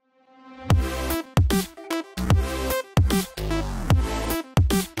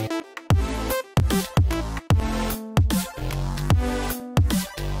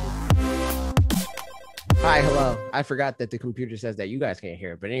I forgot that the computer says that you guys can't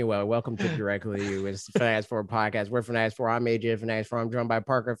hear it. But anyway, welcome to Directly You. It's the Fanatics 4 podcast. We're Fanatics 4. I'm AJ Fanatics 4. I'm joined by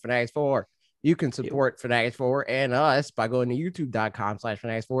Parker Fanatics 4. You can support Fanatics 4 and us by going to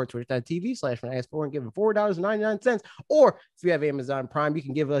youtube.com/Fanatics 4, twitch.tv/Fanatics 4, and giving $4.99. Or if you have Amazon Prime, you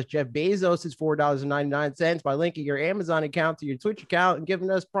can give us Jeff Bezos' $4.99 by linking your Amazon account to your Twitch account and giving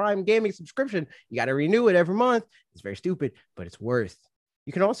us Prime Gaming subscription. You got to renew it every month. It's very stupid, but it's worth.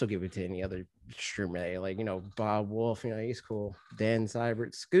 You can also give it to any other streamer, like, Bob Wolf, he's cool. Dan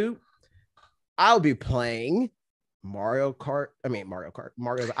Seibert, Scoop. I'll be playing Mario Kart. I'm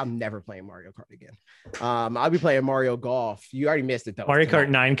never playing Mario Kart again. I'll be playing Mario Golf. You already missed it though. Mario Kart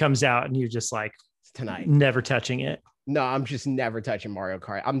 9 comes out and you're just like, it's tonight. Never touching it. No, I'm just never touching Mario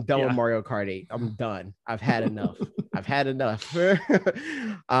Kart. I'm done with Mario Kart 8. I'm done. I've had enough.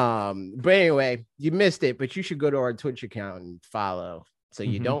 But anyway, you missed it, but you should go to our Twitch account and follow so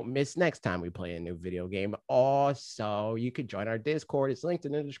you don't miss next time we play a new video game. Also, you could join our Discord. It's linked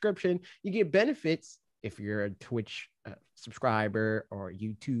in the description. You get benefits if you're a Twitch subscriber or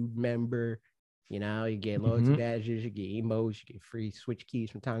YouTube member. You get loyalty badges, you get emotes, you get free Switch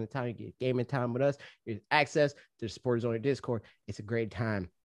keys from time to time, you get gaming time with us, you get access to the supporters on the Discord. It's a great time.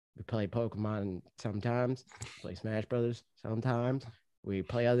 We play Pokemon sometimes, play Smash Brothers sometimes. We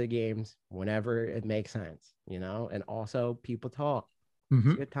play other games whenever it makes sense, and also people talk. It's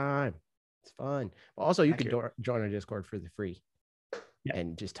a good time. It's fun. But also, you can join our Discord for the free. Yeah.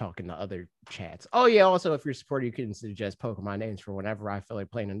 And just talking to other chats. Oh, yeah. Also, if you're supporting, you can suggest Pokemon names for whenever I feel like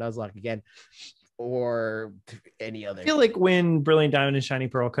playing a Nuzlocke again or any other. I feel like when Brilliant Diamond and Shiny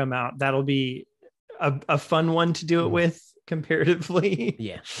Pearl come out, that'll be a fun one to do it with comparatively.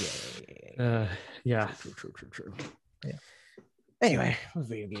 Yeah. True. Yeah. Anyway, what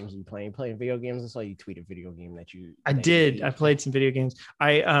video games are you playing? Playing video games? I saw you tweet a video game that you. I did. I played some video games.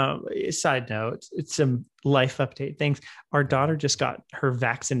 Side note, it's some life update things. Our daughter just got her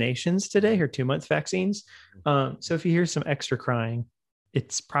vaccinations today, her 2-month vaccines. So if you hear some extra crying,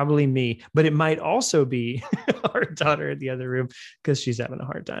 it's probably me, but it might also be our daughter in the other room because she's having a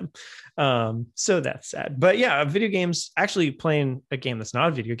hard time. So that's sad. But yeah, video games, actually playing a game that's not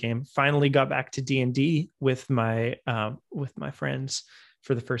a video game. Finally got back to D&D with my friends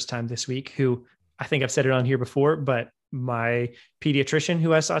for the first time this week, who I think I've said it on here before, but my pediatrician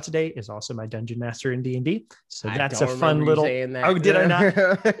who I saw today is also my dungeon master in D&D. So that's a fun little, oh, did I not?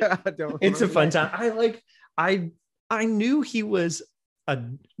 It's a fun time. I knew he was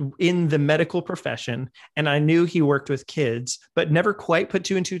in the medical profession and I knew he worked with kids, but never quite put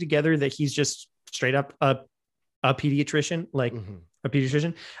 2 and 2 together that he's just straight up a pediatrician, a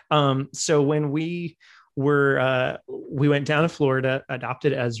pediatrician. So when we went down to Florida,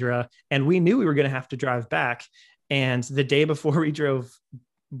 adopted Ezra, and we knew we were going to have to drive back. And the day before we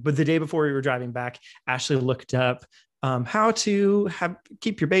were driving back, Ashley looked up how to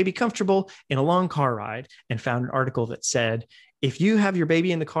keep your baby comfortable in a long car ride and found an article that said, if you have your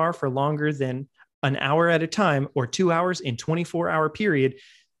baby in the car for longer than an hour at a time or 2 hours in 24-hour period,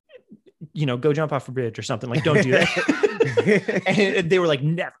 go jump off a bridge or something. Like, don't do that. And they were like,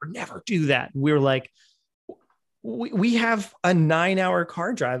 never do that. And we were like, we have a 9-hour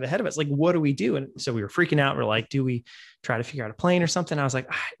car drive ahead of us. Like, what do we do? And so we were freaking out. We're like, do we try to figure out a plane or something? I was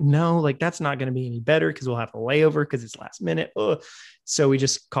like, no, like that's not going to be any better because we'll have a layover because it's last minute. Ugh. So we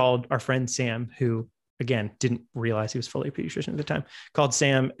just called our friend Sam, who again, didn't realize he was fully a pediatrician at the time, called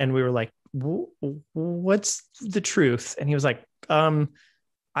Sam. And we were like, what's the truth? And he was like, I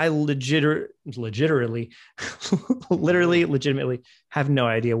legitimately have no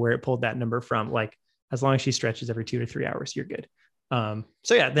idea where it pulled that number from. Like, as long as she stretches every 2 to 3 hours, you're good.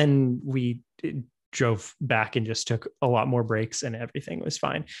 So yeah, then we drove back and just took a lot more breaks and everything was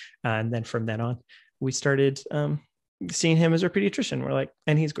fine. And then from then on, we started seeing him as our pediatrician. We're like,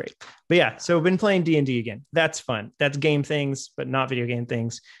 and he's great. But yeah, so we've been playing D&D again. That's fun. That's game things, but not video game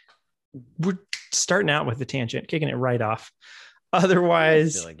things. We're starting out with the tangent, kicking it right off.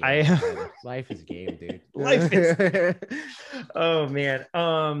 Otherwise, life is a game, dude. Life is. Oh man.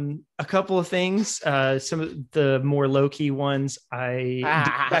 A couple of things. Some of the more low-key ones.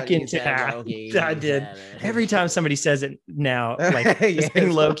 I did. Every time somebody says it now, like this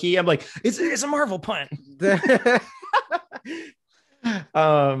thing low-key, I'm like, it's a Marvel pun.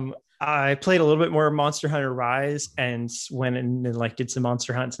 I played a little bit more Monster Hunter Rise and went and like did some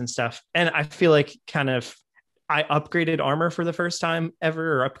monster hunts and stuff. And I feel like I upgraded armor for the first time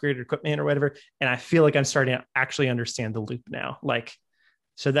ever, or upgraded equipment or whatever. And I feel like I'm starting to actually understand the loop now.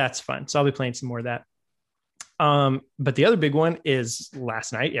 So that's fun. So I'll be playing some more of that. But the other big one is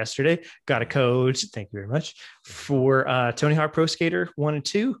yesterday, got a code. Thank you very much for Tony Hawk Pro Skater 1 and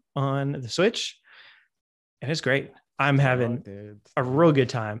 2 on the Switch. And it's great. I'm having dude. a real good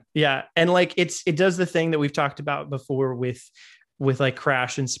time. Yeah. And like it does the thing that we've talked about before with like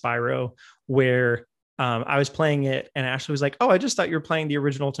Crash and Spyro, where I was playing it and Ashley was like, "Oh, I just thought you were playing the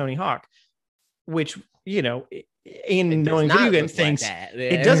original Tony Hawk," which, you know, in knowing video game things,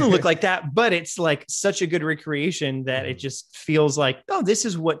 it doesn't look like that, but it's like such a good recreation that it just feels like, oh, this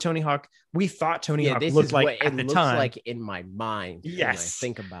is what Tony Hawk, we thought Tony Hawk looked like at the time. Like in my mind. Yes.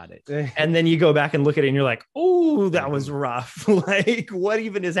 Think about it. And then you go back and look at it and you're like, oh, that was rough. Like, what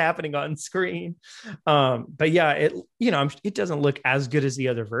even is happening on screen? But yeah, it doesn't look as good as the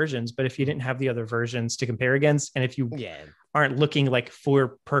other versions, but if you didn't have the other versions to compare against, and if you aren't looking like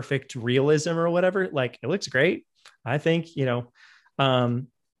for perfect realism or whatever, like it looks great. I think, and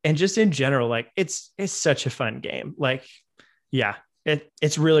just in general, like it's such a fun game. Like, yeah,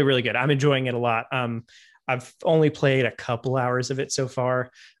 it's really, really good. I'm enjoying it a lot. I've only played a couple hours of it so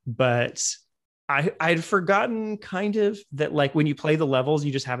far, but I'd forgotten kind of that, like when you play the levels,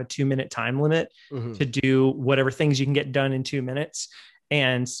 you just have a 2-minute time limit to do whatever things you can get done in 2 minutes.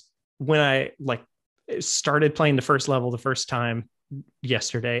 And when I like started playing the first level the first time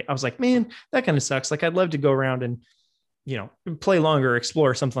yesterday, I was like, man, that kind of sucks. Like I'd love to go around and, play longer,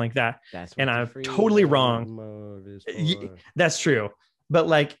 explore something like that. And I'm totally wrong. That's true. But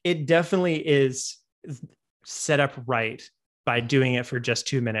like, it definitely is set up right by doing it for just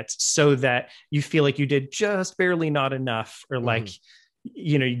 2 minutes so that you feel like you did just barely not enough, or like,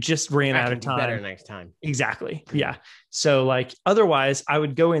 you just ran out of time. Better next time. Exactly. Yeah. So like, otherwise I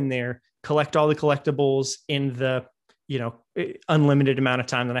would go in there, collect all the collectibles in the, unlimited amount of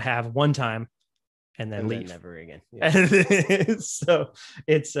time that I have one time, and then leave. Never again. So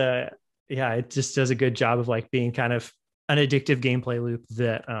it's it just does a good job of like being kind of an addictive gameplay loop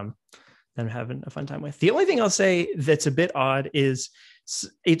that I'm having a fun time with. The only thing I'll say that's a bit odd is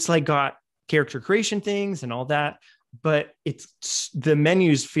it's like got character creation things and all that, but the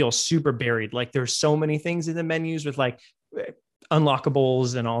menus feel super buried. Like there's so many things in the menus with like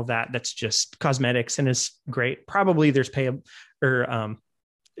unlockables and all that. That's just cosmetics and is great. Probably there's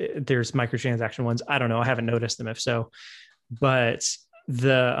there's microtransaction ones. I don't know. I haven't noticed them if so, but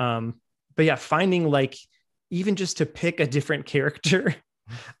yeah, finding like, even just to pick a different character,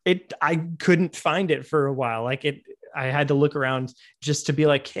 I couldn't find it for a while. Like I had to look around just to be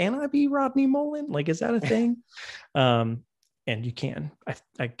like, can I be Rodney Mullen? Like, is that a thing? And you can,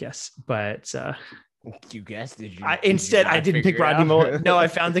 I guess, but you guessed? Did you? I didn't pick Rodney Mullen. No, I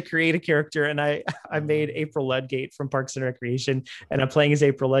found the create a character, and I made April Ludgate from Parks and Recreation, and I'm playing as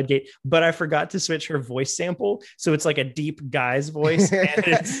April Ludgate, but I forgot to switch her voice sample, so it's like a deep guy's voice,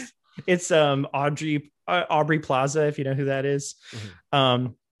 and it's Aubrey Plaza, if you know who that is.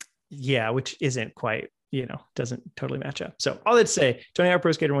 Which isn't quite, doesn't totally match up. So all that to say, Tony Hawk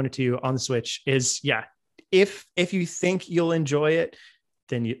Pro Skater 1 and 2 on the Switch is, if you think you'll enjoy it,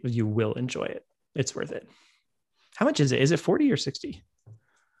 then you will enjoy it. It's worth it. How much is it? Is it 40 or 60?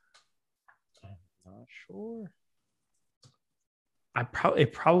 I'm not sure.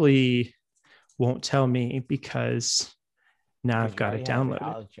 It probably won't tell me because now I've got it downloaded.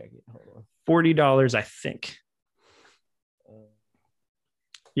 I'll check it. Hold on. $40, I think.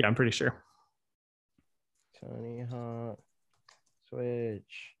 Yeah, I'm pretty sure. Tony Hawk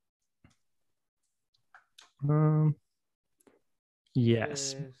Switch.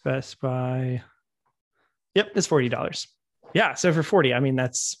 Yes, Best Buy. Yep, it's $40. Yeah, so for 40, I mean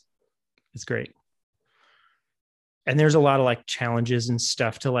it's great. And there's a lot of like challenges and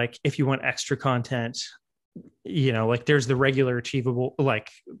stuff to like, if you want extra content, like there's the regular achievable like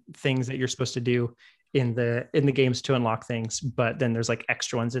things that you're supposed to do in the games to unlock things, but then there's like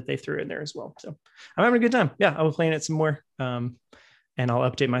extra ones that they threw in there as well. So I'm having a good time. Yeah, I'll be playing it some more. And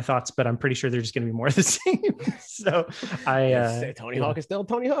I'll update my thoughts, but I'm pretty sure they're just going to be more of the same. So Tony Hawk is still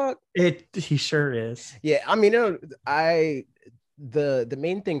Tony Hawk. He sure is. Yeah, I mean, the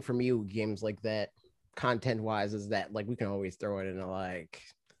main thing for me with games like that, content wise, is that like we can always throw it into like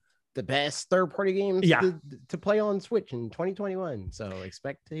the best third-party games to play on Switch in 2021. So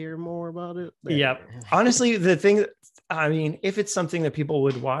expect to hear more about it later. Yeah. Honestly, the thing, I mean, if it's something that people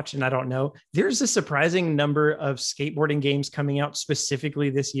would watch, and I don't know, there's a surprising number of skateboarding games coming out specifically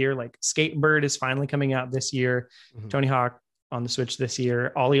this year. Like Skatebird is finally coming out this year. Tony Hawk on the Switch this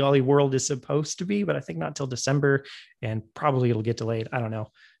year. Ollie Ollie World is supposed to be, but I think not till December, and probably it'll get delayed. I don't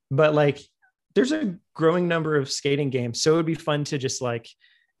know. But like, there's a growing number of skating games. So it would be fun to just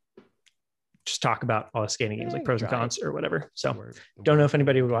talk about all the skating games, like pros and cons or whatever. So don't know if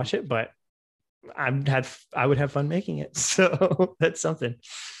anybody would watch it, but I would have fun making it. So that's something.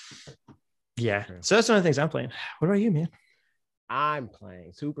 Yeah. So that's one of the things I'm playing. What about you, man? I'm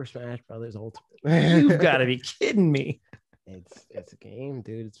playing Super Smash Brothers Ultimate. You've got to be kidding me. It's a game,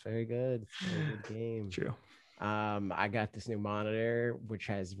 dude. It's very good. It's a very good game. True. I got this new monitor, which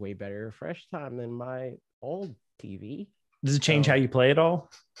has way better refresh time than my old TV. Does it change how you play at all?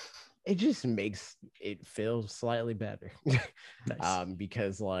 It just makes it feel slightly better. Nice.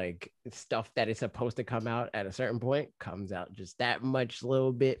 Because like stuff that is supposed to come out at a certain point comes out just that much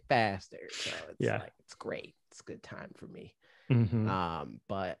little bit faster. So it's like, it's great. It's a good time for me.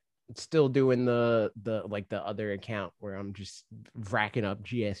 But still doing the other account where I'm just racking up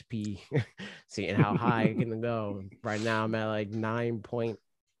GSP, seeing how high I can go. Right now I'm at like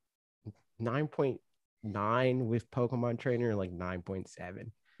 9.9 with Pokemon Trainer, like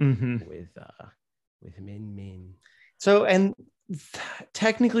 9.7 with Min. So, and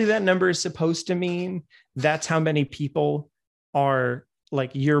technically that number is supposed to mean that's how many people are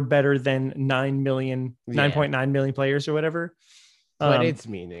like, you're better than 9.9 million players or whatever. But it's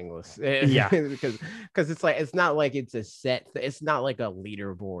meaningless. Yeah. because it's like, it's not like it's a set, it's not like a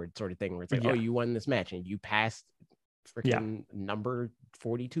leaderboard sort of thing where it's like, oh, you won this match and you passed freaking number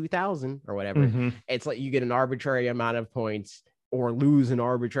 42,000 or whatever. It's like you get an arbitrary amount of points or lose an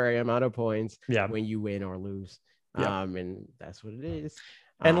arbitrary amount of points when you win or lose. And that's what it is.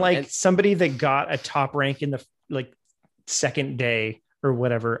 And somebody that got a top rank in the like second day or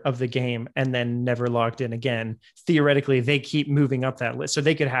whatever of the game and then never logged in again, theoretically they keep moving up that list, so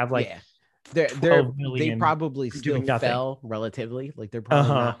they could have like they probably still fell relatively, like they're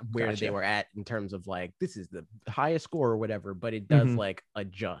probably not where they were at in terms of like this is the highest score or whatever, but it does like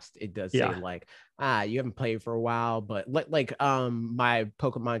adjust. It does say like you haven't played for a while, but like my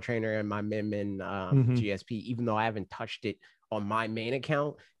Pokemon Trainer and my Min GSP, even though I haven't touched it on my main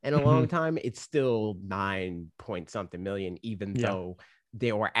account in a long time, it's still 9 point something million, even though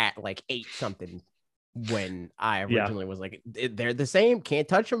they were at like 8 something when I originally was like, they're the same, can't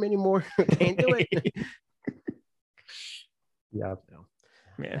touch them anymore. Can't do it. So,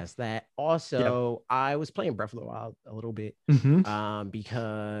 that's that. Also, I was playing Breath of the Wild a little bit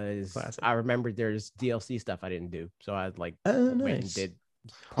because I remembered there's DLC stuff I didn't do, so I went and did.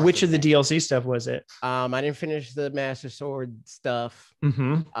 Which of the DLC stuff was it? I didn't finish the Master Sword stuff.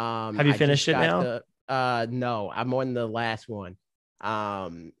 Have you finished it now? No, I'm on the last one.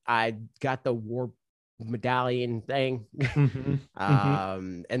 I got the warp medallion thing.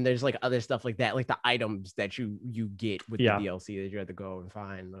 And there's like other stuff like that, like the items that you get with the DLC that you have to go and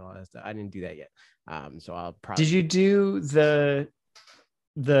find and all that stuff. I didn't do that yet. So I'll probably. Did you do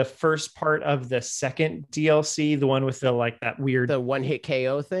the first part of the second DLC, the one with the like that weird one-hit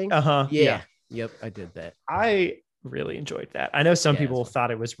KO thing? Yep, I did that. I really enjoyed that. I know some people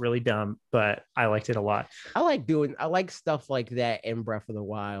thought it was really dumb, but I liked it a lot. I like stuff like that in Breath of the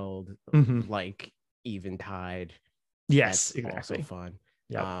Wild, like Eventide. Yes, that's exactly. also fun.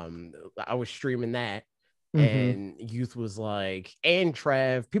 I was streaming that, and Youth was like, and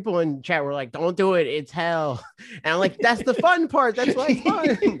Trev, people in chat were like, don't do it, it's hell. And I'm like, that's the fun part, that's why it's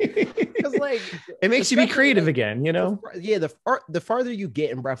fun. Because like it makes you be creative again, you know. The farther you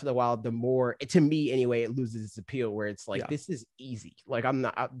get in Breath of the Wild, the more, to me anyway, it loses its appeal, where it's like this is easy, like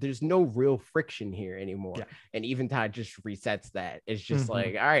there's no real friction here anymore. And Eventide just resets that. It's just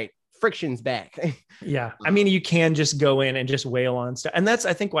like, all right, friction's back. I mean, you can just go in and just wail on stuff, and that's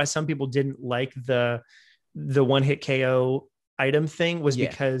I think why some people didn't like the one-hit KO item thing, was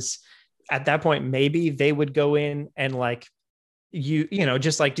because at that point maybe they would go in and like you know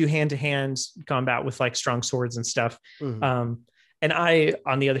just like do hand-to-hand combat with like strong swords and stuff. And I,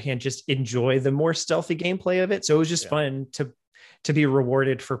 on the other hand, just enjoy the more stealthy gameplay of it, so it was just fun to be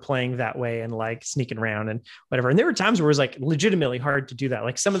rewarded for playing that way and like sneaking around and whatever. And there were times where it was like legitimately hard to do that.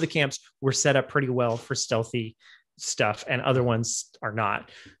 Like some of the camps were set up pretty well for stealthy stuff and other ones are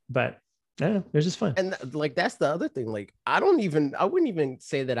not, but it was just fun. And like, that's the other thing. Like, I wouldn't even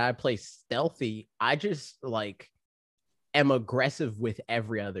say that I play stealthy. I just like am aggressive with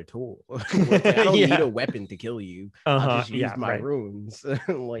every other tool. Like, I don't need a weapon to kill you. I'll just use my runes.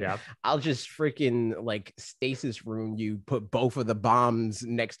 Like I'll just freaking like stasis rune you, put both of the bombs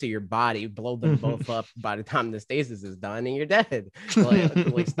next to your body, blow them both up by the time the stasis is done, and you're dead.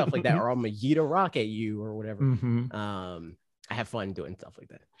 Like stuff like that, or I'm gonna yeet a rock at you or whatever. I have fun doing stuff like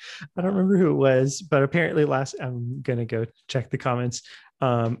that. I don't remember who it was, but apparently I'm going to go check the comments.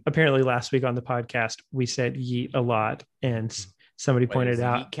 Apparently last week on the podcast, we said yeet a lot, and somebody pointed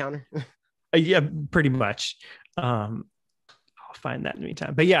out yeet counter. Yeah, pretty much. I'll find that in the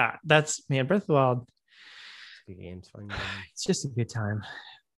meantime. But yeah, that's Breath of the Wild. Good games, fun game. It's just a good time.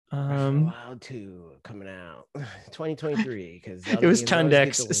 Breath of the Wild 2 coming out 2023, because it was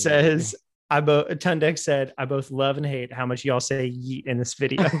Tundex says Tundex said, I both love and hate how much y'all say yeet in this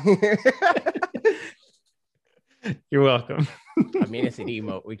video. You're welcome. I mean, it's an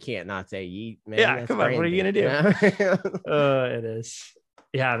emote. We can't not say yeet, man. Yeah, That's come on. What are you branding. gonna do? It is.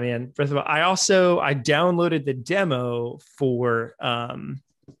 Yeah, man. First of all, I downloaded the demo for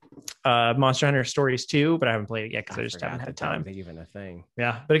Monster Hunter Stories 2, but I haven't played it yet because I just haven't had time. Even a thing.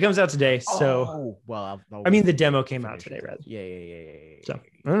 Yeah, but it comes out today. So well, I mean, the demo came out today, rather. Yeah. So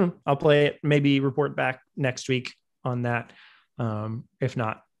I don't know. I'll play it. Maybe report back next week on that. If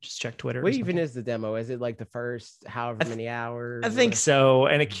not, just check Twitter. What even is the demo? Is it like the first however many hours? I think so,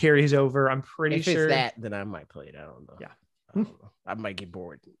 and it carries over. I'm pretty sure. If it's that, then I might play it. I don't know. Yeah. I don't know. I might get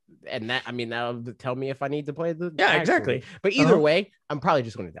bored, and that'll tell me if I need to play the. Yeah, exactly. Game. But either way, I'm probably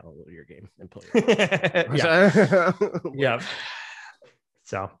just going to download your game and play it. Yeah.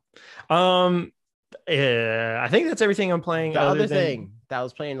 So, I think that's everything I'm playing. The other thing that I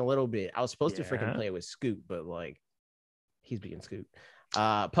was playing a little bit, I was supposed to freaking play with Scoot, but like, he's being Scoot.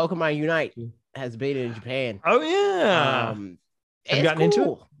 Pokemon Unite has beta in Japan. Oh yeah. Have you gotten into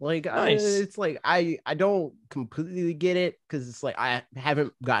it? Like, nice. It's like I don't completely get it because it's like I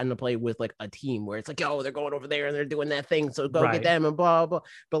haven't gotten to play with like a team where it's like, oh, they're going over there and they're doing that thing, so go get them and blah blah.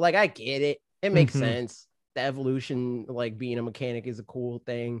 But like, I get it. It makes sense. The evolution, like being a mechanic, is a cool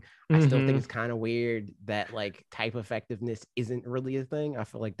thing. I still think it's kind of weird that like type effectiveness isn't really a thing. I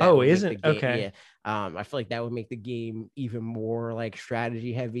feel like that isn't okay. Yeah. I feel like that would make the game even more like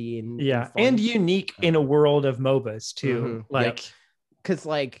strategy heavy and and unique in a world of MOBAs too. Like, because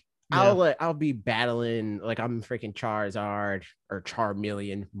like I'll be battling like I'm freaking Charizard or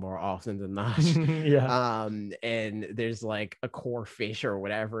Charmeleon more often than not. And there's like a core fish or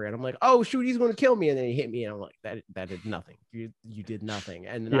whatever, and I'm like, oh shoot, he's gonna kill me, and then he hit me, and I'm like, that did nothing. You did nothing,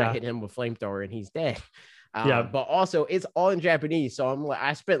 and then I hit him with flamethrower, and he's dead. But also it's all in Japanese, so I'm like,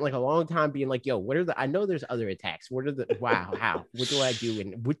 I spent like a long time being like, yo, what are I know there's other attacks, what are how what do I do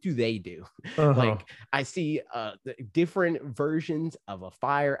and what do they do? Like I see the different versions of a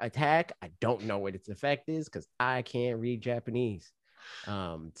fire attack. I don't know what its effect is because I can't read Japanese.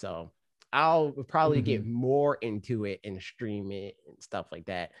 So I'll probably get more into it and stream it and stuff like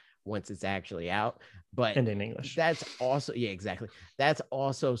that once it's actually out, but and in English. That's also exactly. That's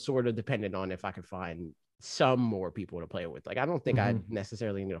also sort of dependent on if I can find some more people to play with. Like, I don't think I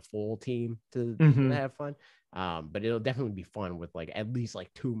necessarily need a full team to have fun, but it'll definitely be fun with like at least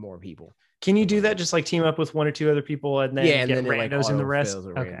like 2 more people. Can you do that? Just like team up with 1 or 2 other people and then get randos in the rest?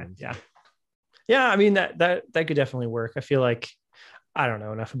 Okay. Yeah. I mean that could definitely work. I feel like I don't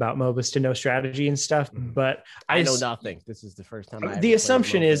know enough about MOBAs to know strategy and stuff, but I know nothing. This is the first time. The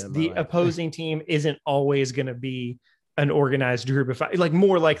assumption is the opposing team isn't always going to be an organized group. If like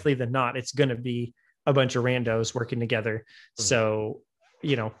more likely than not, it's going to be a bunch of randos working together. So,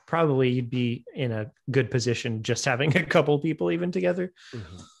 probably you'd be in a good position just having a couple people even together.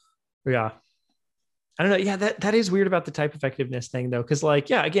 Yeah. I don't know. Yeah, that is weird about the type effectiveness thing though. Cause like,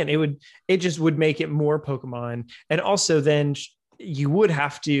 again, it just would make it more Pokemon. And also then you would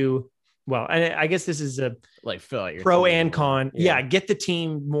have to, well, and I guess this is a like fill out your pro and con. Yeah. Get the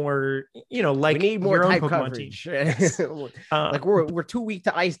team more, like we need more your type own Pokemon coverage. Like we're too weak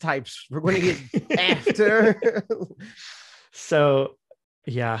to ice types. We're going to get after. So,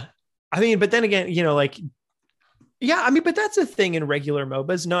 yeah. I mean, but then again, but that's a thing in regular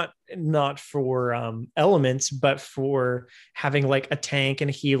MOBAs, not for elements, but for having like a tank and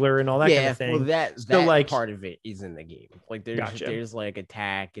a healer and all that kind of thing. Well, that like part of it is in the game. Like there's like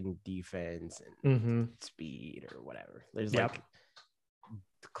attack and defense and speed or whatever. There's like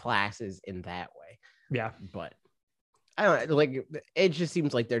classes in that way. Yeah, but I don't know, like it just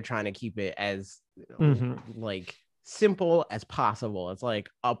seems like they're trying to keep it as like simple as possible. It's like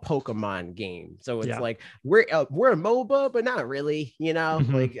a Pokemon game, so it's like we're a MOBA, but not really.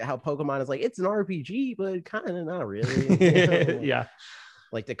 Like how Pokemon is like it's an RPG, but kind of not really.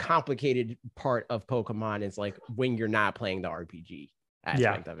 Like the complicated part of Pokemon is like when you're not playing the RPG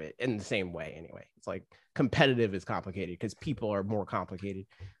aspect of it. In the same way, anyway, it's like competitive is complicated because people are more complicated.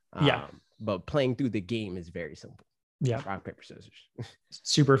 But playing through the game is very simple. Rock paper scissors.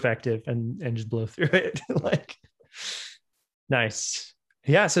 Super effective and just blow through it. Like. Nice.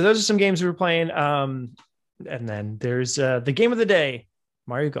 Yeah, so those are some games we were playing. And then there's the game of the day,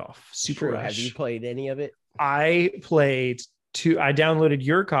 Mario Golf Super Rush. Have you played any of it? I played I downloaded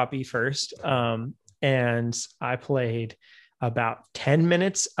your copy first, and I played about 10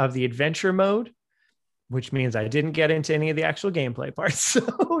 minutes of the adventure mode. which means I didn't get into any of the actual gameplay parts. So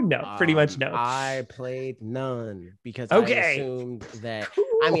no, pretty much no. I played none because I Okay. assumed that. Cool.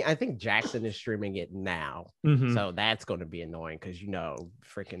 I mean, I think Jackson is streaming it now, Mhm. so that's going to be annoying because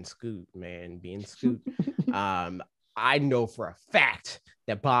freaking Scoot, man, being Scoot. I know for a fact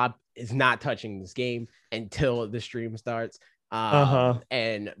that Bob is not touching this game until the stream starts.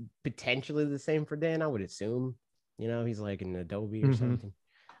 And potentially the same for Dan, I would assume. He's like an Adobe or something.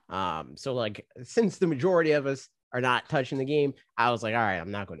 So like, since the majority of us are not touching the game, I was like, all right,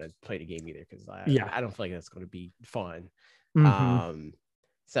 I'm not going to play the game either because I don't feel like that's going to be fun.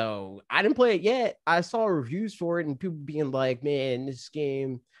 So I didn't play it yet. I saw reviews for it and people being like, man, this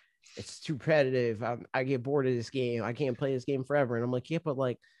game, it's too repetitive. I get bored of this game. I can't play this game forever. And I'm like, yeah, but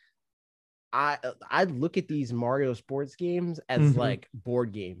like, I look at these Mario sports games as like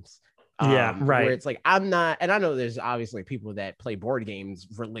board games. Right. Where it's like, I'm not, and I know there's obviously people that play board games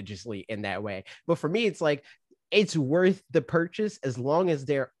religiously in that way, but for me, it's like, it's worth the purchase as long as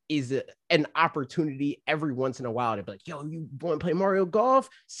there is an opportunity every once in a while to be like, yo, you want to play Mario Golf?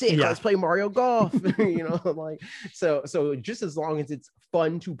 Sick, let's play Mario Golf. Like, so just as long as it's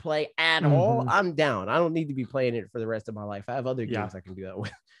fun to play at all, I'm down. I don't need to be playing it for the rest of my life. I have other games I can do that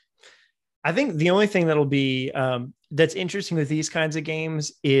with. I think the only thing that'll be that's interesting with these kinds of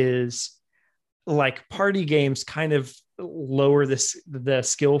games is like party games kind of lower the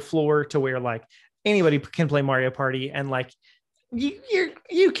skill floor to where like anybody can play Mario Party, and like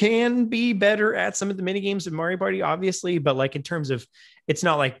you can be better at some of the mini games of Mario Party, obviously, but like in terms of, it's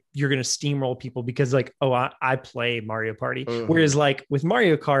not like you're going to steamroll people because like, oh, I play Mario Party. Whereas like with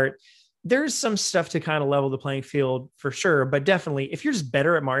Mario Kart, there's some stuff to kind of level the playing field for sure. But definitely if you're just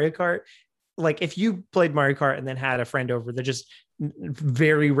better at Mario Kart, like if you played Mario Kart and then had a friend over that just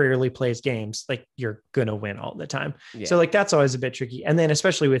very rarely plays games, like you're gonna win all the time. So like that's always a bit tricky. And then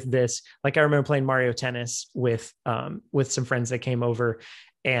especially with this, like I remember playing Mario Tennis with some friends that came over,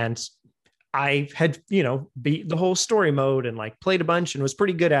 and I had beat the whole story mode and like played a bunch and was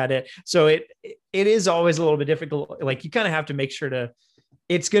pretty good at it. So it is always a little bit difficult. Like you kind of have to make sure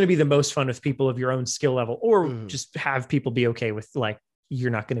it's going to be the most fun with people of your own skill level, or just have people be okay with like, you're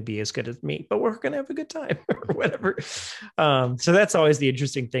not going to be as good as me, but we're going to have a good time or whatever. So that's always the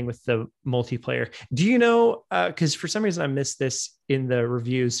interesting thing with the multiplayer. Do you know, because for some reason I missed this in the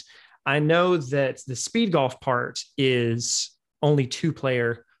reviews, I know that the speed golf part is only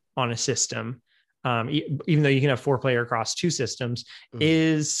 2-player on a system, even though you can have 4-player across 2 systems.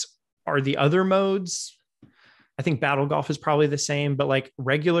 Are the other modes, I think battle golf is probably the same, but like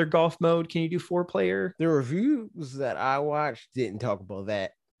regular golf mode, can you do 4-player? The reviews that I watched didn't talk about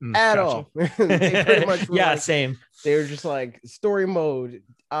that at all. They pretty much were same. They were just like, story mode.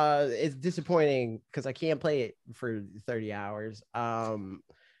 It's disappointing because I can't play it for 30 hours. I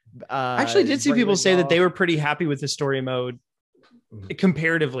actually did see people say that they were pretty happy with the story mode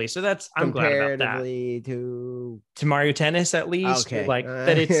comparatively. So that's, I'm glad about that. To Mario Tennis, at least. Okay. Like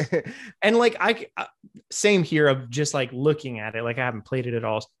that it's, and like same here of just like looking at it. Like I haven't played it at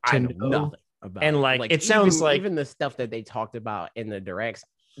all. I know nothing about and like it sounds like even the stuff that they talked about in the directs,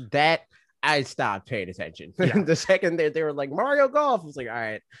 that I stopped paying attention. The second they were like Mario Golf, I was like, all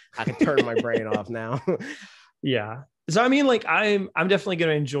right, I can turn my brain off now. Yeah. So I mean, like I'm definitely going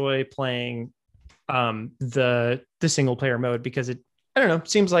to enjoy playing the single player mode, because it, I don't know,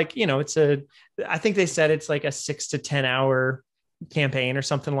 seems like, I think they said it's like a 6 to 10 hour campaign or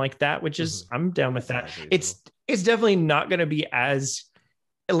something like that, which is, I'm down with that. It's definitely not going to be as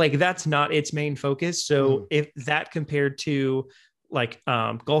like, that's not its main focus. So if that compared to like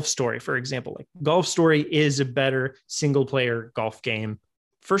Golf Story, for example, like Golf Story is a better single player golf game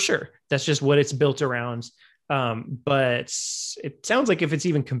for sure. That's just what it's built around. But it sounds like if it's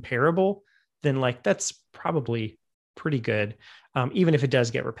even comparable, then like that's probably pretty good. Even if it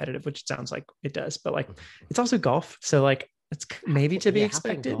does get repetitive, which it sounds like it does, but like it's also golf. So like it's maybe to be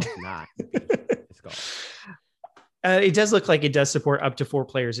expected. It's golf. It does look like it does support up to 4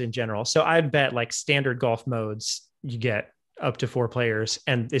 players in general. So I bet like standard golf modes, you get up to 4 players,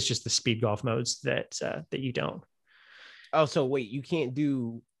 and it's just the speed golf modes that you don't. Oh, so wait, you can't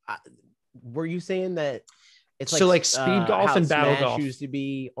do, were you saying that it's so like speed golf and battle Smash golf used to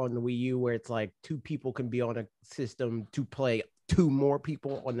be on the Wii U, where it's like 2 people can be on a system to play 2 more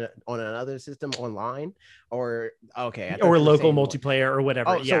people on another system online, or or local multiplayer or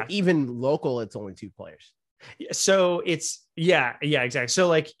whatever. Oh, so even local, it's only 2 players. So it's exactly. So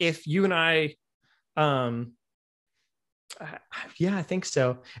like if you and I, I think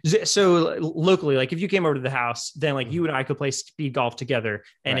so. So locally, like if you came over to the house, then like you and I could play speed golf together.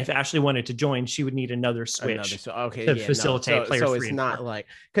 And if Ashley wanted to join, she would need another switch. To facilitate player 3. So it's not like,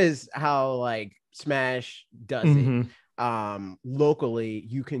 because how like Smash does Mhm. it. Locally,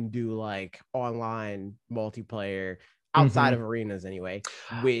 you can do like online multiplayer outside Mhm. of arenas anyway,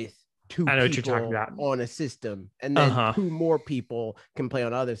 with two I know what you're talking people about. on a system, and then Uh-huh. two more people can play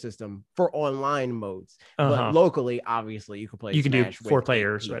on other system for online modes. But Uh-huh. locally, obviously, you can play You can do Smash four with eight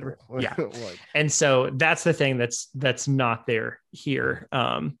players, whatever. people. Yeah. Like, And so that's the thing that's not there here.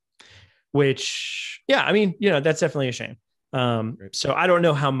 Which, yeah, I mean, that's definitely a shame. So I don't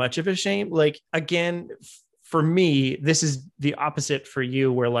know how much of a shame. Like, again, for me, this is the opposite for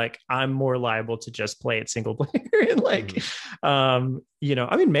you, where like I'm more liable to just play it single player. And like, I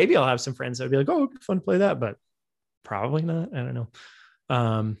mean, maybe I'll have some friends that would be like, oh, it'd be fun to play that, but probably not. I don't know.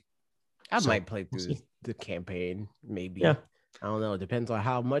 I So might play we'll through see. the campaign, maybe. Yeah. I don't know. It depends on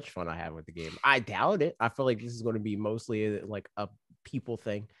how much fun I have with the game. I doubt it. I feel like this is going to be mostly like a people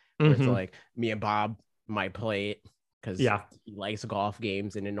thing, where it's Mhm. like me and Bob might play it because Yeah. he likes golf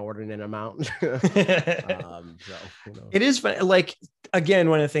games in an inordinate amount. So It is fun. Like,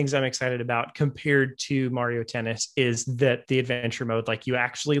 again, one of the things I'm excited about compared to Mario Tennis is that the adventure mode, like you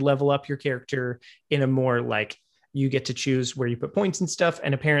actually level up your character in a more like you get to choose where you put points and stuff.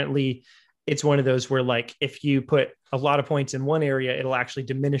 And apparently it's one of those where like if you put a lot of points in one area, it'll actually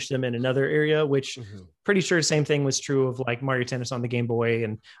diminish them in another area, which pretty sure the same thing was true of like Mario Tennis on the Game Boy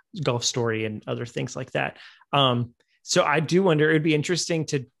and Golf Story and other things like that. So I do wonder, it'd be interesting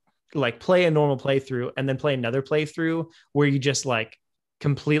to like play a normal playthrough and then play another playthrough where you just like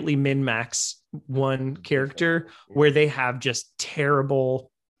completely min max one character where they have just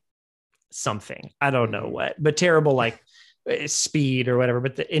terrible something. I don't know what, but terrible like speed or whatever,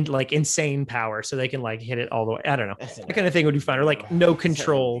 but like insane power so they can like hit it all the way. I don't know. That kind of thing would be fun. Or like no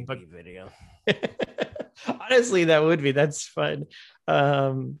control, but video. Honestly, that would be. That's fun.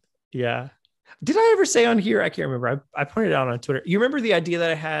 Yeah. Did I ever say on here? I can't remember. I pointed it out on Twitter. You remember the idea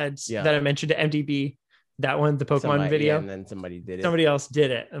that I had that I mentioned to MDB, that one, the Pokemon video? Yeah, and then somebody did it. Somebody else did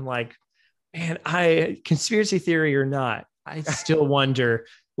it. And like, man, conspiracy theory or not, I still wonder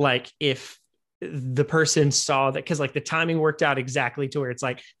like if the person saw that, because like the timing worked out exactly to where it's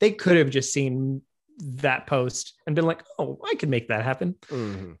like they could have just seen that post and been like, oh, I can make that happen.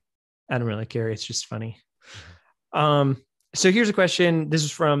 I don't really care. It's just funny. So here's a question. This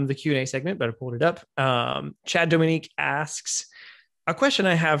is from the Q&A segment, but I pulled it up. Chad Dominique asks, a question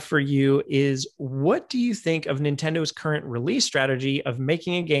I have for you is, what do you think of Nintendo's current release strategy of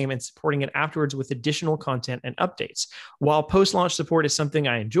making a game and supporting it afterwards with additional content and updates? While post-launch support is something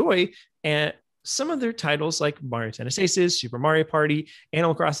I enjoy, and some of their titles like Mario Tennis Aces, Super Mario Party,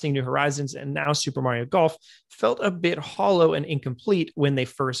 Animal Crossing New Horizons, and now Super Mario Golf felt a bit hollow and incomplete when they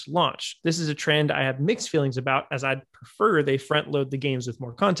first launched. This is a trend I have mixed feelings about, as I'd prefer they front load the games with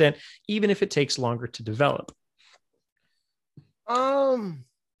more content, even if it takes longer to develop.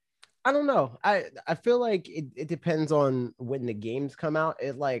 I don't know. I feel like it depends on when the games come out.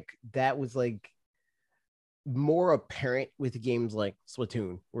 It like that was like more apparent with games like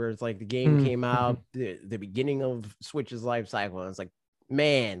Splatoon, where it's like the game came out the beginning of Switch's life cycle, and it's like,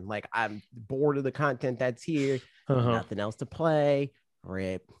 man, like I'm bored of the content that's here, nothing else to play.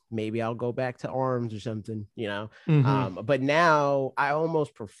 Rip, maybe I'll go back to ARMS or something, but now I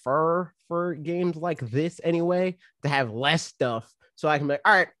almost prefer for games like this anyway to have less stuff, so I can be like,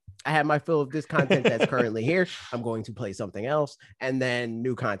 all right, I have my fill of this content that's currently here. I'm going to play something else. And then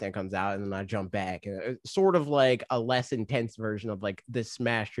new content comes out and then I jump back. It's sort of like a less intense version of like the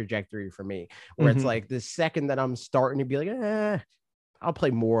Smash trajectory for me, where it's like the second that I'm starting to be like, I'll play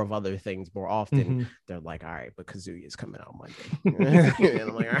more of other things more often. They're like, all right, but Kazuya is coming out Monday. And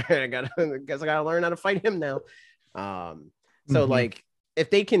I'm like, all right, I guess I gotta learn how to fight him now. So like if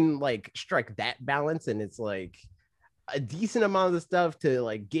they can like strike that balance and it's like a decent amount of the stuff to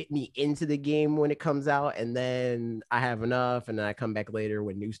like get me into the game when it comes out, and then I have enough and then I come back later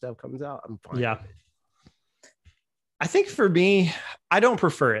when new stuff comes out, I'm fine with it. I think for me, I don't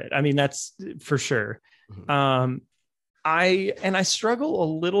prefer it. I mean, that's for sure. I struggle a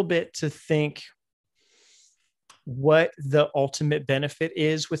little bit to think what the ultimate benefit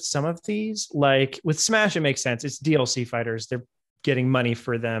is with some of these. Like with Smash, it makes sense. It's DLC fighters. They're getting money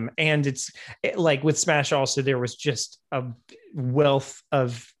for them. And like with Smash also, there was just a wealth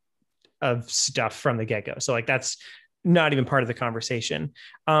of stuff from the get-go. So like that's not even part of the conversation.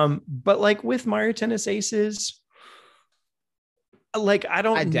 But like with Mario Tennis Aces, like, I I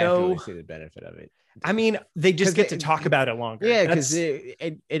don't definitely know. see the benefit of it. I mean, they just 'Cause get to it- talk about it longer. Yeah, That's because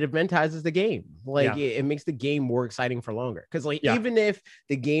it eventizes the game. Like Yeah. it makes the game more exciting for longer. Because like Yeah. even if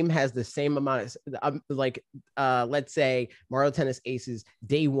the game has the same amount of like let's say Mario Tennis Aces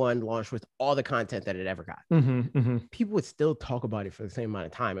day one launched with all the content that it ever got, people would still talk about it for the same amount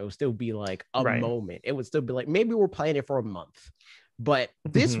of time. It would still be like a Right. moment. It would still be like maybe we're playing it for a month. But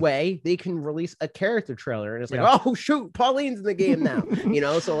this way, they can release a character trailer, and it's like, Yeah. oh shoot, Pauline's in the game now. You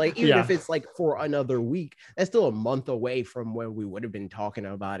know, so like even Yeah. if it's like for another week, that's still a month away from when we would have been talking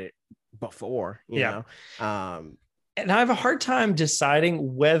about it before. You Yeah. know, And I have a hard time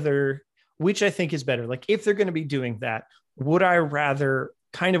deciding which I think is better. Like, if they're going to be doing that, would I rather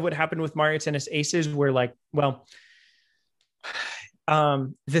kind of what happened with Mario Tennis Aces, where like, well,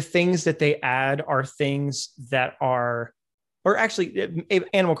 the things that they add are things that are, or actually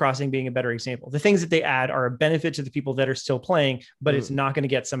Animal Crossing being a better example, the things that they add are a benefit to the people that are still playing, but it's not going to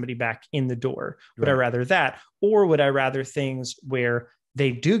get somebody back in the door. Would I rather that, or would I rather things where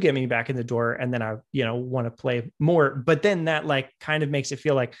they do get me back in the door and then I, want to play more, but then that like kind of makes it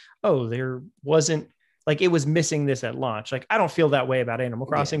feel like, oh, there wasn't, like, it was missing this at launch. Like, I don't feel that way about Animal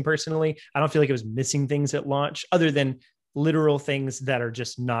Crossing personally. I don't feel like it was missing things at launch other than literal things that are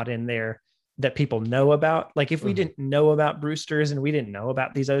just not in there that people know about. Like, if we didn't know about Brewsters and we didn't know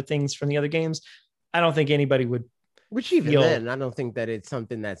about these other things from the other games, I don't think anybody would. Which even then, I don't think that it's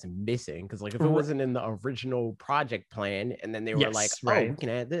something that's missing. Because like if it wasn't in the original project plan, and then they were like, "Oh, we can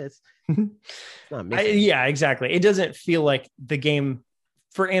add this," it's not missing. Yeah, exactly. It doesn't feel like the game,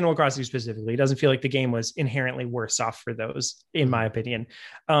 for Animal Crossing specifically, it doesn't feel like the game was inherently worse off for those, in my opinion.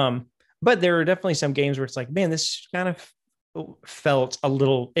 But there are definitely some games where it's like, man, this kind of felt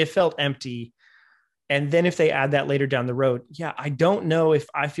empty. And then if they add that later down the road, yeah, I don't know if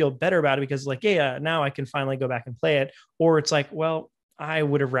I feel better about it because like, yeah, now I can finally go back and play it. Or it's like, well, I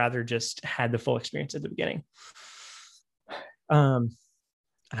would have rather just had the full experience at the beginning. I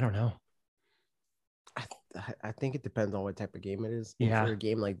don't know. I think it depends on what type of game it is. Yeah. For a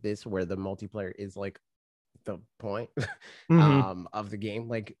game like this where the multiplayer is like the point of the game,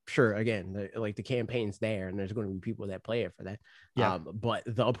 like sure, again, the campaign's there and there's going to be people that play it for that. But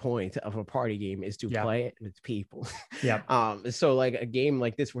the point of a party game is to play it with people. So like a game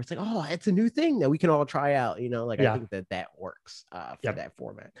like this where it's like, oh, it's a new thing that we can all try out, I think that works for that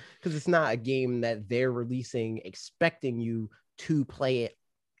format, because it's not a game that they're releasing expecting you to play it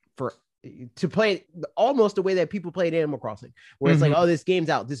almost the way that people played Animal Crossing, where it's like, oh, this game's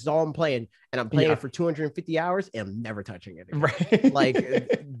out, this is all I'm playing, and I'm playing it for 250 hours and I'm never touching it again. Right.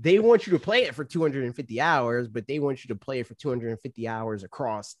 Like they want you to play it for 250 hours, but they want you to play it for 250 hours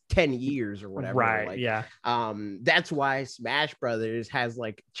across 10 years or whatever. Right. Like, that's why Smash Brothers has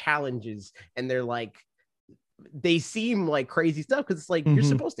like challenges, and they're like, they seem like crazy stuff because it's like you're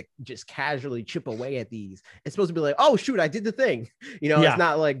supposed to just casually chip away at these. It's supposed to be like, oh shoot, I did the thing. It's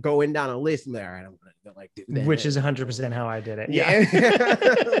not like going down a list and there, I don't like do that. Which is 100% how I did it. Yeah.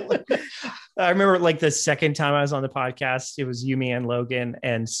 I remember like the second time I was on the podcast, it was you, me, and Logan,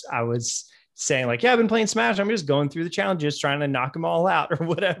 and I was saying like, yeah, I've been playing Smash. I'm just going through the challenges, trying to knock them all out or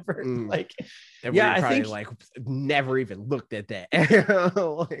whatever. Like, I think like never even looked at that.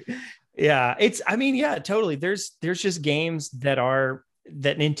 Totally. There's just games that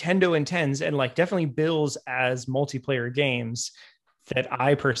Nintendo intends and like definitely bills as multiplayer games that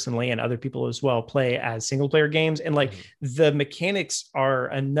I personally and other people as well play as single player games. And like the mechanics are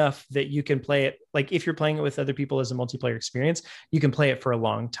enough that you can play it. Like if you're playing it with other people as a multiplayer experience, you can play it for a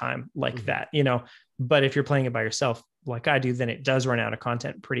long time like that, but if you're playing it by yourself, like I do, then it does run out of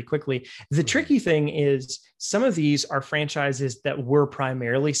content pretty quickly. The tricky thing is some of these are franchises that were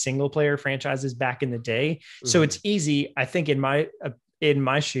primarily single player franchises back in the day. So it's easy, I think, in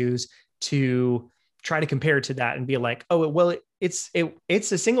my shoes to try to compare to that and be like, oh, well, it's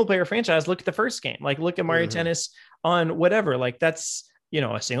a single player franchise. Look at the first game, like look at Mario Tennis on whatever, like that's,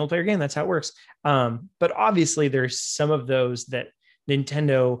 a single player game. That's how it works. But obviously there's some of those that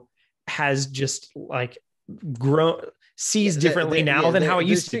Nintendo has just like sees differently now than how it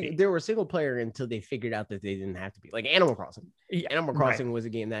used to be. They were single player until they figured out that they didn't have to be. Like Animal Crossing. Animal Crossing was a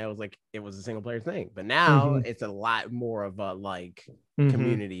game that it was a single player thing, but now it's a lot more of a like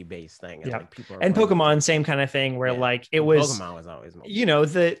community based thing. And, like, people and Pokemon, same kind of thing where like it was, Pokemon was always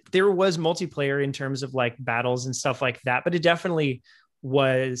multiplayer. there was multiplayer in terms of like battles and stuff like that, but it definitely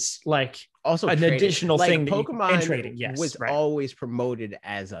was like also an trading. additional Like, thing Pokemon and trading. Yes, was right. always promoted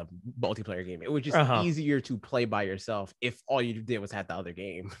as a multiplayer game. It was just easier to play by yourself if all you did was have the other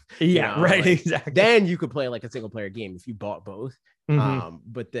game. Yeah, right. Like, exactly. Then you could play like a single player game if you bought both. Mm-hmm.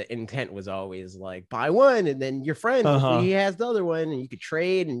 But the intent was always like buy one and then your friend hopefully he has the other one, and you could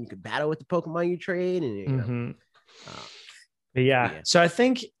trade and you could battle with the Pokemon you trade, and you know. Yeah. So I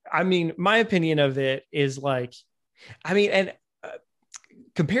think, I mean, my opinion of it is like, I mean, and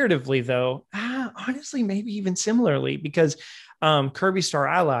comparatively though, honestly, maybe even similarly, because Kirby Star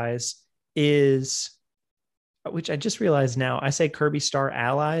Allies is, which I just realized now, I say Kirby Star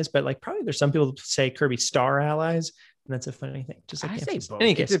Allies, but like probably there's some people that say Kirby Star Allies. And that's a funny thing. Just like I say both.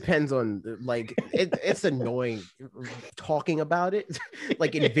 Any case. It depends on like it's annoying talking about it,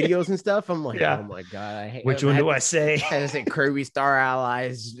 like in videos and stuff. I'm like, oh my god, I hate. Which one do I say? I say Kirby Star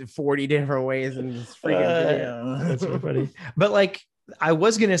Allies 40 different ways in this freaking video. That's so funny. But like, I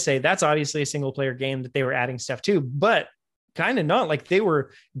was gonna say that's obviously a single player game that they were adding stuff to, but kind of not. Like they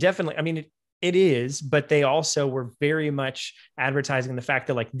were definitely. I mean, it is, but they also were very much advertising the fact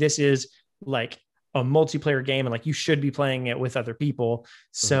that like this is like a multiplayer game and like you should be playing it with other people.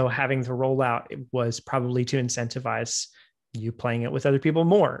 So having to roll out, it was probably to incentivize you playing it with other people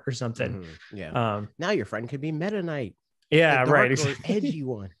more or something. Yeah. Now your friend could be Meta Knight. Yeah, right. Edgy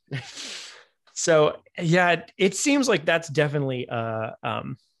one. So yeah, it seems like that's definitely a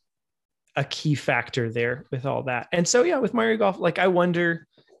key factor there with all that. And so yeah, with Mario Golf, like I wonder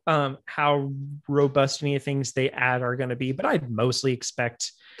how robust any of the things they add are going to be, but I'd mostly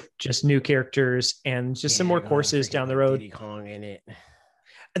expect just new characters and just some more courses down the road. Diddy Kong in it.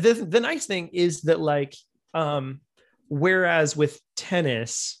 The nice thing is that like whereas with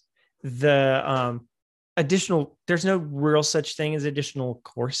tennis, the additional, there's no real such thing as additional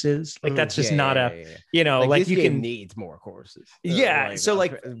courses. Like that's just not you know, like this you game can needs more courses. Yeah. So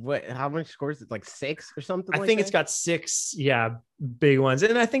like what, how much courses? Like 6 or something? I think it's got 6 big ones.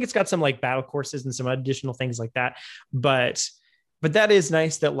 And I think it's got some like battle courses and some additional things like that. But that is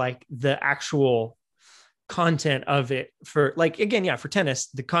nice that like the actual content of it for like, again, for tennis,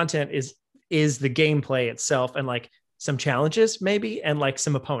 the content is the gameplay itself and like some challenges maybe, and like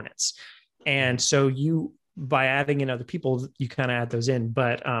some opponents. And so you, by adding in other people, you kind of add those in,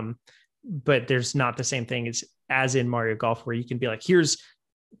 but there's not the same thing as in Mario Golf, where you can be like, here's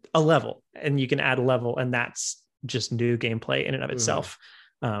a level and you can add a level, and that's just new gameplay in and of itself.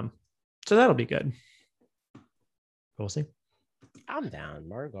 So that'll be good. We'll see. I'm down.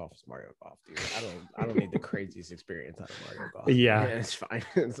 Mario Golf is Mario Golf, dude. I don't need the craziest experience out of Mario Golf. Yeah, it's fine.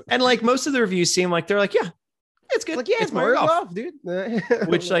 And like most of the reviews seem like they're like, yeah, it's good. Like, yeah, it's Mario Golf, dude.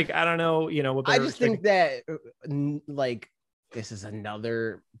 Which like, I don't know, you know, what I just think that like this is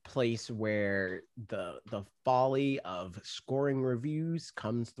another place where the folly of scoring reviews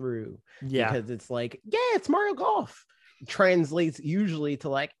comes through. Yeah, because it's like, yeah, it's Mario Golf translates usually to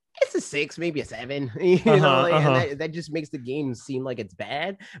like, it's a 6, maybe a 7, you know, and that just makes the game seem like it's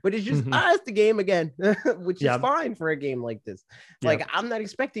bad, but it's just it's the game again, which is fine for a game like this. Like, I'm not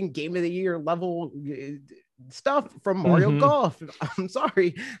expecting game of the year level stuff from Mario Golf. I'm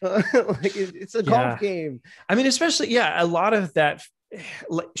sorry. Like, it's a golf game. I mean, especially, a lot of that.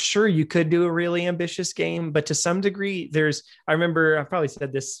 Sure, you could do a really ambitious game, but to some degree, I remember I've probably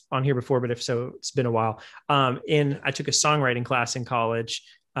said this on here before, but if so, it's been a while. I took a songwriting class in college.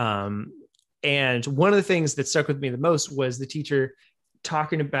 And one of the things that stuck with me the most was the teacher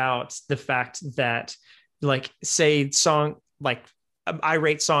talking about the fact that, like, say I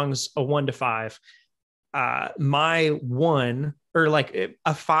rate songs a 1 to 5. My 1, or like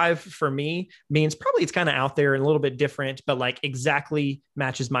a 5 for me, means probably it's kind of out there and a little bit different, but like exactly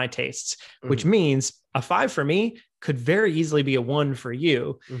matches my tastes, which means a 5 for me could very easily be a 1 for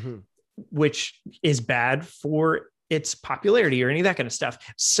you, which is bad for its popularity or any of that kind of stuff.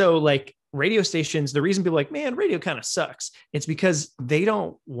 So like radio stations, the reason people are like, man, radio kind of sucks, it's because they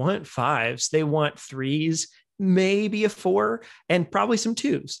don't want 5s. They want 3s, maybe a 4, and probably some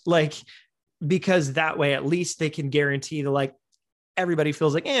 2s. Like, because that way, at least they can guarantee that like everybody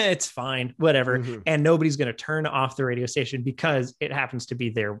feels like, it's fine, whatever. And nobody's going to turn off the radio station because it happens to be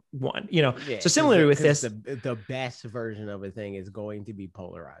their 1, you know? So similarly with this, the best version of a thing is going to be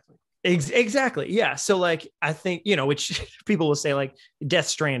polarizing. Exactly. Yeah. So like, I think, you know, which people will say like Death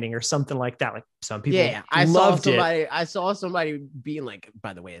Stranding or something like that. Like some people, I saw somebody being like,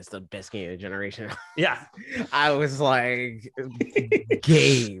 by the way, it's the best game of the generation. Yeah. I was like,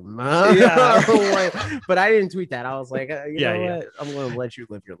 game. But I didn't tweet that. I was like, you know what? I'm going to let you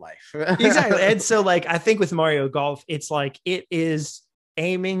live your life. Exactly. And so like, I think with Mario Golf, it's like, it is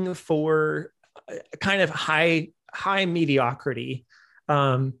aiming for kind of high mediocrity.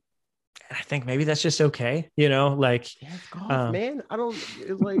 And I think maybe that's just okay, you know, like, Yeah, it's golf, man. I don't.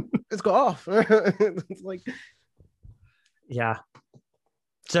 It's like it's golf. It's like, yeah.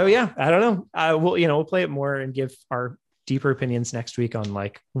 So yeah, I don't know. We'll play it more and give our deeper opinions next week on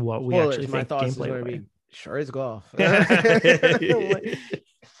like what we spoilers. actually My think thoughts is gameplay going will to be. be sure it's golf.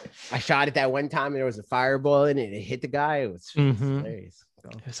 I shot it that one time and there was a fireball in it. It hit the guy. It was hilarious.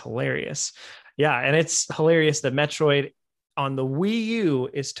 It's hilarious. Yeah, and it's hilarious that Metroid on the Wii U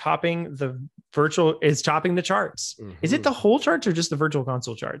is topping the charts. Is it the whole charts or just the virtual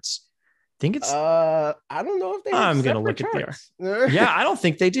console charts? I think it's I don't know if they have I'm gonna look charts. at there. Yeah, I don't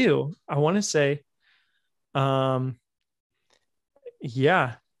think they do. I want to say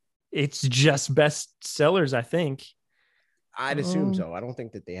yeah, it's just best sellers, I think. I'd assume so. I don't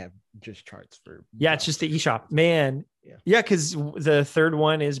think that they have just charts for. Yeah, it's just the eShop, man. Yeah, because the third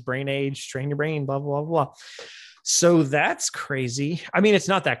one is Brain Age, Train Your Brain, blah blah blah. So that's crazy. I mean, it's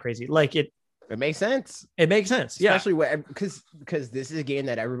not that crazy. Like it makes sense. It makes sense. Yeah, especially because this is a game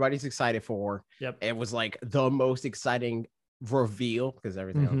that everybody's excited for. Yep, it was like the most exciting reveal because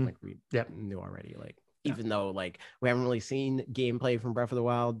everything else like we knew already. Like even though like we haven't really seen gameplay from Breath of the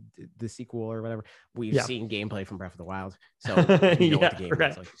Wild, the sequel or whatever, we've seen gameplay from Breath of the Wild, so we know what the game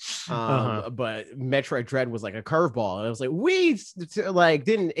is like. But Metroid Dread was like a curveball. It was like we like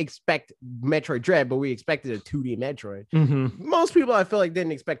didn't expect Metroid Dread, but we expected a 2D Metroid. Most people I feel like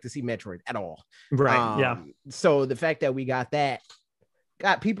didn't expect to see Metroid at all. Right. So the fact that we got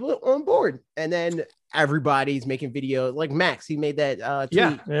got people on board, and then everybody's making videos. Like Max, he made that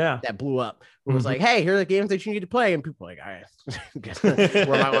tweet that blew up. It was like, hey, here are the games that you need to play, and people are like, all right,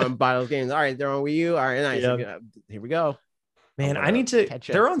 where am I going to buy those games? All right, they're on Wii U. All right, nice. Here we go. Man, I need to.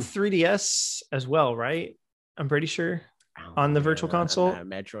 They're on 3DS as well, right? I'm pretty sure on the Virtual Console.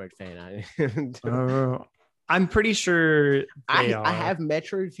 I'm a Metroid fan. I'm pretty sure I have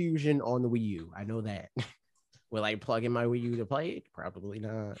Metroid Fusion on the Wii U. I know that. Will I plug in my Wii U to play it? Probably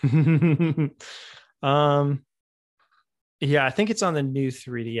not. Yeah, I think it's on the new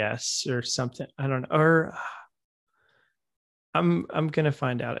 3DS or something. I don't know. Or I'm gonna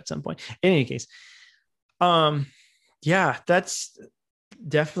find out at some point. In any case, yeah, that's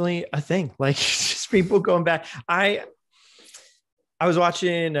definitely a thing. Like just people going back. I was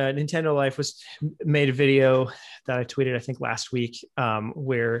watching Nintendo Life made a video that I tweeted I think last week,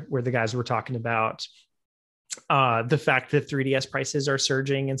 where the guys were talking about the fact that 3DS prices are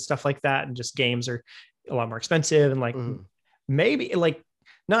surging and stuff like that, and just games are a lot more expensive, and like maybe like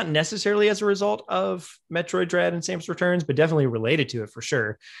not necessarily as a result of Metroid Dread and Samus Returns, but definitely related to it for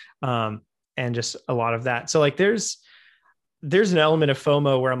sure. And just a lot of that. So like there's an element of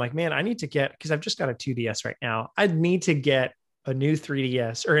FOMO where I'm like, man, I need to get, because I've just got a 2DS right now. I'd need to get a new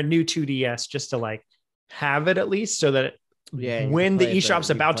 3DS or a new 2DS just to like have it at least, so that when the eShop's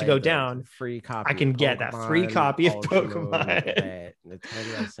about to go down, free copy I can get that free copy of Pokemon. With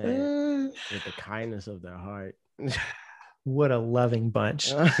the kindness of their heart. What a loving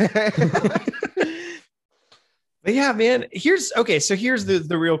bunch. But yeah, man, here's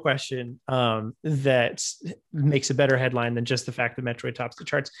the real question that makes a better headline than just the fact that Metroid tops the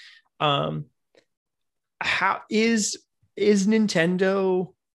charts. How is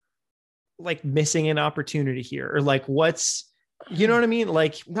Nintendo like missing an opportunity here, or like what's, you know what I mean?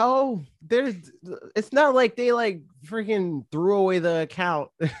 Like, no, it's not like they like freaking threw away the account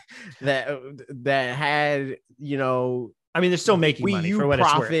that had, you know, I mean, they're still making Wii money U for what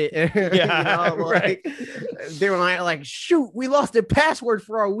profit. It's worth. Yeah, you know, like, they were like, shoot, we lost the password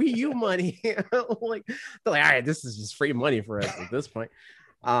for our Wii U money. Like, they're like, all right, this is just free money for us at this point.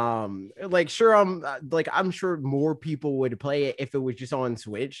 Like, sure, I'm sure more people would play it if it was just on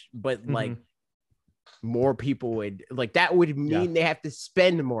Switch, but like more people would like that would mean they have to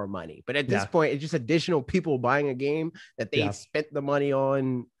spend more money. But at this point, it's just additional people buying a game that they spent the money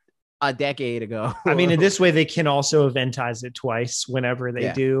on a decade ago. I mean, in this way, they can also eventize it twice whenever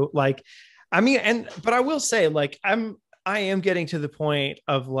they do. Like, I mean, but I will say, like, I am getting to the point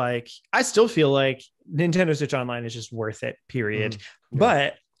of like, I still feel like Nintendo Switch Online is just worth it, period.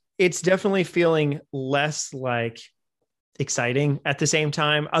 But it's definitely feeling less like exciting at the same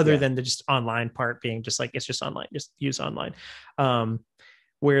time, other than the just online part being just like, it's just online, just use online.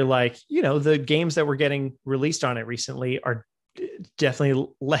 Where like, you know, the games that were getting released on it recently are definitely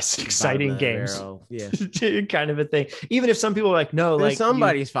less exciting games. Kind of a thing. Even if some people are like, no, like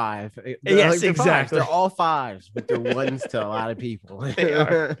somebody's five. Yes, like, exactly. They're all fives, but they're ones to a lot of people. They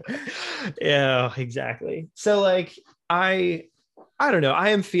are. Yeah, exactly. So like I don't know. I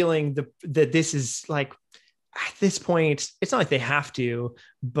am feeling that this is like, at this point, it's not like they have to,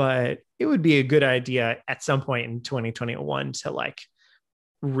 but it would be a good idea at some point in 2021 to like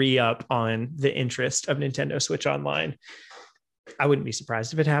re-up on the interest of Nintendo Switch Online. I wouldn't be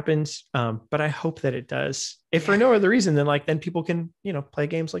surprised if it happens, but I hope that it does. If for no other reason than then people can play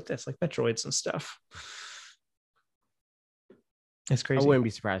games like this, like Metroids and stuff. It's crazy. I wouldn't be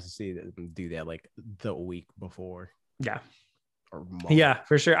surprised to see them do that like the week before. Yeah. Or yeah,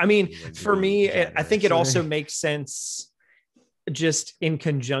 for sure. I mean, for me, I think it also makes sense just in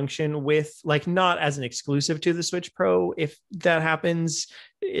conjunction with not as an exclusive to the Switch Pro, if that happens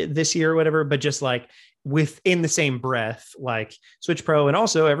this year or whatever, but just within the same breath, Switch Pro, and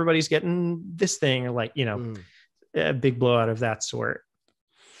also everybody's getting this thing, or a big blowout of that sort.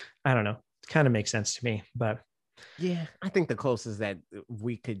 I don't know. It kind of makes sense to me, but yeah, I think the closest that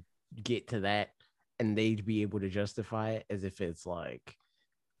we could get to that and they'd be able to justify it as if it's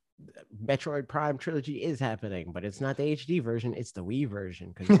Metroid Prime Trilogy is happening, but it's not the HD version, it's the Wii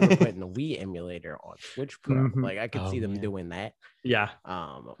version, because we're putting the Wii emulator on Switch Pro. Mm-hmm. I could see them doing that. Yeah.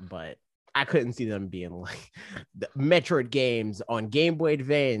 But I couldn't see them being the Metroid games on Game Boy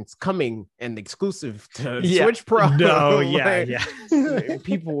Advance coming and exclusive to Switch Pro. No, yeah.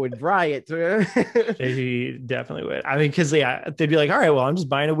 People would riot. They definitely would. I mean, because they'd be like, all right, well, I'm just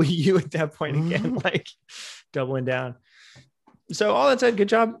buying a Wii U at that point again, doubling down. So all that said, good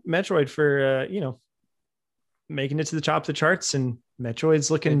job, Metroid, for making it to the top of the charts, and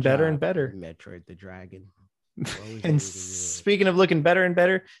Metroid's looking better and better. Metroid the Dragon. And speaking of looking better and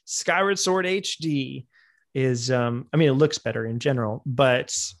better, Skyward Sword HD is it looks better in general,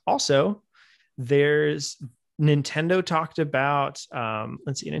 but also there's Nintendo talked about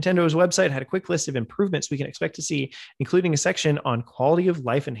Nintendo's website had a quick list of improvements we can expect to see, including a section on quality of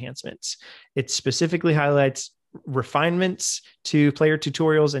life enhancements. It specifically highlights refinements to player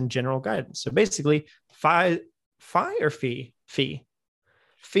tutorials and general guidance. So basically, fee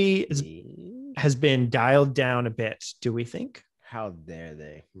has been dialed down a bit. Do we think? How dare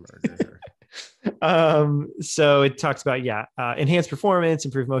they murder her? So it talks about enhanced performance,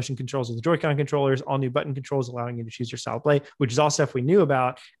 improved motion controls with the Joy-Con controllers, all new button controls allowing you to choose your style of play, which is all stuff we knew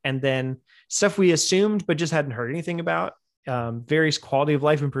about, and then stuff we assumed but just hadn't heard anything about. Various quality of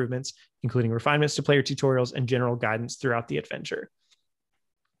life improvements, including refinements to player tutorials and general guidance throughout the adventure.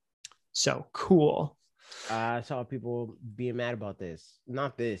 So cool. I saw people being mad about this.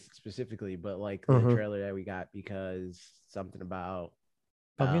 Not this specifically, but the trailer that we got, because something about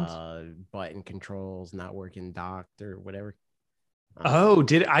button controls not working docked or whatever. I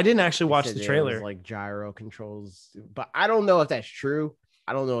didn't actually watch the trailer. It was gyro controls, but I don't know if that's true.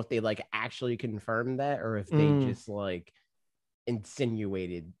 I don't know if they actually confirmed that, or if they just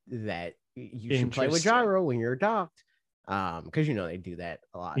insinuated that you should play with gyro when you're docked. Because they do that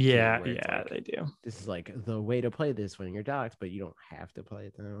a lot. Yeah, they do. This is the way to play this when you're docked, but you don't have to play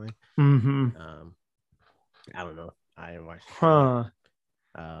it that way. Mm-hmm. I don't know. I didn't watch.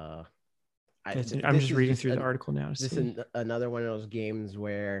 I'm just reading through the article now. This is another one of those games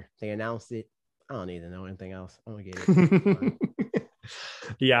where they announced it. I don't need to know anything else. I'm gonna get it.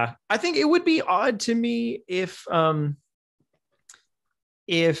 Yeah, I think it would be odd to me if Wind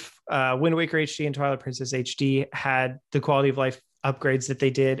Waker HD and Twilight Princess HD had the quality of life upgrades that they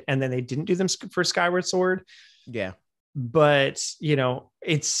did, and then they didn't do them for Skyward Sword. Yeah. But,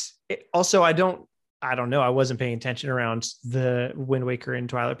 also, I don't know. I wasn't paying attention around the Wind Waker and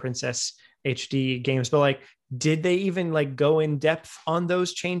Twilight Princess HD games, but did they even go in depth on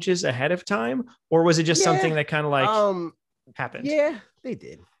those changes ahead of time? Or was it just something that kind of happened? Yeah, they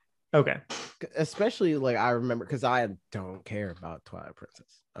did. Okay. Especially I remember, because I don't care about Twilight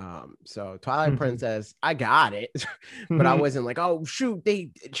Princess. So Twilight Princess, I got it, but I wasn't oh shoot,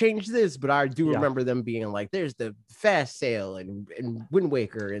 they changed this. But I do remember them being there's the fast sail and Wind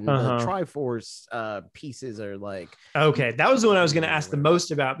Waker and the Triforce pieces are okay. That was the one I was going to ask the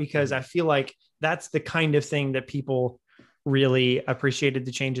most about, because I feel that's the kind of thing that people really appreciated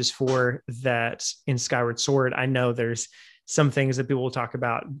the changes for that in Skyward Sword. I know there's some things that people will talk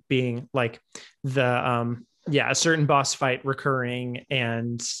about being the a certain boss fight recurring,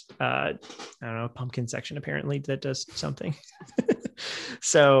 and I don't know, pumpkin section apparently that does something.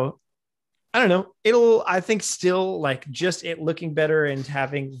 So I don't know, I think still just it looking better and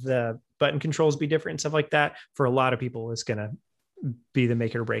having the button controls be different and stuff like that, for a lot of people is gonna be the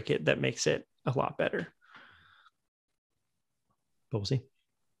make or break it that makes it a lot better. But we'll see.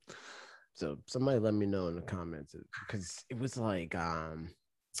 So somebody let me know in the comments, because it was during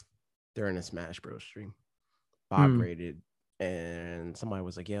a Smash Bros stream, Bob rated, and somebody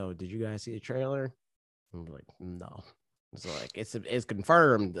was yo, did you guys see the trailer? I'm no. It's it's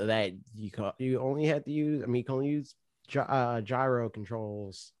confirmed that you only have to use, you can only use gyro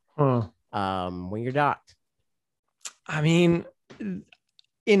controls when you're docked. I mean,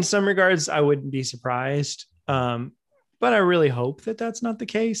 in some regards, I wouldn't be surprised. But I really hope that that's not the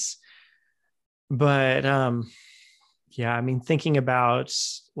case. But yeah, I mean, thinking about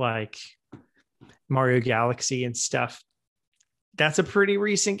like Mario Galaxy and stuff, that's a pretty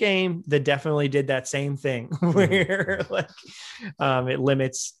recent game that definitely did that same thing where like it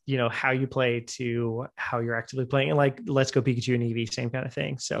limits, how you play to how you're actively playing. And like Let's Go Pikachu and Eevee, same kind of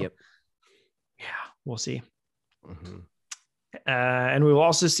thing. So yeah, we'll see. And we will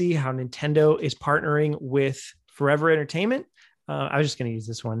also see how Nintendo is partnering with Forever Entertainment. I was just going to use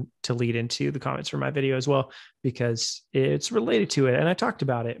this one to lead into the comments for my video as well, because it's related to it and I talked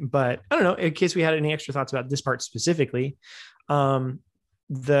about it, but I don't know, in case we had any extra thoughts about this part specifically.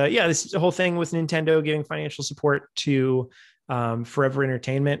 This whole thing with Nintendo giving financial support to Forever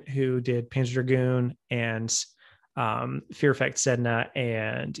Entertainment, who did Panzer Dragoon and Fear Effect Sedna,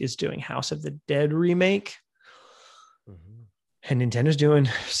 and is doing House of the Dead remake. And Nintendo's doing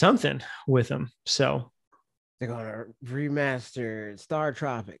something with them. So they're gonna remaster Star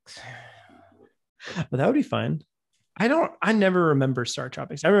Tropics. But that would be fun. I never remember Star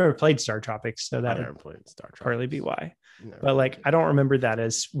Tropics. I remember played Star Tropics, so that would played Star Tropics. Partly be why. But like, I don't remember that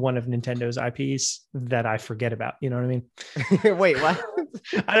as one of Nintendo's IPs that I forget about. You know what I mean? Wait, what?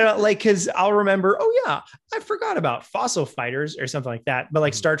 I don't know, like, because I'll remember, oh yeah, I forgot about Fossil Fighters or something like that. But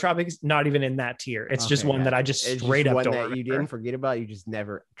like Star Tropics, not even in that tier. It's just one that I just straight up don't remember. You didn't forget about. You just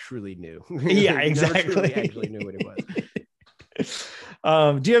never truly knew. Yeah, exactly. Actually knew what it was.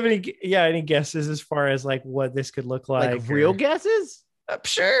 Do you have any guesses as far as like what this could look like? Real guesses?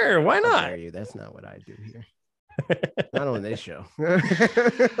 Sure, why not? That's not what I do here. Not on this show.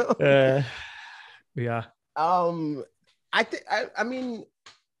 Yeah. I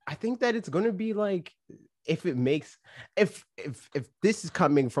think that it's going to be like, if this is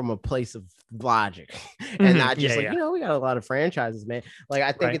coming from a place of logic and not just we got a lot of franchises, man. Like,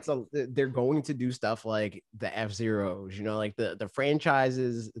 I think they're going to do stuff like the F-Zeros, like the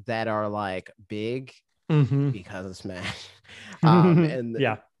franchises that are like big because of Smash, and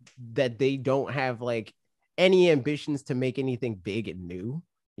that they don't have like any ambitions to make anything big and new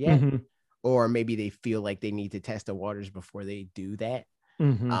yet, or maybe they feel like they need to test the waters before they do that.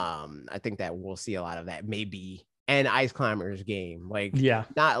 I think that we'll see a lot of that, maybe an Ice Climbers game, like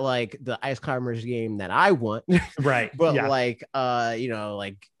not like the Ice Climbers game that I want, right? But like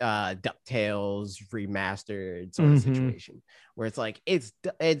like DuckTales remastered sort of situation where it's like it's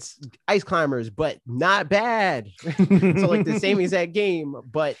Ice Climbers but not bad. So like the same exact game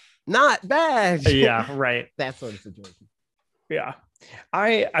but not bad. Yeah, right. That sort of situation. Yeah,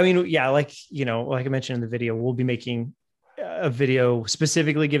 I mean, like like I mentioned in the video, we'll be making a video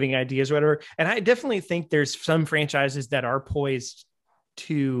specifically giving ideas or whatever. And I definitely think there's some franchises that are poised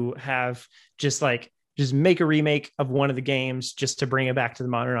to have just make a remake of one of the games just to bring it back to the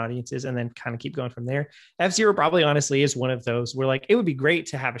modern audiences and then kind of keep going from there. F-Zero probably honestly is one of those where like it would be great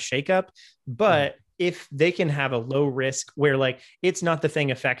to have a shakeup, but if they can have a low risk where like it's not the thing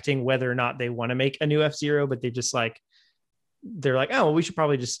affecting whether or not they want to make a new F-Zero, but they just like they're like, oh well, we should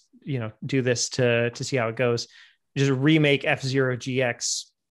probably just do this to see how it goes. Just remake F-Zero GX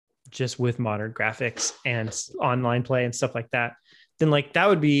just with modern graphics and online play and stuff like that, then like that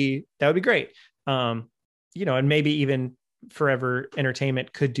would be great. And maybe even Forever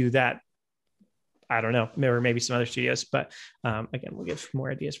Entertainment could do that. I don't know, or maybe some other studios, but again, we'll give more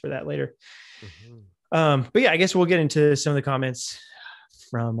ideas for that later. But yeah, I guess we'll get into some of the comments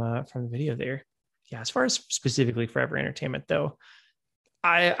from the video there. Yeah, as far as specifically Forever Entertainment though,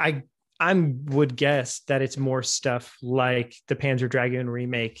 I would guess that it's more stuff like the Panzer Dragoon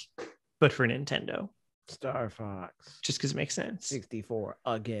remake, but for Nintendo. Star Fox. Just because it makes sense. 64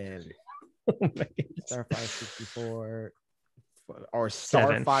 again. Star Fox 64 or Star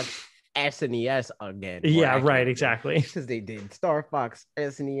 7. Fox SNES again. Yeah, right, exactly. Because they did Star Fox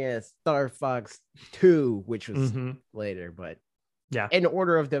SNES, Star Fox 2, which was later, but in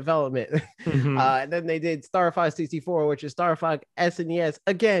order of development. And then they did Star Fox 64, which is Star Fox SNES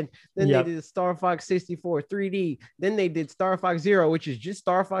again. Then they did Star Fox 64 3D. Then they did Star Fox Zero, which is just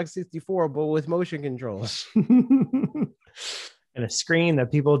Star Fox 64 but with motion controls and a screen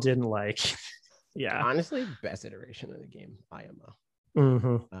that people didn't like. Yeah, honestly, best iteration of the game, IMO.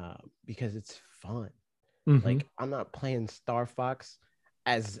 Because it's fun. Like, I'm not playing Star Fox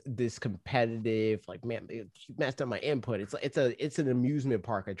as this competitive, like, man, you messed up my input. It's an amusement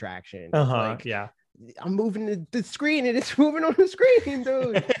park attraction. Like, I'm moving the screen and it's moving on the screen,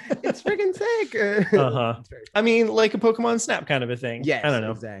 dude. It's freaking sick. I mean, like a Pokemon Snap kind of a thing. Yes, I don't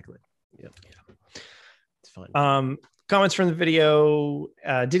know. Exactly. Yep. It's fun. Comments from the video.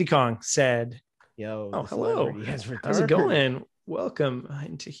 Diddy Kong said, "Yo, oh, hello. How's it going? welcome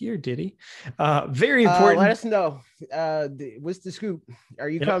into here, Diddy. Very important. Let us know. What's the scoop? Are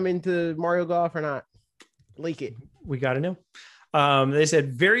you coming to Mario Golf or not? Leak it. We got to know. They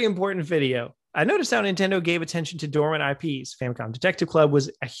said very important video. I noticed how Nintendo gave attention to dormant IPs. Famicom Detective Club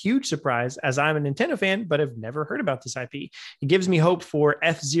was a huge surprise, as I'm a Nintendo fan, but have never heard about this IP. It gives me hope for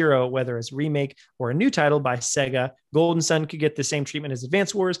F-Zero, whether it's remake or a new title by Sega. Golden Sun could get the same treatment as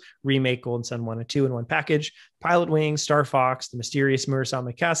Advance Wars, remake Golden Sun 1 and 2 in one package. Pilot Wing, Star Fox, The Mysterious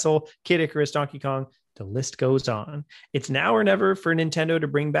Murasame Castle, Kid Icarus, Donkey Kong. The list goes on. It's now or never for Nintendo to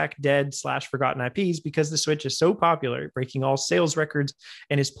bring back dead/forgotten IPs because the Switch is so popular, breaking all sales records,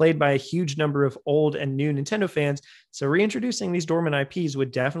 and is played by a huge number of old and new Nintendo fans. So reintroducing these dormant IPs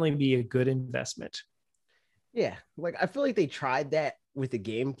would definitely be a good investment. Yeah, like I feel like they tried that with the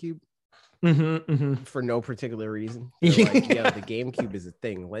GameCube. For no particular reason. Like, the GameCube is a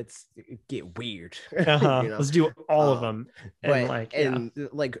thing. Let's get weird. Let's do all of them. And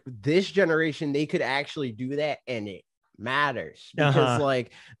this generation, they could actually do that, and it matters because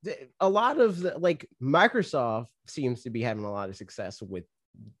a lot of Microsoft seems to be having a lot of success with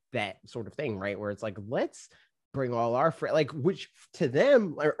that sort of thing, right? Where it's like, let's bring all our which to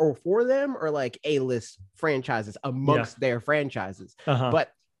them or for them are like A-list franchises amongst their franchises,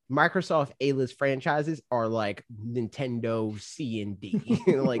 but Microsoft A-list franchises are like Nintendo C and D,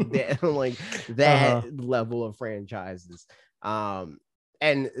 like that level of franchises. And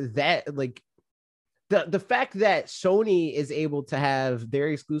that the fact that Sony is able to have their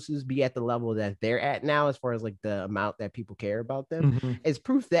exclusives be at the level that they're at now, as far as like the amount that people care about them, is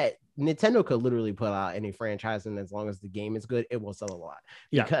proof that Nintendo could literally put out any franchise, and as long as the game is good, it will sell a lot.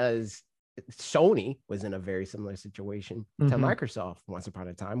 Because Sony was in a very similar situation to Microsoft once upon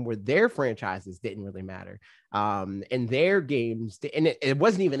a time, where their franchises didn't really matter, and their games, and it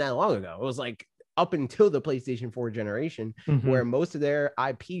wasn't even that long ago. It was like up until the PlayStation 4 generation, where most of their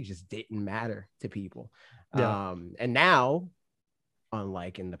IP just didn't matter to people. And now,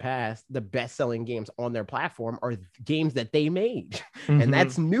 unlike in the past, the best-selling games on their platform are games that they made, and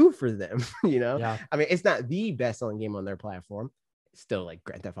that's new for them. I mean, it's not the best-selling game on their platform. Still like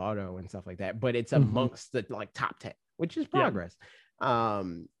Grand Theft Auto and stuff like that, but it's amongst the top 10, which is progress.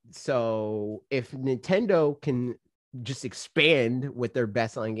 So if Nintendo can just expand what their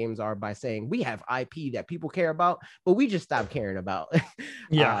best-selling games are by saying we have IP that people care about, but we just stop caring about,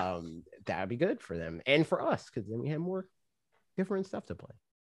 that'd be good for them and for us, because then we have more different stuff to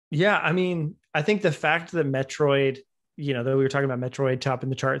play. I mean, I think the fact that Metroid, though we were talking about Metroid topping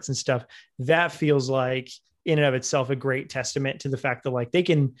the charts and stuff, that feels like in and of itself a great testament to the fact that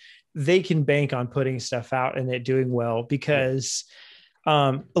they can bank on putting stuff out and it doing well, because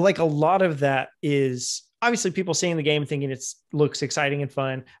a lot of that is obviously people seeing the game thinking it looks exciting and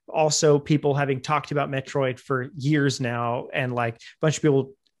fun. Also, people having talked about Metroid for years now, and a bunch of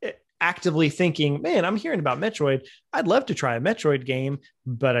people actively thinking, man, I'm hearing about Metroid. I'd love to try a Metroid game,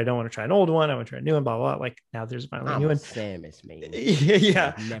 but I don't want to try an old one. I want to try a new one, blah, blah, blah. Now there's finally a new one. Samus, man.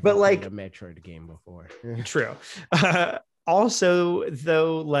 But a Metroid game before. True. Also,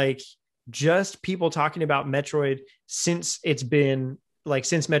 though, just people talking about Metroid since it's been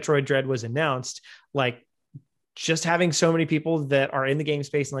since Metroid Dread was announced, just having so many people that are in the game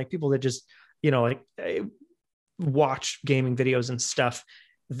space and people that just, watch gaming videos and stuff,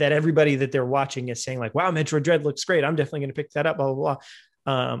 that everybody that they're watching is saying wow, Metroid Dread looks great. I'm definitely going to pick that up, blah, blah,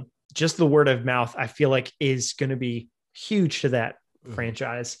 blah. Just the word of mouth, I feel like, is going to be huge to that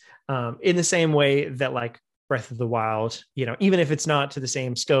franchise. In the same way that Breath of the Wild, even if it's not to the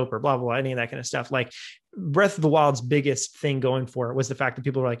same scope or blah, blah, blah, any of that kind of stuff, Breath of the Wild's biggest thing going for it was the fact that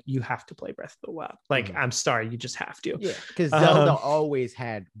people were you have to play Breath of the Wild. I'm sorry, you just have to. Yeah, because Zelda always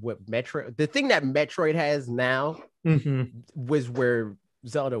had what Metroid, the thing that Metroid has now was where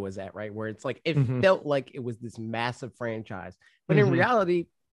Zelda was at, right? Where it's it felt like it was this massive franchise, but in reality,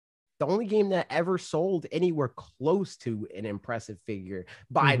 the only game that ever sold anywhere close to an impressive figure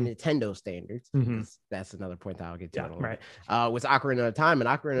by Nintendo standards, that's another point that I'll get to in a little bit, was Ocarina of Time, and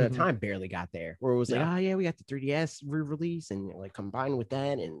Ocarina of Time barely got there, where it was we got the 3DS re-release, and combined with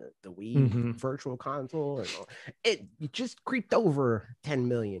that and the Wii virtual console, and it just creeped over 10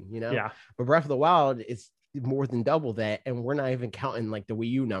 million, but Breath of the Wild is more than double that, and we're not even counting the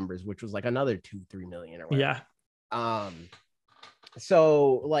Wii U numbers, which was another 2-3 million or whatever.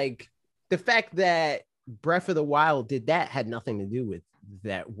 So the fact that Breath of the Wild did that had nothing to do with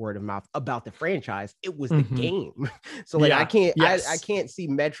that word of mouth about the franchise. It was the game. So I can't see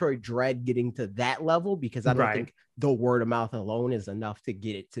Metroid Dread getting to that level, because I don't think the word of mouth alone is enough to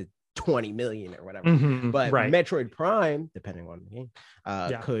get it to 20 million or whatever. But Metroid Prime, depending on the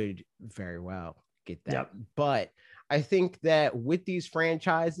game, could very well get that. But I think that with these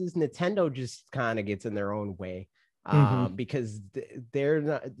franchises, Nintendo just kind of gets in their own way, because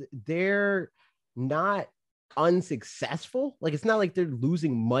they're not unsuccessful. Like, it's not like they're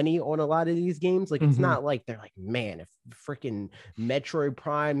losing money on a lot of these games. Like, it's not like they're like, man, if freaking Metroid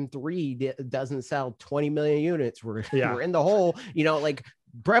Prime 3 doesn't sell 20 million units, we're in the hole. You know, like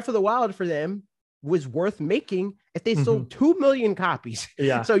Breath of the Wild for them was worth making if they sold 2 million copies.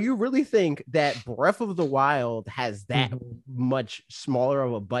 Yeah. So you really think that Breath of the Wild has that much smaller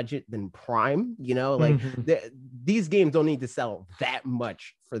of a budget than Prime? You know, like these games don't need to sell that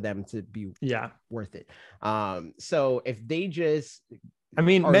much for them to be worth it. So if they just, I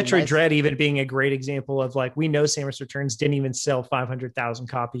mean, Metroid Dread even being a great example of, like, we know Samus Returns didn't even sell 500,000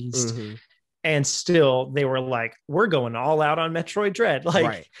 copies. And still they were like, we're going all out on Metroid Dread.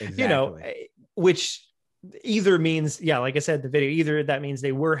 Like, you know, which either means, like I said, the video, either that means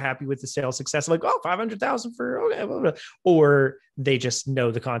they were happy with the sales success, like, oh, 500,000 for, okay, blah, blah, or they just know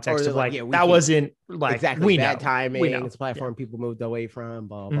the context of like, that wasn't like exactly bad timing. It's a platform people moved away from,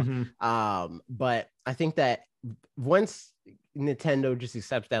 blah, blah. But I think that once Nintendo just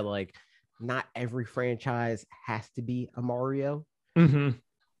accepts that, like, not every franchise has to be a Mario,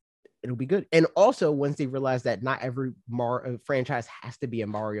 it'll be good. And also, once they realize that not every franchise has to be a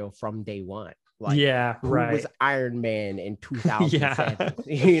Mario from day one. Like, who was Iron Man in 2007?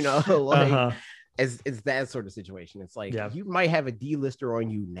 You know, like, it's that sort of situation. It's like, you might have a D-lister on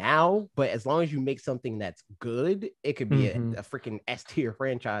you now, but as long as you make something that's good, it could be a freaking S-tier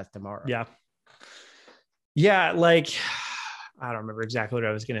franchise tomorrow. Like, I don't remember exactly what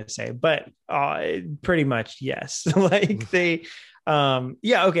I was going to say, but pretty much, yes. Like, they,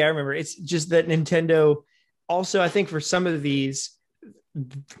 okay, I remember. It's just that Nintendo also, I think for some of these,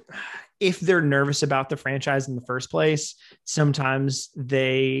 if they're nervous about the franchise in the first place, sometimes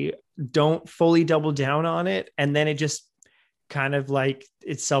they don't fully double down on it. And then it just kind of like,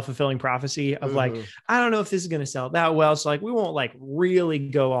 it's self-fulfilling prophecy of like, I don't know if this is going to sell that well. So like, we won't like really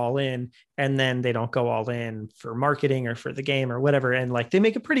go all in. And then they don't go all in for marketing or for the game or whatever. And like, they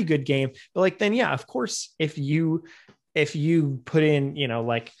make a pretty good game, but like, then of course, if you put in, you know,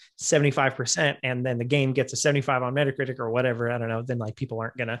 like 75% and then the game gets a 75 on Metacritic or whatever, I don't know, then like people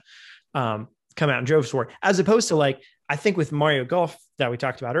aren't going to come out in droves for it. As opposed to like, I think with Mario Golf that we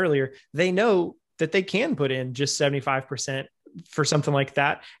talked about earlier, they know that they can put in just 75% for something like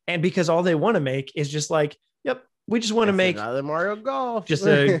that. And because all they want to make is just like, we just want to make another Mario Golf, just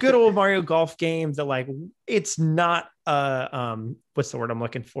a good old Mario Golf game that like, it's not what's the word I'm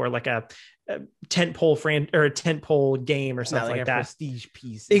looking for? Like a tentpole or a tentpole game or something like that. Prestige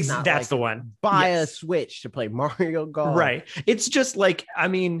piece. That's like the one. Buy a Switch to play Mario Golf. Right. It's just like, I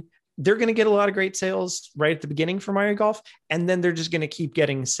mean, they're going to get a lot of great sales right at the beginning for Mario Golf. And then they're just going to keep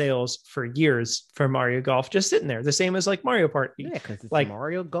getting sales for years for Mario Golf, just sitting there. The same as like Mario Party. Yeah, because it's like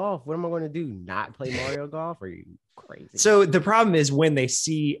Mario Golf. What am I going to do? Not play Mario Golf? Are you crazy? So the problem is when they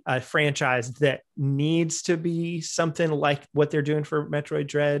see a franchise that needs to be something like what they're doing for Metroid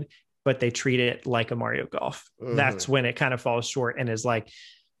Dread, but they treat it like a Mario Golf. That's when it kind of falls short and is like,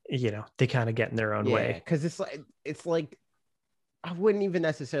 you know, they kind of get in their own way. Because it's like, I wouldn't even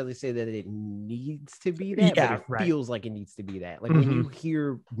necessarily say that it needs to be that, but it feels like it needs to be that. Like when you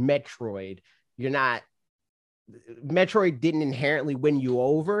hear Metroid, Metroid didn't inherently win you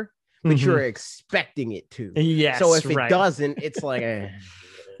over, but you're expecting it to. Yes. So if it doesn't, it's like,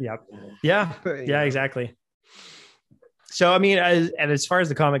 Yeah, exactly. So, I mean, as far as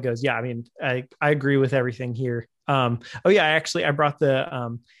the comic goes, I mean, I agree with everything here. I brought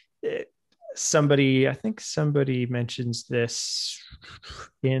the, I think somebody mentions this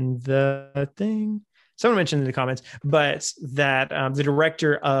in the thing. Someone mentioned in the comments, but that the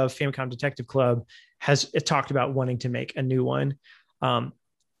director of Famicom Detective Club has talked about wanting to make a new one. And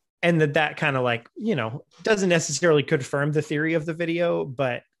that kind of like, you know, doesn't necessarily confirm the theory of the video,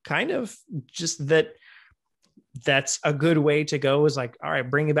 but kind of just that's a good way to go, is like, all right,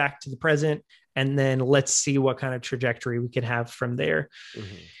 bring it back to the present. And then let's see what kind of trajectory we can have from there.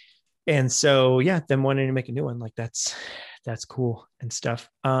 And so, them wanting to make a new one, like that's cool and stuff.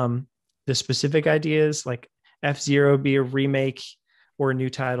 The specific ideas, like F-Zero be a remake or a new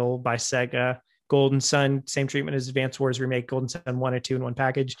title by Sega. Golden Sun, same treatment as Advance Wars remake. Golden Sun 1 and 2 in one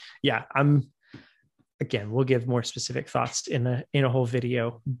package. Again, we'll give more specific thoughts in a whole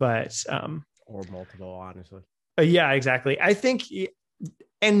video, but or multiple, honestly. Exactly. I think.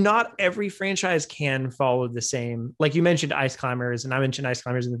 And not every franchise can follow the same. Like you mentioned Ice Climbers, and I mentioned Ice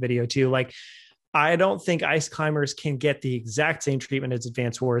Climbers in the video too. Like, I don't think Ice Climbers can get the exact same treatment as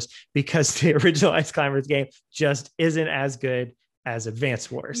Advance Wars because the original Ice Climbers game just isn't as good as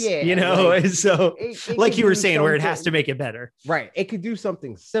Advance Wars, Yeah, you know, like, and so it like could you were do saying, where it has something- to make it better. Right. It could do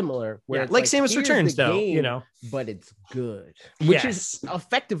something similar where Yeah, it's like like Samus here's Returns, the though, game, you know. but it's good, which is Yes.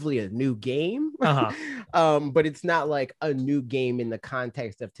 effectively a new game. Uh-huh. But it's not like a new game in the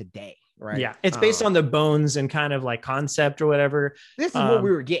context of today, right? Yeah, it's based on the bones and kind of like concept or whatever. This is what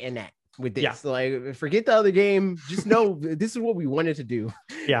we were getting at with this. Yeah. Like, forget the other game. Just know this is what we wanted to do.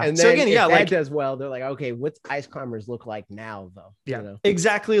 Yeah. And then So again, if yeah, that like does well, they're like, okay, what's Ice Climbers look like now, though? yeah, You know?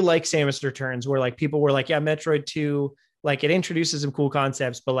 exactly like Samus Returns, where like people were like, yeah, Metroid 2, like it introduces some cool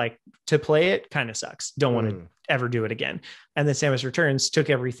concepts, but like to play it kind of sucks. Don't want to ever do it again. And then Samus Returns took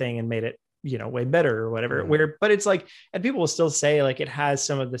everything and made it, you know, way better or whatever. Where, but it's like, and people will still say like it has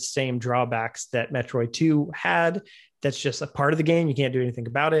some of the same drawbacks that Metroid 2 had. That's just a part of the game. You can't do anything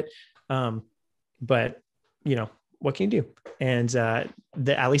about it. But you know, what can you do? And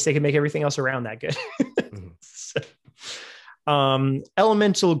at least they can make everything else around that good. So,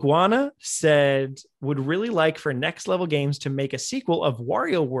 Elemental Guana said would really like for Next Level Games to make a sequel of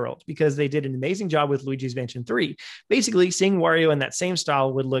Wario World because they did an amazing job with Luigi's Mansion 3. Basically, seeing Wario in that same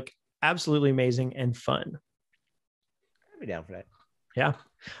style would look absolutely amazing and fun. I'd be down for that. Yeah.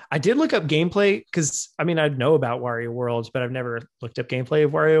 I did look up gameplay because I mean, I know about Wario Worlds, but I've never looked up gameplay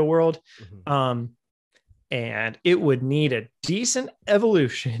of Wario World. And it would need a decent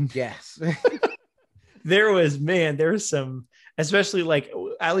evolution. Yes. There's some, especially like,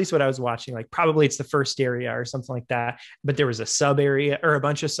 at least what I was watching, like probably it's the first area or something like that. But there was a sub area or a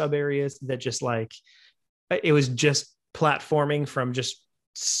bunch of sub areas that just like, it was just platforming from just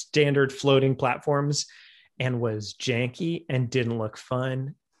standard floating platforms and was janky and didn't look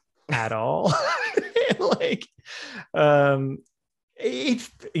fun at all. Like,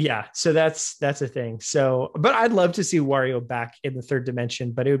 so that's a thing. So, but I'd love to see Wario back in the third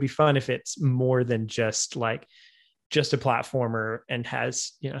dimension, but it would be fun if it's more than just a platformer and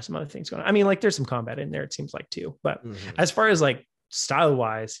has, you know, some other things going on. I mean, like there's some combat in there, it seems like too, but as far as like style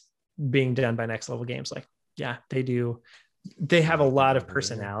wise being done by Next Level Games, like, yeah, they have a lot of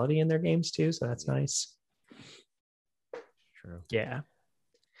personality in their games too. So that's nice. True. Yeah.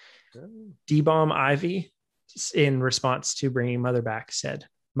 D-Bomb Ivy, in response to bringing Mother back, said,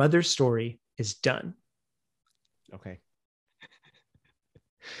 "Mother's story is done." Okay.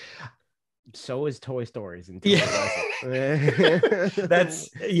 So is Toy Stories. That's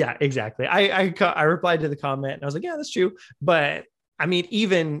yeah, exactly. I replied to the comment and I was like, yeah, that's true. But I mean,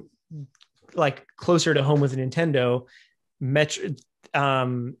 even like closer to home with Nintendo,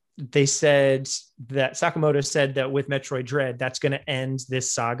 they said that Sakamoto said that with Metroid Dread, that's going to end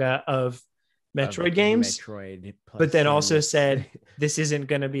this saga of Metroid games. But then also said this isn't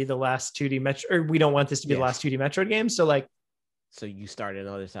going to be the last 2D Metroid, or we don't want this to be the last 2D Metroid game. So like, so you start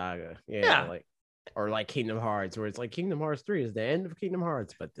another saga, like, or like Kingdom Hearts, where it's like Kingdom Hearts 3 is the end of Kingdom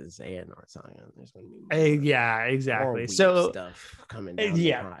Hearts, but the Xehanort saga, there's going to be yeah, exactly. So stuff coming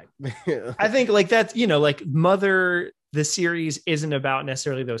down. I think like that's, you know, like Mother, the series isn't about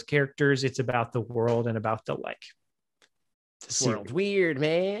necessarily those characters. It's about the world and about the like. This world's weird,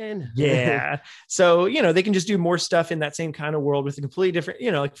 man. Yeah. So, you know, they can just do more stuff in that same kind of world with a completely different,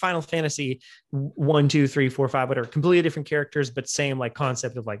 you know, like Final Fantasy 1, 2, 3, 4, 5, whatever, completely different characters, but same like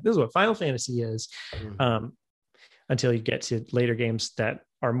concept of like, this is what Final Fantasy is. Until you get to later games that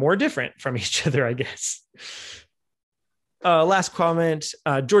are more different from each other, I guess. Last comment,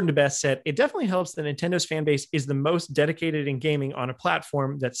 Jordan DeBest said, "It definitely helps that Nintendo's fan base is the most dedicated in gaming on a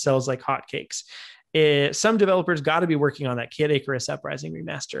platform that sells like hotcakes. Some developers got to be working on that Kid Icarus Uprising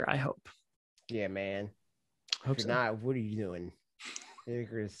remaster, I hope." Yeah, man. Hope if so. not, what are you doing? Kid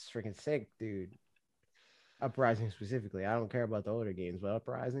Icarus is freaking sick, dude. Uprising specifically. I don't care about the older games, but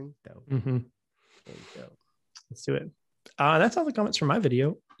Uprising, dope. Dope. Let's do it. That's all the comments from my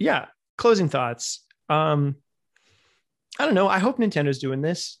video. Yeah. Closing thoughts. I don't know. I hope Nintendo's doing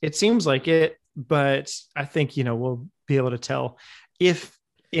this. It seems like it, but I think, you know, we'll be able to tell if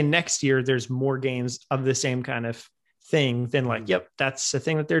in next year there's more games of the same kind of thing, then like, yep, that's the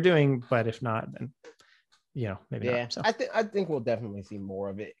thing that they're doing. But if not, then, you know, maybe not. So. I think we'll definitely see more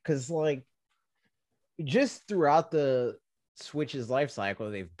of it because like just throughout the Switch's life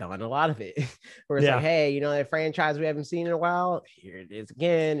cycle, they've done a lot of it where it's like, hey, you know, that franchise we haven't seen in a while, here it is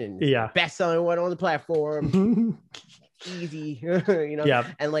again, and best selling one on the platform. Easy, you know.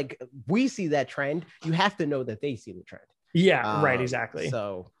 And like we see that trend, you have to know that they see the trend. Right, exactly.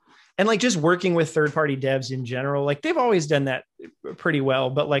 So, and like just working with third-party devs in general, like they've always done that pretty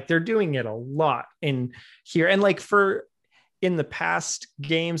well, but like they're doing it a lot in here. And like in the past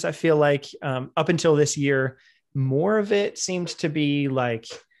games, I feel like up until this year, more of it seemed to be like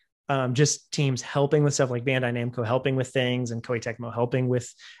just teams helping with stuff like Bandai Namco helping with things and Koei Tecmo helping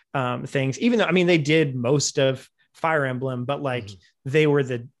with things, even though, I mean, they did most of Fire Emblem, but like they were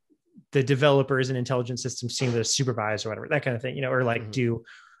the developers and intelligence systems team to supervise or whatever, that kind of thing, or like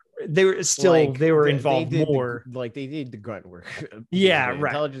they were still, like, they were involved more. They did the grunt work. Yeah, right.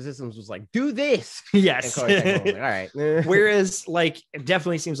 Intelligence systems was like, do this. Yes. And Tecmo was like, all right. Whereas like, it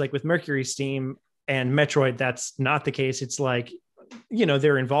definitely seems like with Mercury Steam and Metroid, that's not the case. It's like,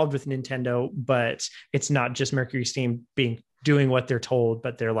 they're involved with Nintendo, but it's not just Mercury Steam doing what they're told,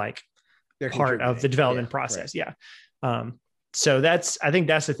 but they're like part of the development process. Right. Yeah. So I think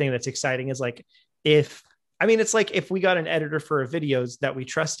that's the thing that's exciting is like, it's like if we got an editor for videos that we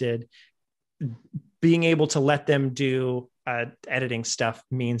trusted, being able to let them do editing stuff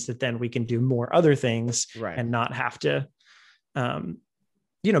means that then we can do more other things, right, and not have to,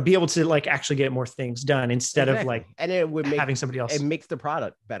 be able to like actually get more things done instead of like, and it would make having somebody else. It makes the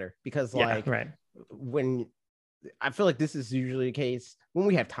product better because like, right, when I feel like this is usually the case when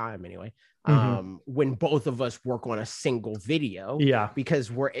we have time anyway. When both of us work on a single video,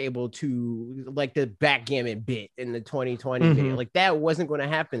 because we're able to, like the backgammon bit in the 2020 video, like that wasn't going to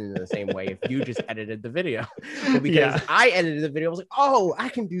happen in the same way if you just edited the video. But because I edited the video, I was like, oh, I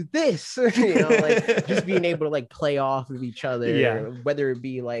can do this. Like just being able to like play off of each other, whether it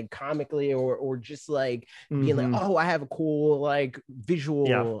be like comically or just like being like, oh, I have a cool like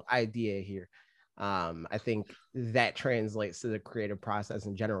visual idea here. I think that translates to the creative process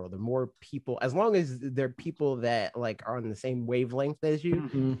in general. The more people, as long as they're people that like are on the same wavelength as you,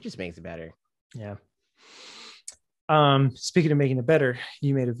 it just makes it better. Yeah. Speaking of making it better,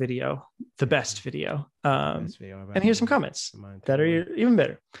 you made a video, the best video. And here's some comments that are even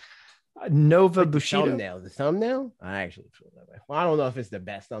better. Nova Bushido. The thumbnail. I actually feel that way. Well, I don't know if it's the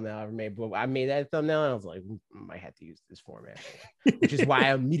best thumbnail I ever made, but I made that thumbnail and I was like, I might have to use this format, which is why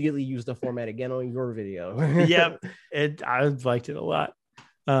I immediately used the format again on your video. Yep, I liked it a lot.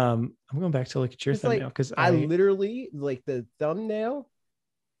 I'm going back to look at your thumbnail because I literally like the thumbnail.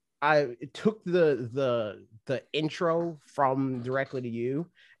 I took the intro from directly to you,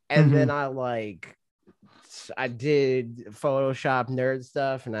 and then I did Photoshop nerd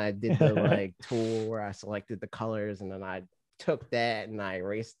stuff, and I did the like tool where I selected the colors, and then I took that and I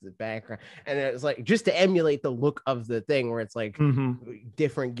erased the background, and it was like just to emulate the look of the thing where it's like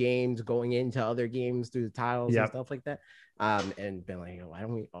different games going into other games through the tiles and stuff like that. And been like, why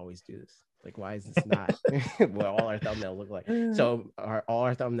don't we always do this? Like, why is this not what all our thumbnails look like? So all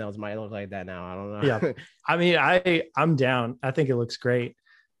our thumbnails might look like that now. I don't know. Yeah, I mean, I'm down. I think it looks great.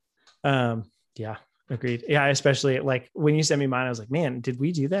 Yeah. Agreed. Yeah, especially like when you sent me mine, I was like, man, did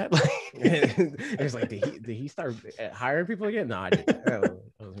we do that? It was like, did he start hiring people again? No, I didn't. That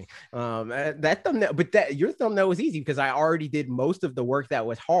was me. That thumbnail, but your thumbnail was easy because I already did most of the work that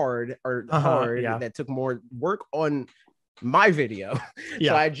was hard that took more work on my video.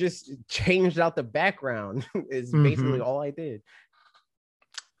 So I just changed out the background is basically all I did.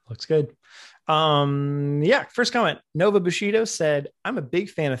 Looks good. First comment. Nova Bushido said, I'm a big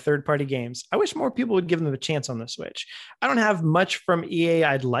fan of third-party games. I wish more people would give them a chance on the Switch. I don't have much from EA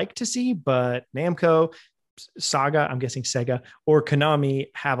I'd like to see, but Namco, Saga, I'm guessing Sega, or Konami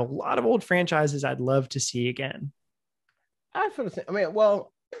have a lot of old franchises I'd love to see again. I feel the same. I mean,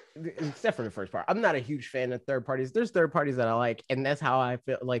 well, except for the first part, I'm not a huge fan of third parties. There's third parties that I like, and that's how I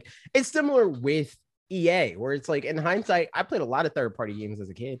feel. Like it's similar with EA, where it's like in hindsight, I played a lot of third-party games as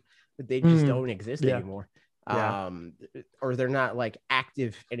a kid, but they just don't exist anymore. Or they're not like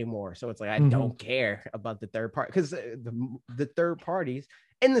active anymore. So it's like I don't care about the third party because the third parties,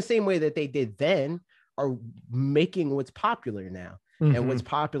 in the same way that they did then, are making what's popular now. And what's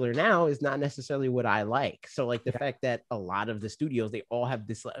popular now is not necessarily what I like. So like the fact that a lot of the studios, they all have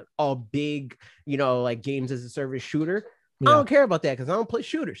this all big, like games as a service shooter. I don't care about that because I don't play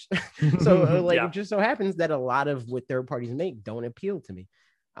shooters. So it just so happens that a lot of what third parties make don't appeal to me.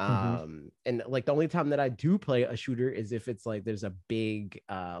 And like the only time that I do play a shooter is if it's like there's a big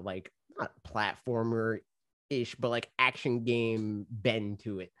like not platformer ish, but like action game bend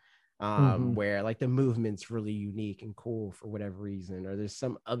to it. Where like the movement's really unique and cool for whatever reason, or there's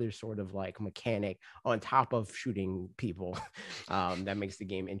some other sort of like mechanic on top of shooting people that makes the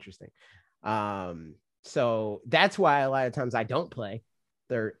game interesting. So that's why a lot of times I don't play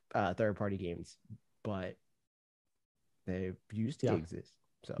third party games, but they used to exist.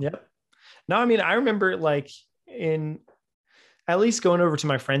 So no, I mean, I remember like at least going over to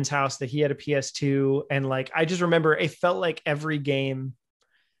my friend's house that he had a PS2, and like I just remember it felt like every game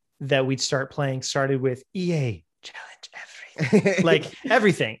that we'd start playing started with EA challenge like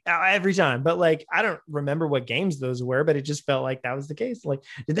everything every time. But like, I don't remember what games those were, but it just felt like that was the case. Like,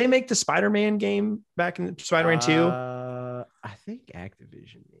 did they make the Spider-Man game back in Spider-Man 2? I think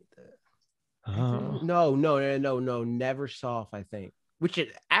Activision made that. Oh. No, Neversoft, I think. Which is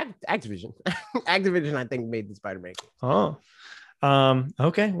Activision. Activision, I think, made the Spider-Man game. Oh.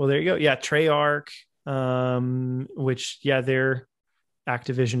 Okay. Well, there you go. Yeah, Treyarch, which they're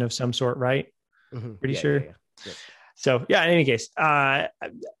Activision of some sort, right? Mm-hmm. Pretty sure. Yeah. So yeah, in any case, I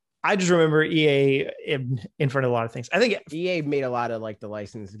just remember EA in front of a lot of things. I think EA made a lot of like the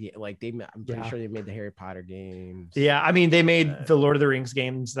license, like I'm pretty sure they made the Harry Potter games. Yeah, I mean, they made the Lord of the Rings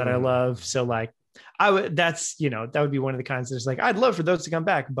games that I love. So like, that's that would be one of the kinds that's like, I'd love for those to come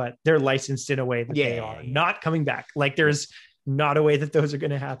back, but they're licensed in a way that they are not coming back. Like, there's not a way that those are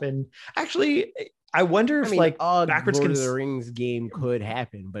going to happen. Actually, I wonder if like backwards Lord of the Rings game could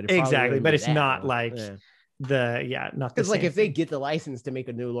happen, but exactly, but it's not like not because like if they get the license to make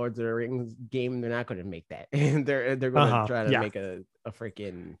a new Lord of the Rings game, they're not going to make that. they're going to try to make a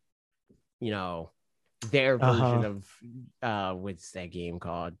freaking, their version of what's that game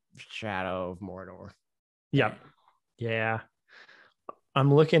called? Shadow of Mordor. Yep. Yeah.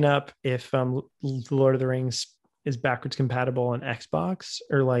 I'm looking up if Lord of the Rings is backwards compatible on Xbox,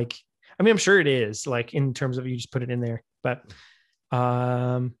 or like, I mean, I'm sure it is, like in terms of you just put it in there, but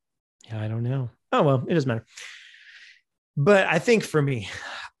I don't know. Oh, well, it doesn't matter. But I think for me,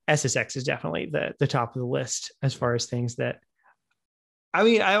 SSX is definitely the top of the list as far as things that, I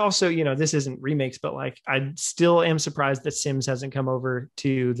mean, I also, this isn't remakes, but like, I still am surprised that Sims hasn't come over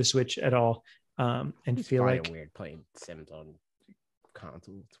to the Switch at all. And it's feel like weird playing Sims on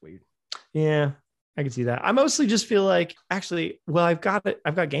console. It's weird. Yeah, I can see that. I mostly just feel like, actually, well, I've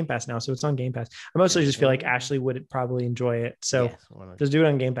got Game Pass now, so it's on Game Pass. I mostly just feel like Ashley would probably enjoy it. So just do it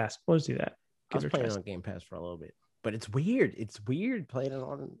on Game Pass. We'll just do that. I was playing on Game Pass for a little bit, but it's weird. It's weird playing it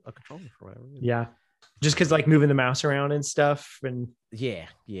on a controller for whatever reason. Yeah. Just because like moving the mouse around and stuff. And yeah.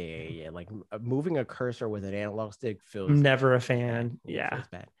 Like moving a cursor with an analog stick feels never a fan. Bad. Yeah. Feels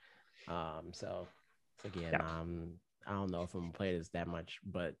bad. So again, I don't know if I'm gonna play this that much,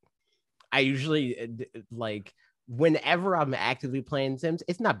 but I usually like whenever I'm actively playing Sims,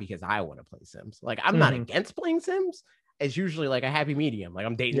 it's not because I want to play Sims. Like, I'm not against playing Sims. It's usually like a happy medium. Like,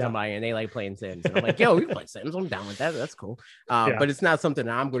 I'm dating somebody and they like playing Sims. And I'm like, yo, we play Sims. I'm down with that. That's cool. But it's not something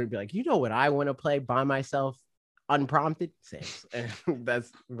that I'm going to be like, what I want to play by myself, unprompted? Sims.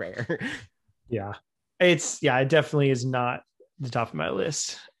 That's rare. Yeah. It definitely is not the top of my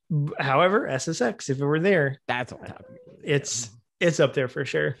list. However, SSX, if it were there, that's on top of it. It's up there for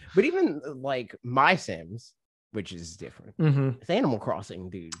sure. But even like my Sims, which is different. It's Animal Crossing,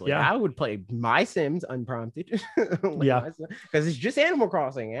 dude. Like, I would play my Sims unprompted. Because it's just Animal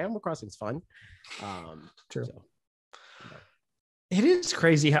Crossing. Animal Crossing's fun. True. So. It is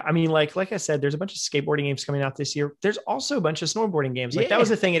crazy. I mean, like I said, there's a bunch of skateboarding games coming out this year. There's also a bunch of snowboarding games. Like that was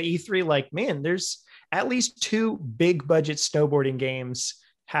the thing at E3. Like, man, there's at least 2 big budget snowboarding games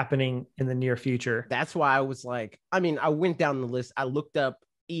happening in the near future. That's why I was like, I mean, I went down the list. I looked up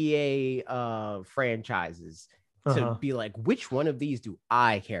EA franchises to be like, which one of these do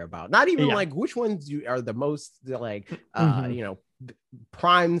I care about? Not even like which ones are the most like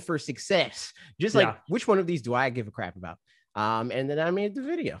primed for success. Just like which one of these do I give a crap about? And then I made the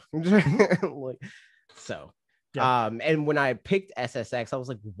video. And when I picked SSX, I was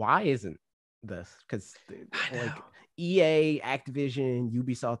like, why isn't this? Because like EA, Activision,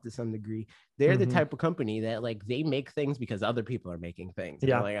 Ubisoft to some degree, they're the type of company that like they make things because other people are making things.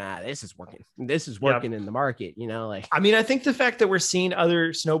 They're like, this is working. This is working in the market, like. I mean, I think the fact that we're seeing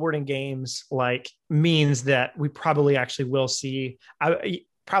other snowboarding games like means that we probably actually will see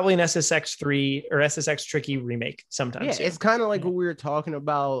probably an SSX 3 or SSX Tricky remake sometime. Yeah, it's kind of like what we were talking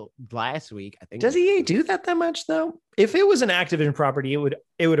about last week. I think. Does EA do that much though? If it was an Activision property, it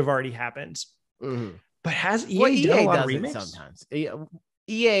would have already happened. But has EA done a lot of remakes? Sometimes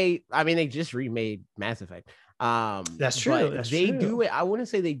EA, I mean, they just remade Mass Effect. That's true. They do it. I wouldn't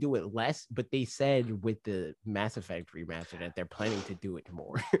say they do it less, but they said with the Mass Effect remaster that they're planning to do it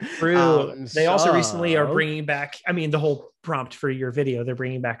more. True. They also recently are bringing back. I mean, the whole prompt for your video, they're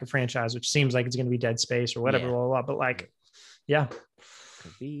bringing back a franchise, which seems like it's going to be Dead Space or whatever. Blah, blah, blah. But like,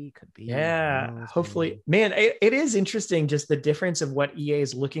 could be. Yeah, hopefully, man. It is interesting just the difference of what EA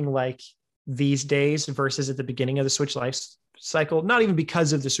is looking like these days versus at the beginning of the Switch life cycle. Not even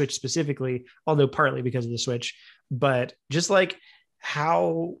because of the Switch specifically, although partly because of the Switch, but just like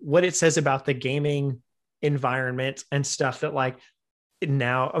what it says about the gaming environment and stuff that like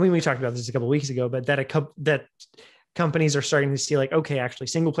now, I mean, we talked about this a couple of weeks ago, but that companies are starting to see like, okay, actually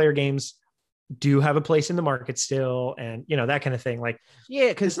single player games do have a place in the market still, and that kind of thing. Like, yeah,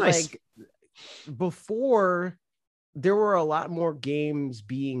 because nice. like before, there were a lot more games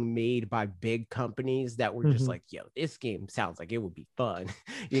being made by big companies that were just like, yo, this game sounds like it would be fun.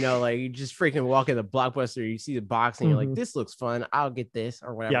 Like you just freaking walk in the Blockbuster, you see the box and you're like, this looks fun, I'll get this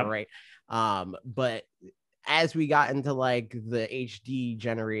or whatever. Right. But as we got into like the HD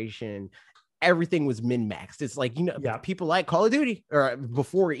generation, everything was min-maxed. It's like, people like Call of Duty, or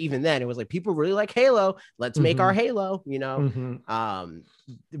before even then, it was like people really like Halo. Let's make our Halo, I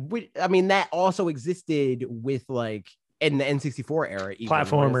mean, that also existed with like in the N64 era, even,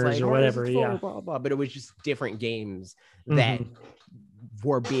 platformers like, or whatever. Yeah. Blah, blah, but it was just different games that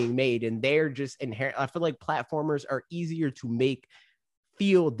were being made, and they're just inherent. I feel like platformers are easier to make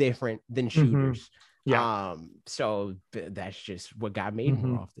feel different than shooters. So that's just what got made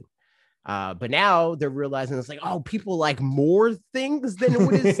more often. But now they're realizing it's like, oh, people like more things than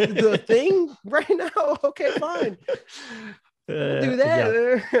what is the thing right now. Okay, fine. We'll do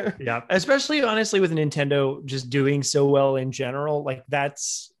that. Yeah. Especially honestly with Nintendo just doing so well in general. Like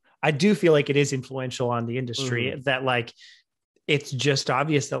I do feel like it is influential on the industry that like, it's just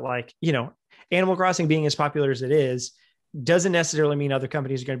obvious that like, Animal Crossing being as popular as it is doesn't necessarily mean other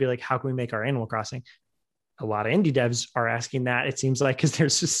companies are going to be like, how can we make our Animal Crossing? A lot of indie devs are asking that, it seems like, because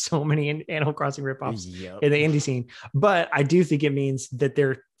there's just so many Animal Crossing ripoffs in the indie scene. But I do think it means that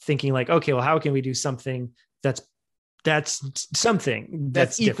they're thinking like, okay, well, how can we do something that's something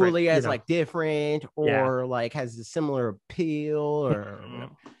that's equally as like different or like has a similar appeal or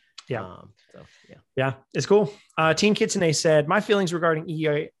it's cool. Teen Kitsune said, my feelings regarding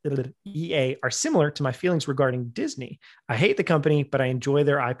EA are similar to my feelings regarding Disney. I hate the company, but I enjoy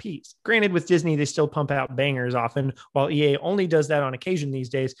their IPs. Granted, with Disney, they still pump out bangers often, while EA only does that on occasion these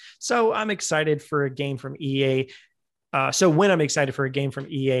days. So I'm excited for a game from EA. So when I'm excited for a game from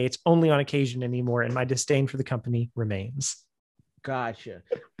EA, it's only on occasion anymore, and my disdain for the company remains. Gotcha.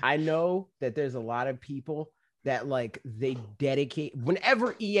 I know that there's a lot of people that like they dedicate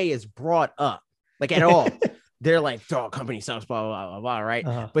whenever EA is brought up, like at all, they're like, oh, company sucks, blah, blah, blah, blah,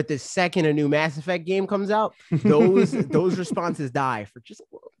 right? But the second a new Mass Effect game comes out, those responses die for just a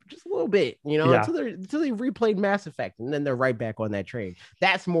little bit, until they replayed Mass Effect, and then they're right back on that train.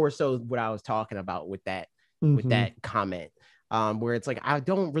 That's more so what I was talking about with that comment. Where it's like, I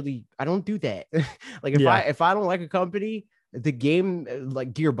don't do that. Like if I don't like a company, the game,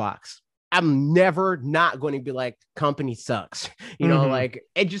 like Gearbox, I'm never not going to be like, company sucks. Like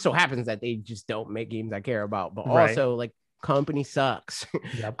it just so happens that they just don't make games I care about, but also like company sucks.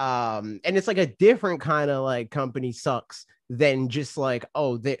 And it's like a different kind of like company sucks than just like,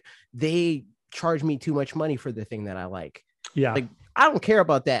 oh, they charge me too much money for the thing that I like. Like, I don't care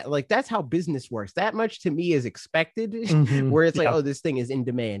about that. Like, that's how business works. That much to me is expected, where it's like, oh, this thing is in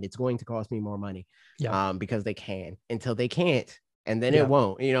demand. It's going to cost me more money because they can, until they can't. And then it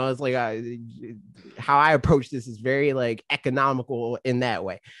won't, it's like how I approach this is very like economical in that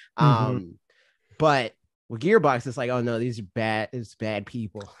way. But with Gearbox, it's like, oh no, these are bad. It's bad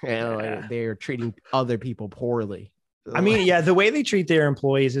people. Like, they're treating other people poorly. I mean, the way they treat their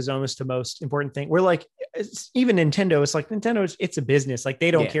employees is almost the most important thing. We're like, even Nintendo, it's like Nintendo, it's a business. Like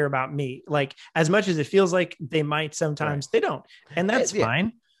they don't care about me. Like as much as it feels like they might sometimes, they don't. And that's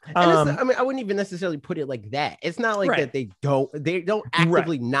fine. I mean, I wouldn't even necessarily put it like that. It's not like that they don't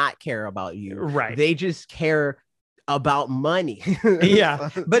actively not care about you. Right. They just care about money.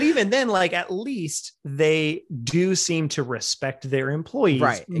 But even then, like at least they do seem to respect their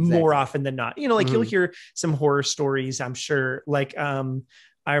employees more often than not. Like you'll hear some horror stories, I'm sure. Like I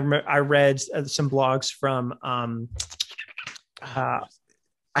read some blogs from I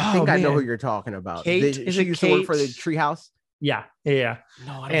think I know who you're talking about. Kate, she used to work for the Treehouse. Yeah. No,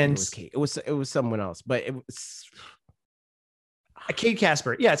 I don't think it was Kate. It was someone else, but it was Kate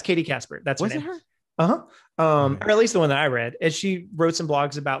Casper. Yeah, it's Katie Casper. That's her name. It her? Or at least the one that I read. And she wrote some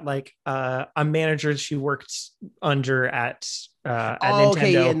blogs about like a manager she worked under at Nintendo.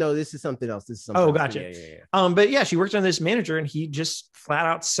 Okay, yeah, no, this is something else. Gotcha. But she worked on this manager, and he just flat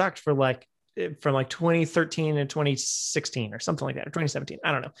out sucked for like from like 2013 and 2016 or something like that, or 2017.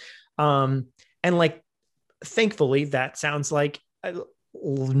 I don't know. And like, thankfully, that sounds like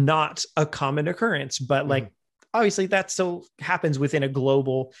not a common occurrence, but like obviously that still happens within a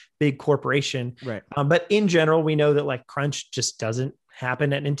global big corporation. Right. But in general, we know that like crunch just doesn't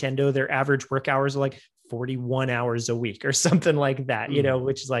happen at Nintendo. Their average work hours are like 41 hours a week or something like that,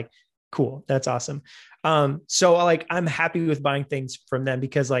 which is like, cool. That's awesome. So like, I'm happy with buying things from them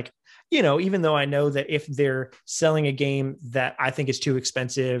because like, even though I know that if they're selling a game that I think is too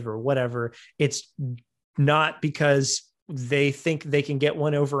expensive or whatever, it's not because they think they can get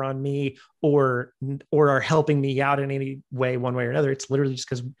one over on me or are helping me out in any way, one way or another. It's literally just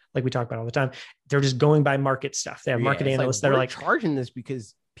because, like we talk about all the time, they're just going by market stuff. They have market analysts that are like charging this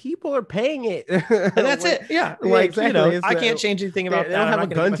because people are paying it. And that's it. Yeah. Like, exactly. I can't change anything about that. They don't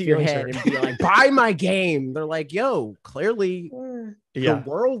have a gun to your head and be like, buy my game. They're like, yo, clearly the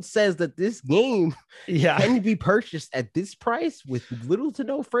world says that this game can be purchased at this price with little to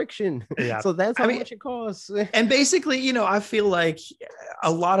no friction. Yeah. So that's how much it costs. And basically, I feel like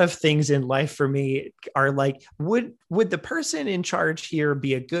a lot of things in life for me are like, would the person in charge here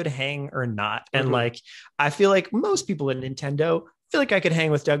be a good hang or not? And like, I feel like most people at Nintendo feel like I could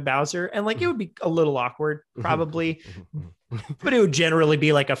hang with Doug Bowser, and like it would be a little awkward probably, but it would generally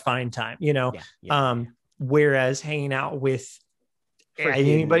be like a fine time, whereas hanging out with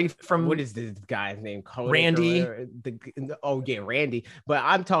anybody from, what is this guy's name? Kodak Randy. Randy. But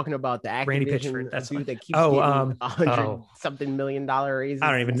I'm talking about the Activision Randy Pitchford. That's dude that keeps getting $100-something million raises.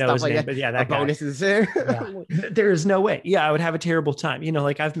 I don't even know his name, but yeah, that guy. Bonuses. There's no way. Yeah, I would have a terrible time.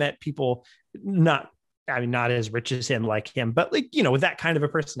 Like I've met people not as rich as him, like him, but like, with that kind of a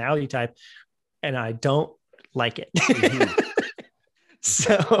personality type, and I don't like it.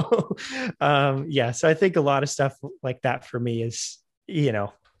 So, so I think a lot of stuff like that for me is,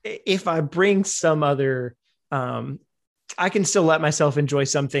 if I bring some other, I can still let myself enjoy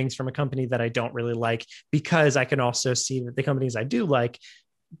some things from a company that I don't really like, because I can also see that the companies I do like,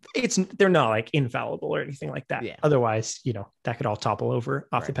 they're not like infallible or anything like that. Otherwise, that could all topple over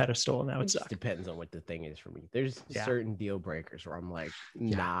off the pedestal, and that would suck. Depends on what the thing is for me. There's certain deal breakers where I'm like,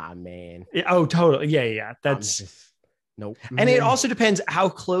 nah, man. Oh, totally. Yeah. That's nope. And it also depends how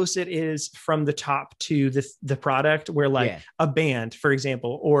close it is from the top to the product, where like a band, for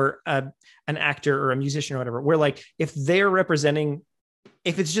example, or an actor or a musician or whatever, where like if they're representing,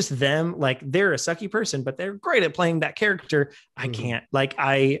 if it's just them, like they're a sucky person, but they're great at playing that character. I can't, like,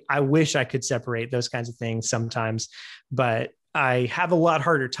 I wish I could separate those kinds of things sometimes, but I have a lot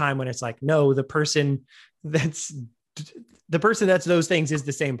harder time when it's like, no, the person that's those things is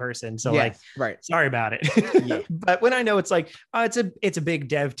the same person. So sorry about it. But when I know it's like, it's a big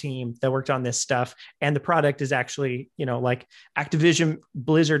dev team that worked on this stuff, and the product is actually, like Activision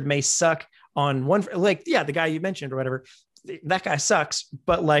Blizzard may suck on one, like, the guy you mentioned or whatever, that guy sucks,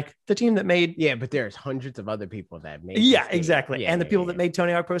 but like the team that made, but there's hundreds of other people that made, exactly. And the people that made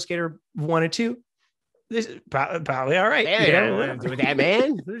Tony Hawk Pro Skater 1 and 2, this is probably all right. With that,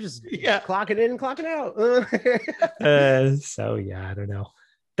 man, they're just clocking in and clocking out. So I don't know.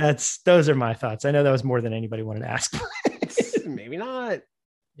 Those are my thoughts. I know that was more than anybody wanted to ask. Maybe not.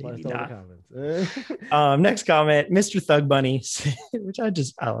 Next comment, Mr. Thug Bunny, which I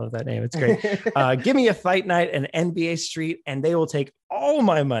love that name. It's great. Give me a fight night and NBA Street, and they will take all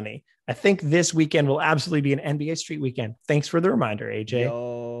my money. I think this weekend will absolutely be an NBA Street weekend. Thanks for the reminder, AJ.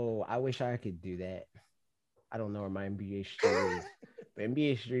 Yo, I wish I could do that. I don't know where my NBA Street is, but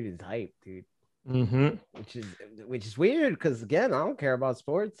NBA Street is hype, dude. Which is weird because, again, I don't care about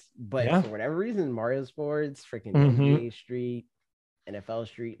sports, but for whatever reason, Mario Sports, freaking NBA Street, NFL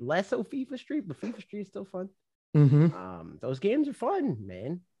Street, less so FIFA Street, but FIFA Street is still fun. Those games are fun,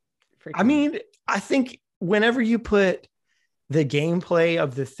 man. I mean, I think whenever you put the gameplay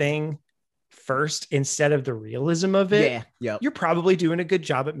of the thing first instead of the realism of it, you're probably doing a good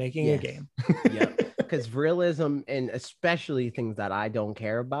job at making a game. Because realism, and especially things that I don't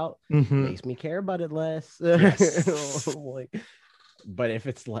care about, makes me care about it less. But if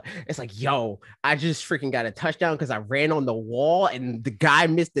it's like, yo, I just freaking got a touchdown because I ran on the wall and the guy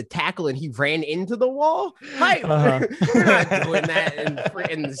missed the tackle and he ran into the wall. Hype. We're not doing that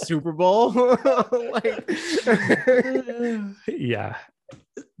in the Super Bowl.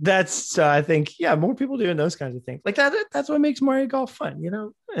 That's I think more people doing those kinds of things like that. That's what makes Mario Golf fun,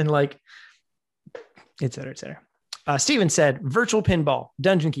 and like, et cetera, et cetera. Steven said Virtual Pinball,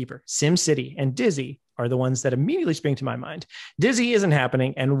 Dungeon Keeper, Sim City, and Dizzy are the ones that immediately spring to my mind. Dizzy isn't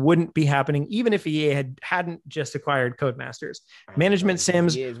happening and wouldn't be happening even if EA hadn't just acquired Codemasters. Management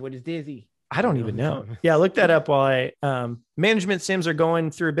Sims. What is Dizzy? I don't even know. Look that up while Management Sims are going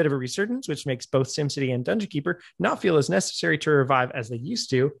through a bit of a resurgence, which makes both SimCity and Dungeon Keeper not feel as necessary to revive as they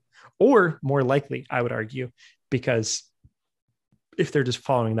used to, or more likely, I would argue, because if they're just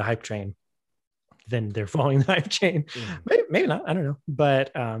following the hype train, then they're following the hype chain. Maybe not. I don't know.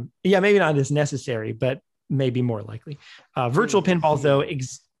 But maybe not as necessary, but maybe more likely. Virtual Pinball, though,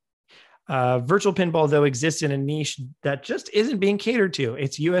 exists in a niche that just isn't being catered to.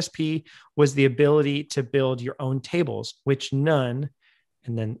 Its USP was the ability to build your own tables, which none,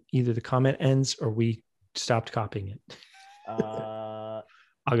 and then either the comment ends or we stopped copying it.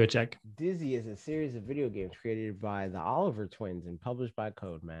 I'll go check. Dizzy is a series of video games created by the Oliver twins and published by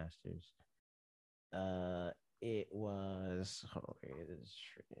Codemasters. It was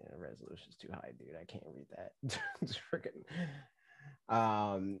resolution's too high, dude. I can't read that. It's freaking.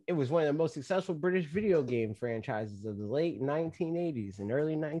 It was one of the most successful British video game franchises of the late 1980s and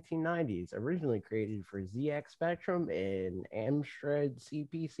early 1990s, originally created for ZX Spectrum and Amstrad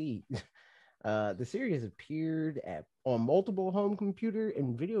CPC. The series appeared on multiple home computer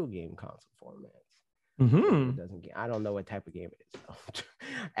and video game console formats. I don't know what type of game it is, though.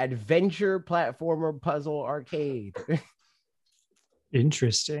 Adventure platformer puzzle arcade.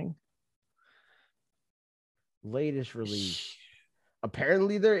 Interesting. Latest release.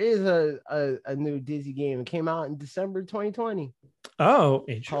 Apparently, there is a new Dizzy game. It came out in December 2020. Oh,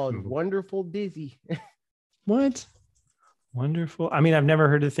 called Wonderful Dizzy. What? Wonderful. I mean, I've never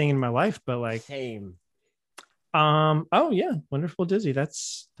heard a thing in my life, but like same. Oh yeah, Wonderful Dizzy. That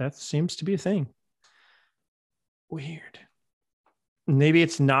seems to be a thing. Weird. Maybe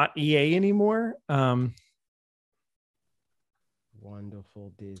it's not EA anymore.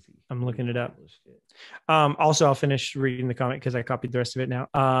 Wonderful Dizzy. I'm looking it up. Also, I'll finish reading the comment because I copied the rest of it now.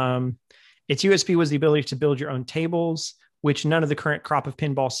 Its USP was the ability to build your own tables, which none of the current crop of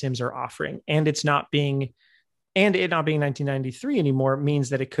pinball sims are offering. And it not being 1993 anymore means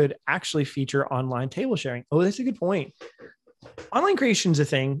that it could actually feature online table sharing. Oh, that's a good point. Online creation's a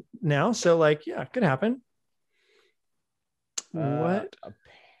thing now. So like, yeah, it could happen. What?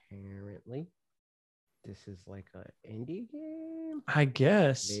 Apparently, this is like an indie game, I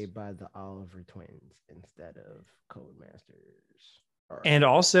guess, made by the Oliver twins instead of Codemasters. And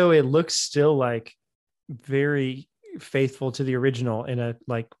also, it looks still like very faithful to the original in a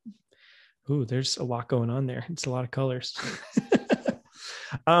like. Ooh, there's a lot going on there. It's a lot of colors.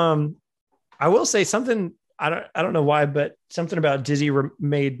 I will say something. I don't know why, but something about Dizzy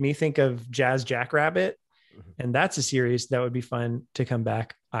made me think of Jazz Jackrabbit. And that's a series that would be fun to come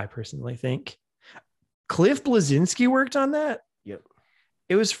back, I personally think. Cliff Bleszinski worked on that? Yep.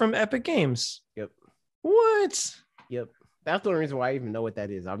 It was from Epic Games? Yep. What? Yep. That's the only reason why I even know what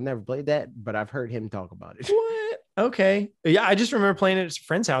that is. I've never played that, but I've heard him talk about it. What? Okay. Yeah, I just remember playing it at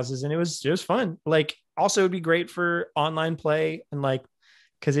friends' houses and it was fun. Like, also it'd be great for online play and like,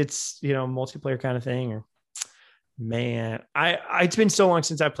 because it's, multiplayer kind of thing. Or man, it's been so long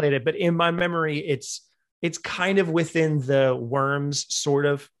since I played it, but in my memory, it's kind of within the Worms sort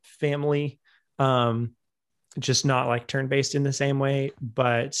of family, just not like turn-based in the same way,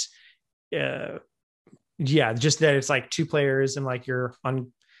 but yeah, just that it's like two players and like you're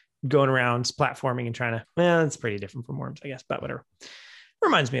going around platforming and trying to, it's pretty different from Worms, I guess, but whatever.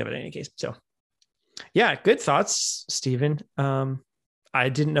 Reminds me of it in any case. So yeah, good thoughts, Stephen. I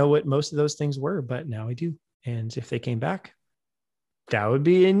didn't know what most of those things were, but now I do. And if they came back, that would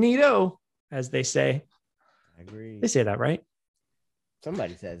be a neato, as they say. I agree. They say that, right?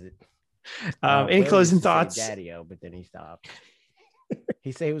 Somebody says it. Any closing thoughts? Daddy-o, but then he stopped.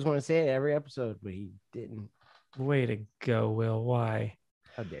 He said he was going to say it every episode, but he didn't. Way to go, Will. Why?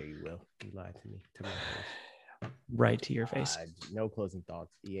 How dare you, Will? You lied to me. To my face. Right to your face. No closing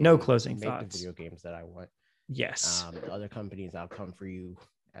thoughts. No closing make thoughts. The video games that I want. Yes. Other companies, I'll come for you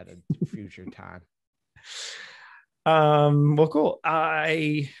at a future time. Well, cool.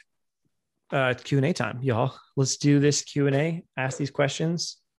 Q&A time, y'all. Let's do this Q&A. Ask these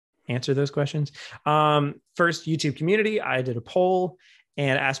questions. Answer those questions. First, YouTube community. I did a poll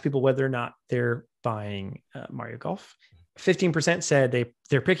and asked people whether or not they're buying Mario Golf. 15% said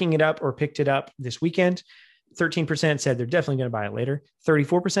they're picking it up or picked it up this weekend. 13% said they're definitely going to buy it later.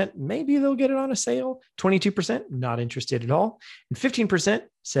 34% maybe they'll get it on a sale. 22% not interested at all. And 15%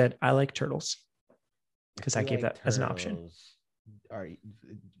 said I like turtles, because I gave that as an option.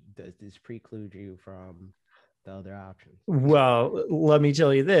 Does this preclude you from the other options? Well, let me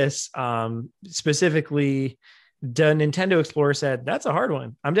tell you this. Specifically, the Nintendo Explorer said, that's a hard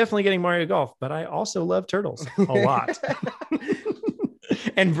one. I'm definitely getting Mario Golf, but I also love turtles a lot.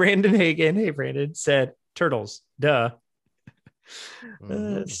 And Brandon Hagen, hey, Brandon, said turtles, duh.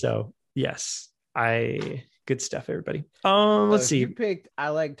 So, yes, good stuff, everybody. Let's see. You picked I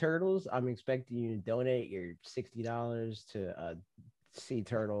like turtles. I'm expecting you to donate your $60 to Sea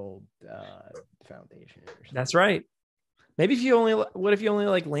Turtle Foundation. That's right. Maybe what if you only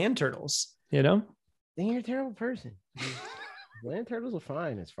like land turtles? Then you're a terrible person. Land turtles are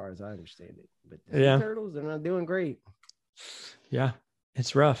fine as far as I understand it, but the sea turtles, they're not doing great. Yeah,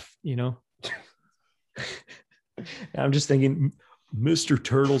 it's rough. I'm just thinking, Mr.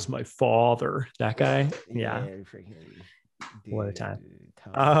 Turtle's my father. That guy. Yeah. What a time.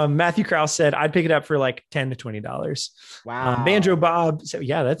 Tough. Matthew Krause said I'd pick it up for like $10 to $20. Wow. Banjo Bob said,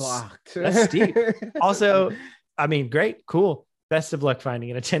 yeah, that's steep. Also, I mean, great, cool. Best of luck finding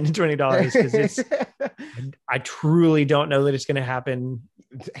it at $10 to $20 because it's I truly don't know that it's going to happen.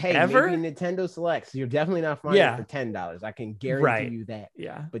 Hey, ever? Maybe Nintendo Selects. You're definitely not finding it for $10. I can guarantee you that.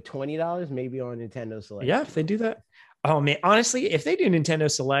 Yeah. But $20 maybe on Nintendo Select. Yeah, if they do that. Oh man, honestly, if they do Nintendo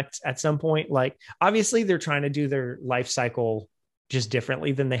Select at some point, like obviously they're trying to do their life cycle just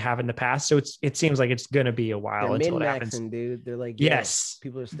differently than they have in the past. So it seems like it's going to be a while until it happens. Dude. They're like, yes,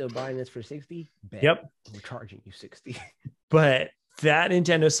 people are still buying this for 60. Bet. Yep, we're charging you 60. But that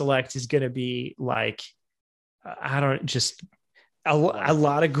Nintendo Select is going to be like, I don't just a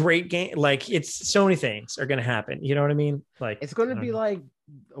lot of great game. Like it's so many things are going to happen. You know what I mean? Like it's going to be like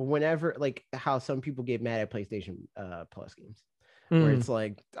whenever, like how some people get mad at PlayStation Plus games. Where it's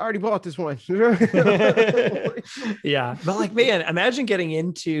like, I already bought this one. Yeah. But like, man, imagine getting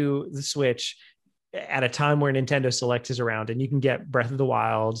into the Switch at a time where Nintendo Select is around and you can get Breath of the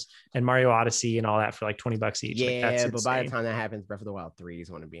Wild and Mario Odyssey and all that for like $20 each. Yeah, like, but by the time that happens, Breath of the Wild 3 is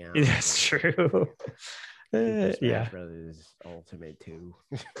going to be out. That's true. Smash Brothers Ultimate 2.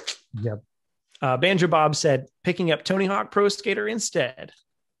 Yep. Banjo Bob said, picking up Tony Hawk Pro Skater instead.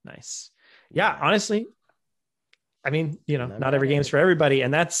 Nice. Yeah, honestly, I mean, you know, not every game's for everybody,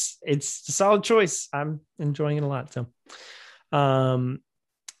 and it's a solid choice. I'm enjoying it a lot. So,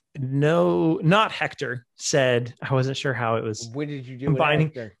 no, not Hector said, I wasn't sure how it was. What did you do combining?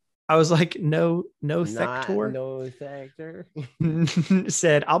 With Hector? I was like, no Thector. No Thector.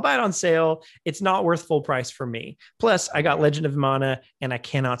 Said, I'll buy it on sale. It's not worth full price for me. Plus, I got Legend of Mana, and I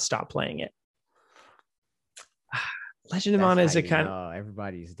cannot stop playing it. Legend of Mana is a kind of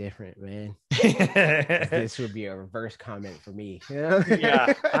everybody's different, man. This would be a reverse comment for me.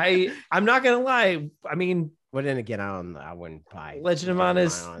 Yeah, I'm not gonna lie. I mean, but then again, I wouldn't buy Legend of Mana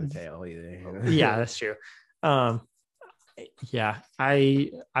is on sale either. Yeah, that's true. Yeah,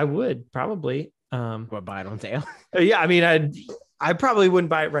 I would probably but buy it on sale. Yeah, I mean, I probably wouldn't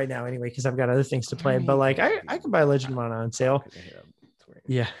buy it right now anyway because I've got other things to play. But like, I can buy Legend of Mana on sale.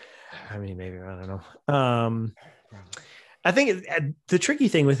 Yeah, I mean, maybe I don't know. I think the tricky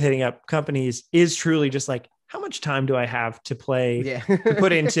thing with hitting up companies is truly just like, how much time do I have to play, to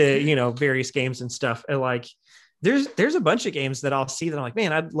put into, you know, various games and stuff. And like, there's a bunch of games that I'll see that I'm like,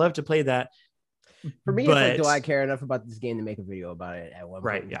 man, I'd love to play that. For me, it's like, do I care enough about this game to make a video about it at one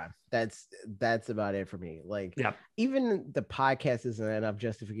point in time? That's about it for me. Like, even the podcast isn't enough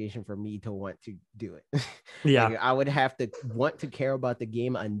justification for me to want to do it. Yeah. Like, I would have to want to care about the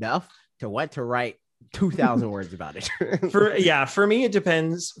game enough to want to write 2,000 words about it. For me, it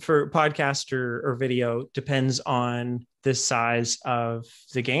depends. For podcast or video, depends on the size of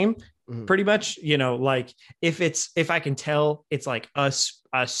the game. Pretty much, you know, like if I can tell it's like a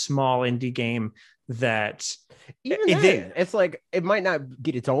small indie game that it's like, it might not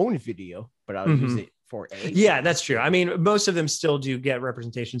get its own video, but I'll use it for a that's true. I mean, most of them still do get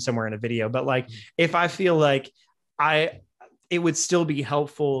representation somewhere in a video, but like if I feel like it would still be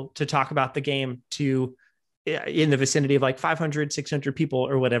helpful to talk about the game to in the vicinity of like 500, 600 people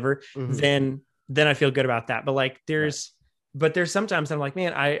or whatever, then I feel good about that. But like there's sometimes I'm like,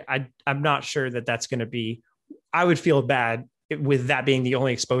 man, I'm not sure that that's going to be, I would feel bad with that being the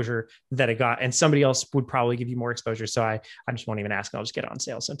only exposure that it got, and somebody else would probably give you more exposure. So I just won't even ask. I'll just get it on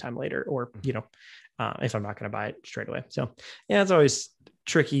sale sometime later, or, you know, if I'm not going to buy it straight away. So yeah, it's always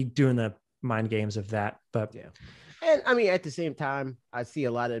tricky doing the mind games of that, but yeah. And I mean, at the same time, I see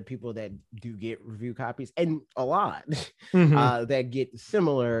a lot of people that do get review copies, and a lot that get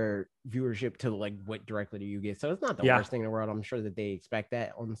similar viewership to like what directly do you get. So it's not the worst thing in the world. I'm sure that they expect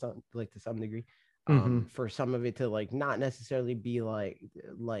that on some, like, to some degree. For some of it to like not necessarily be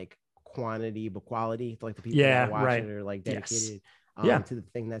like quantity but quality, like the people that watch it are like dedicated to the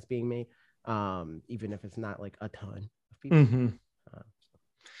thing that's being made, even if it's not like a ton of people.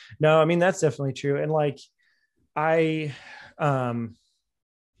 No, I mean, that's definitely true. And like I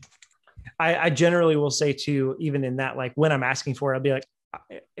generally will say too, even in that, like when I'm asking for it, I'll be like,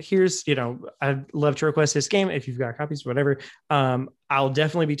 here's, you know, I'd love to request this game if you've got copies, whatever. I'll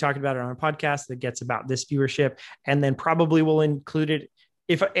definitely be talking about it on a podcast that gets about this viewership, and then probably will include it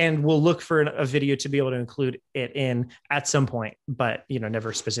and we'll look for a video to be able to include it in at some point, but, you know,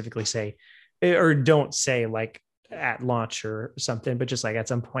 never specifically say, or don't say like at launch or something, but just like at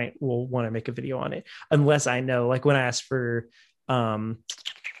some point we'll want to make a video on it, unless I know, like when I asked for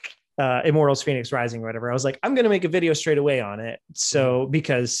Immortals Phoenix Rising or whatever, I was like, I'm going to make a video straight away on it. So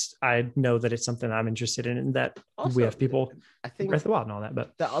because I know that it's something I'm interested in, and that also, we have people, I think, Breath of the Wild and all that.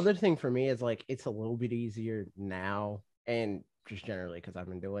 But the other thing for me is like, it's a little bit easier now and just generally because I've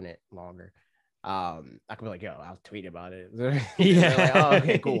been doing it longer. I could be like, yo, I'll tweet about it. Yeah. Like, oh,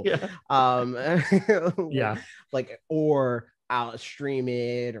 okay, cool. Yeah. Yeah. Like, or I'll stream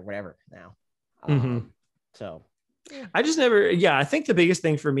it or whatever now. So I just never, I think the biggest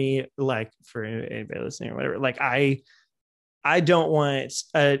thing for me, like for anybody listening or whatever, like I don't want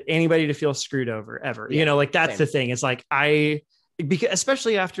anybody to feel screwed over ever. Like that's the thing. It's like because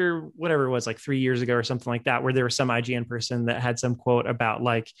especially after whatever it was, like 3 years ago or something like that, where there was some IGN person that had some quote about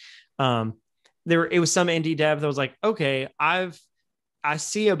like, it was some indie dev that was like, okay, I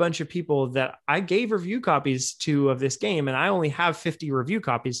see a bunch of people that I gave review copies to of this game, and I only have 50 review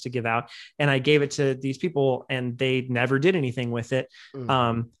copies to give out. And I gave it to these people and they never did anything with it.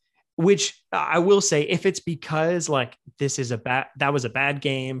 Which I will say, if it's because like that was a bad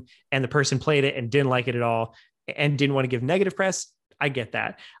game and the person played it and didn't like it at all and didn't want to give negative press, I get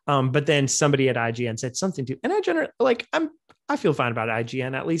that. But then somebody at IGN said something to, and I generally like, I feel fine about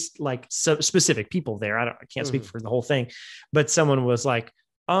IGN, at least like specific people there. I can't speak for the whole thing, but someone was like,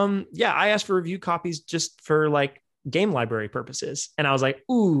 I asked for review copies just for like game library purposes. And I was like,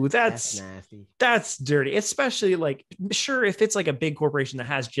 ooh, that's nasty. That's dirty. Especially like, sure, if it's like a big corporation that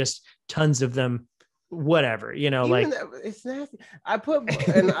has just tons of them, whatever, Even like it's nasty. I put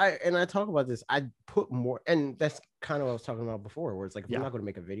and I talk about this. I put more, and that's kind of what I was talking about before, where it's like, if I'm not going to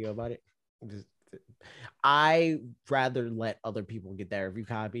make a video about it, I rather let other people get that review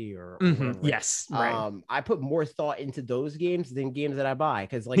copy or yes, right. I put more thought into those games than games that I buy,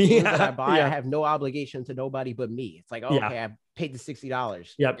 because like games that I buy, I have no obligation to nobody but me. It's like, okay, I paid the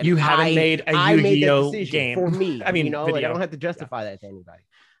 $60. Yep, you haven't made a Yu-Gi-Oh game for me. I mean, like I don't have to justify that to anybody.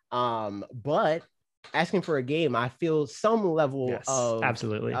 But asking for a game, I feel some level of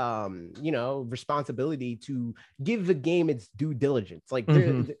absolutely responsibility to give the game its due diligence. Like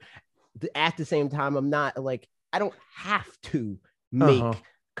at the same time, I'm not like, I don't have to make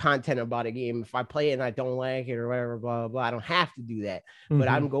content about a game. If I play it and I don't like it or whatever, blah, blah, blah, I don't have to do that. But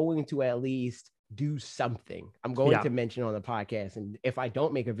I'm going to at least do something. I'm going to mention on the podcast. And if I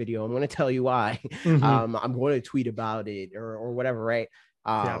don't make a video, I'm going to tell you why. I'm going to tweet about it or whatever, right?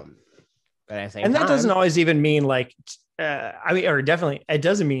 But at the same time, that doesn't always even mean like, or definitely, it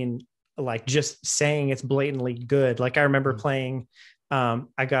doesn't mean like just saying it's blatantly good. Like I remember playing,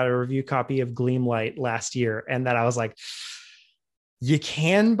 I got a review copy of Gleamlight last year, and that I was like, you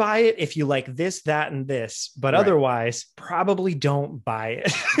can buy it if you like this, that, and this, but otherwise probably don't buy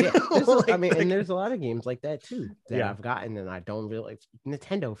it. And there's a lot of games like that too that I've gotten and I don't really like.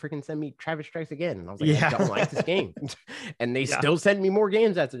 Nintendo freaking sent me Travis Strikes Again, and I was like, I don't like this game, and they still send me more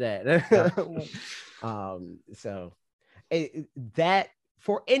games after that. So that,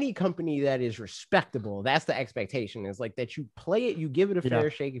 for any company that is respectable, that's the expectation, is like that you play it, you give it a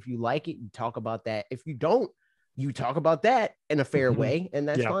fair shake. If you like it, you talk about that. If you don't, you talk about that in a fair way, and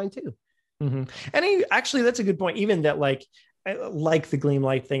that's fine too. And actually, that's a good point. Even that, like the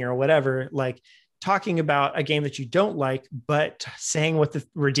Gleamlight thing or whatever, like talking about a game that you don't like, but saying what the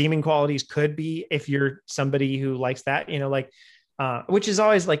redeeming qualities could be if you're somebody who likes that, which is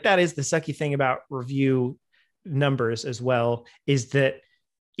always like, that is the sucky thing about review numbers as well, is that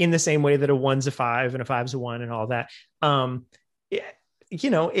in the same way that a 1's a 5 and a 5's a 1 and all that,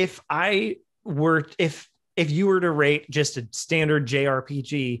 if you were to rate just a standard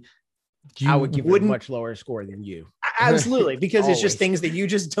JRPG, I would give it a much lower score than you. Absolutely, because it's just things that you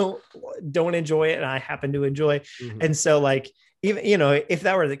just don't enjoy, and I happen to enjoy. And so like, even if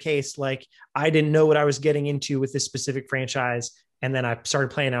that were the case, like I didn't know what I was getting into with this specific franchise, and then I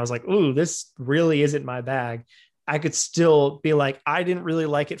started playing, I was like, ooh, this really isn't my bag. I could still be like, I didn't really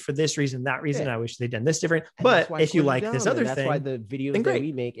like it for this reason, that reason. I wish they'd done this different. And but if you like this other thing, that's why the videos that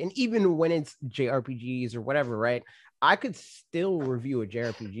we make, and even when it's JRPGs or whatever, right? I could still review a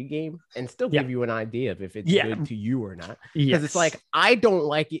JRPG game and still give you an idea of if it's good to you or not. Because it's like, I don't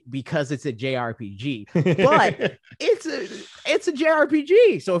like it because it's a JRPG, but it's a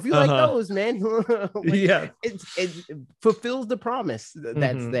JRPG. So if you like those, man, it fulfills the promise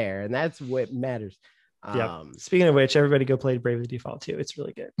that's there, and that's what matters. Speaking of which, everybody go play Bravely Default 2. It's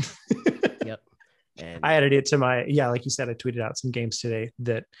really good. And I added it to my, like you said, I tweeted out some games today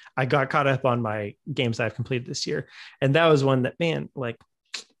that I got caught up on my games I've completed this year. And that was one that, man, like,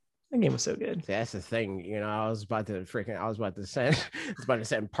 that game was so good. That's the thing. I was about to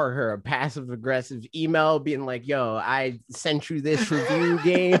send Parker a passive aggressive email being like, yo, I sent you this review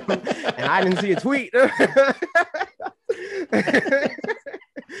game and I didn't see a tweet.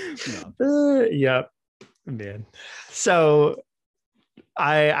 Yep. Man. So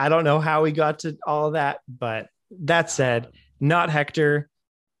I don't know how we got to all of that, but that said, not Hector.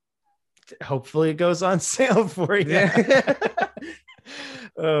 hopefully it goes on sale for you.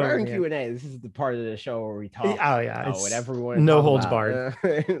 We're in Q&A. This is the part of the show where we talk. Oh yeah, it's whatever we want to no talk holds about.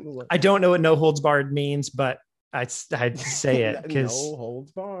 barred. I don't know what no holds barred means, but I'd say it because no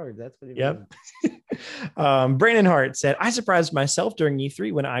holds barred. That's what it means. Brandon Hart said, I surprised myself during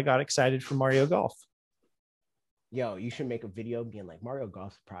E3 when I got excited for Mario Golf. Yo, you should make a video being like, Mario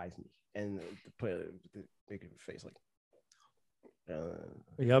Golf surprised me, and make a face like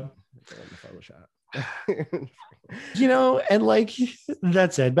yep. Photoshop. And like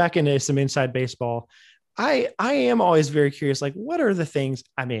that said, back into some inside baseball, I am always very curious, like, what are the things?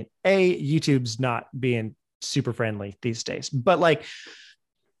 I mean, YouTube's not being super friendly these days, but like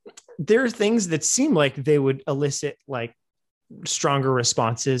there are things that seem like they would elicit like stronger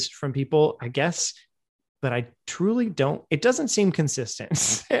responses from people, I guess, but I truly don't. It doesn't seem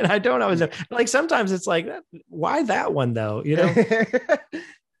consistent. And I don't always know. Like sometimes it's like, why that one though? Yeah.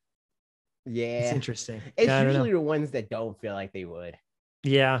 It's interesting. It's usually the ones that don't feel like they would.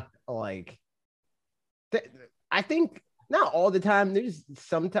 Yeah. Like, I think not all the time. There's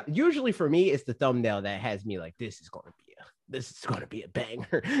sometimes, usually for me, it's the thumbnail that has me like, this is going to be a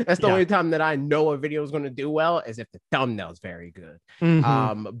banger. That's the only time that I know a video is going to do well, is if the thumbnail is very good.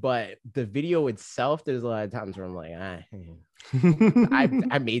 But the video itself, there's a lot of times where I'm like, I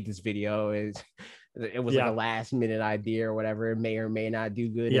made this video. It was like a last minute idea or whatever. It may or may not do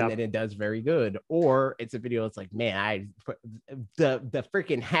good, and then it does very good. Or it's a video. It's like, man, I put the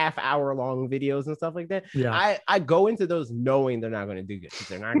freaking half-hour long videos and stuff like that. Yeah, I go into those knowing they're not going to do good, because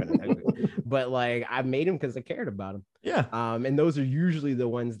they're not going to do good. But like, I made them because I cared about them. Yeah. And those are usually the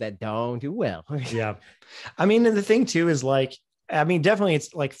ones that don't do well. Yeah. I mean, the thing too is like, I mean, definitely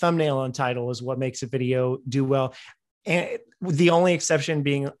it's like thumbnail and title is what makes a video do well. And the only exception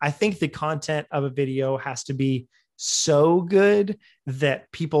being, I think the content of a video has to be so good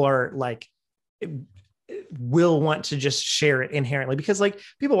that people are like, will want to just share it inherently, because like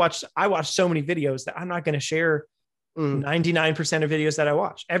I watch so many videos that I'm not going to share 99% of videos that I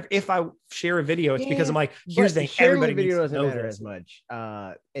watch. If I share a video, it's because I'm like, here's the thing, everybody video needs to doesn't know matter this. as much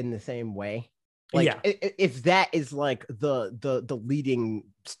in the same way. Like, if that is like the leading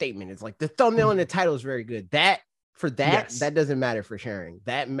statement, it's like the thumbnail and the title is very good. That doesn't matter for sharing.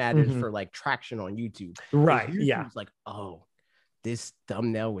 That matters for like traction on YouTube. Right. YouTube's like, oh, this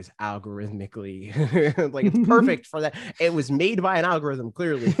thumbnail was algorithmically like, it's perfect for that. It was made by an algorithm,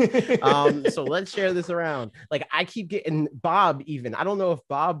 clearly. So let's share this around. Like, I keep getting Bob, even, I don't know if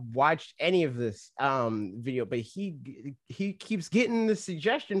Bob watched any of this video, but he keeps getting the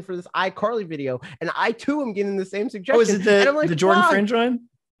suggestion for this iCarly video, and I too am getting the same suggestion. Oh, is it the Jordan Fringe one?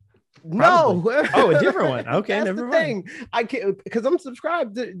 Probably. No. Oh, a different one. Okay, that's never the mind. thing. I can't, because I'm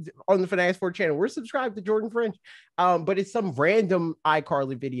subscribed on the Fanatics Sport channel. We're subscribed to Jordan Fringe, but it's some random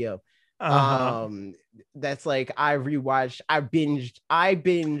iCarly video. That's like, I binged,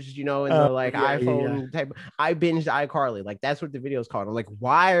 in the like iPhone type. I binged iCarly. Like, that's what the video is called. I'm like,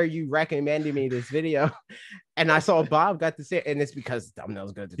 why are you recommending me this video? And I saw Bob got to say, and it's because the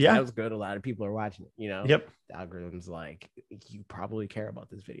thumbnail's good. The title's good. A lot of people are watching it. Yep. The algorithm's like, you probably care about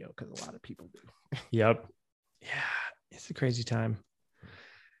this video because a lot of people do. Yep. Yeah, it's a crazy time.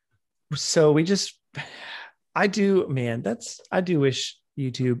 So I do wish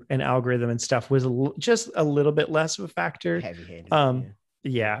YouTube and algorithm and stuff was just a little bit less of a factor. Heavy-handed.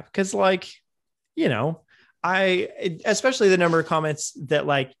 Yeah, because like, especially the number of comments that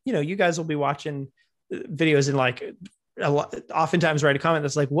like, you guys will be watching videos and like oftentimes write a comment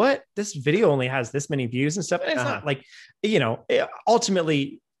that's like, what, this video only has this many views and stuff. And it's not like,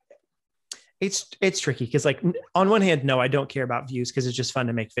 ultimately it's tricky, because like, on one hand, no, I don't care about views because it's just fun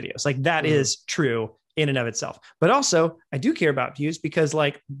to make videos. Like, that is true in and of itself, but also I do care about views because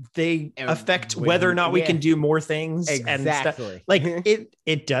like they affect whether or not we can do more things and stuff. Like it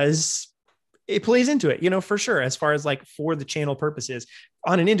plays into it, for sure. As far as like for the channel purposes,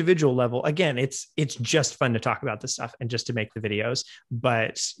 on an individual level, again, it's just fun to talk about this stuff and just to make the videos.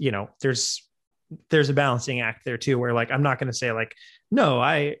 But there's a balancing act there too, where like, I'm not going to say like, no,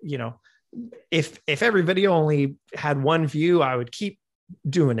 if every video only had one view, I would keep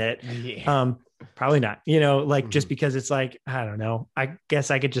doing it. Probably not, just because it's like, I don't know, I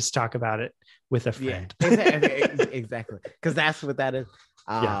guess I could just talk about it with a friend. Exactly. Because that's what that is.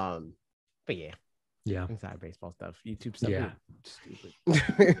 But inside baseball stuff, YouTube stuff, stupid.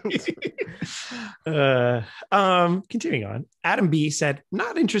 Continuing on, Adam B said,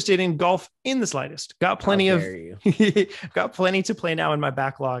 not interested in golf in the slightest. Got plenty to play now in my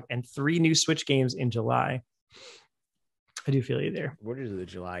backlog, and 3 new Switch games in July. I do feel you there. What are the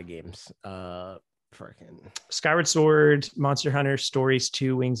July games? freaking Skyward Sword, Monster Hunter Stories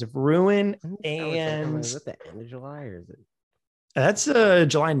 2, Wings of Ruin, and is it the end of July or is it? That's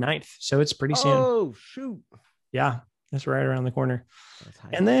July 9th, so it's pretty soon. Oh shoot! Yeah, that's right around the corner.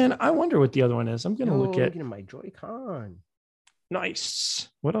 And then I wonder what the other one is. I'm gonna look at my Joy-Con. Nice.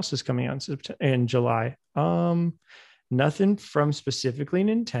 What else is coming out in July? Nothing from specifically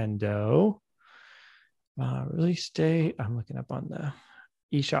Nintendo. Release date. I'm looking up on the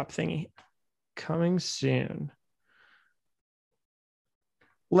eShop thingy. Coming soon.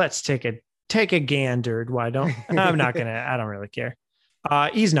 Let's take a gander. Why don't I'm not gonna, I don't really care.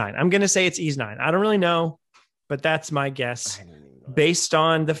 Ys 9. I'm gonna say it's Ys 9. I don't really know, but that's my guess based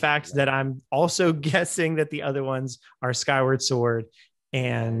on the fact that I'm also guessing that the other ones are Skyward Sword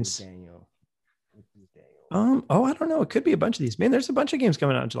and Daniel. I don't know. It could be a bunch of these. Man, there's a bunch of games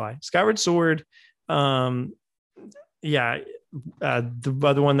coming out in July. Skyward Sword. The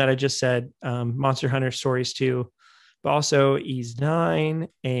other one that I just said, Monster Hunter Stories 2, but also Ys 9.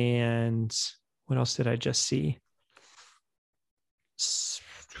 And what else did I just see?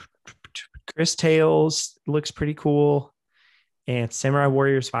 Chris Tales looks pretty cool. And Samurai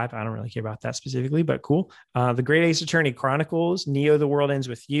Warriors 5. I don't really care about that specifically, but cool. The Great Ace Attorney Chronicles, Neo: The World Ends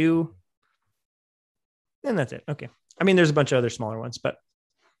With You. And that's it. Okay. I mean, there's a bunch of other smaller ones, but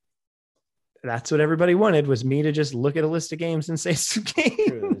that's what everybody wanted, was me to just look at a list of games and say some games.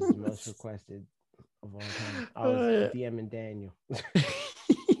 True, it was the most requested of all time. I was DMing Daniel.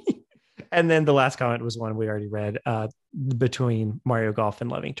 And then the last comment was one we already read, between Mario Golf and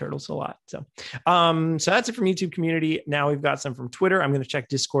Loving Turtles a lot. So that's it from YouTube community. Now we've got some from Twitter. I'm going to check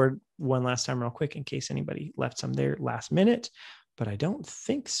Discord one last time real quick in case anybody left some there last minute, but I don't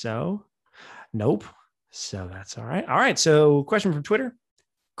think so. Nope. So that's all right. All right. So question from Twitter.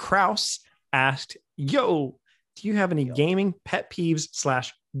 Kraus asked, yo, do you have any gaming pet peeves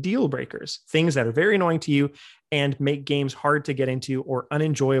 / deal breakers, things that are very annoying to you and make games hard to get into or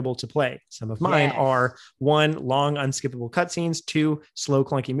unenjoyable to play? Some of mine are 1, long unskippable cutscenes, 2, slow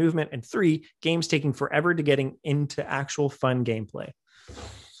clunky movement, and 3, games taking forever to getting into actual fun gameplay.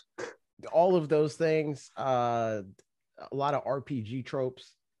 All of those things, a lot of RPG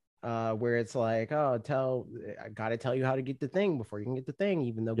tropes. Where it's like, I gotta tell you how to get the thing before you can get the thing,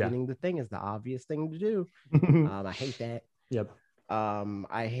 even though getting the thing is the obvious thing to do. I hate that. Yep.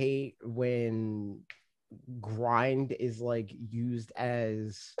 I hate when grind is like used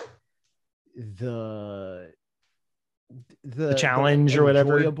as the challenge or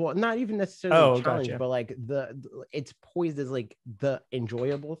whatever. Not even necessarily the challenge, but like it's poised as like the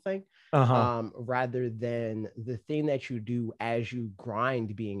enjoyable thing. Rather than the thing that you do as you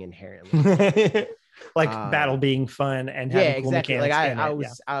grind being inherently like battle being fun and having cool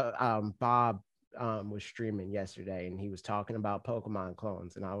mechanics. Like Bob was streaming yesterday and he was talking about Pokemon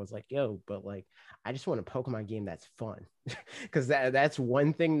clones, and I was like, yo, but like I just want a Pokemon game that's fun. Because that's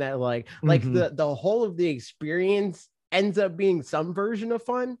one thing that like the whole of the experience ends up being some version of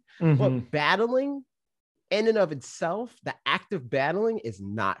fun, but battling in and of itself, the act of battling is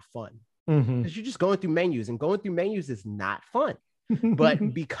not fun, because you're just going through menus, and going through menus is not fun.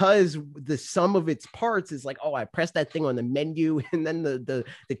 But because the sum of its parts is like, oh, I pressed that thing on the menu, and then the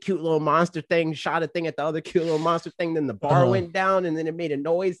cute little monster thing shot a thing at the other cute little monster thing, then the bar went down, and then it made a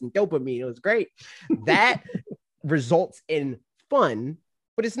noise and dopamine. It was great. That results in fun,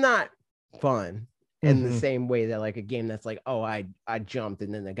 but it's not fun in the same way that like a game that's like, oh, I jumped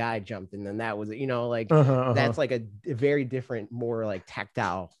and then the guy jumped and then that was, that's like a very different, more like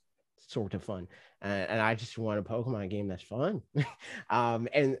tactile sort of fun. And I just want a Pokemon game that's fun.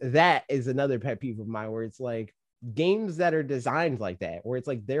 And that is another pet peeve of mine, where it's like games that are designed like that, where it's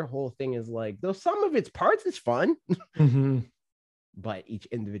like their whole thing is like, though some of its parts is fun, but each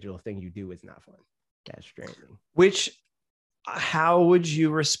individual thing you do is not fun. That's straining. How would you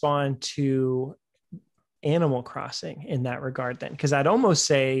respond to Animal Crossing in that regard then? Because I'd almost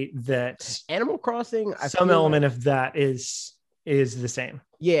say that Animal Crossing, some element of that is the same.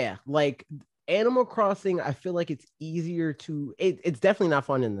 Yeah, like Animal Crossing, I feel like it's easier to it's definitely not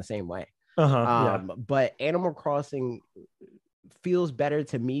fun in the same way. But Animal Crossing feels better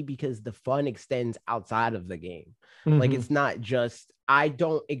to me because the fun extends outside of the game. Like it's not just, I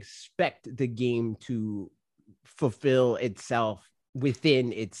don't expect the game to fulfill itself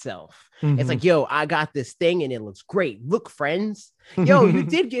within itself. It's like, yo, I got this thing and it looks great. Look, friends, yo, you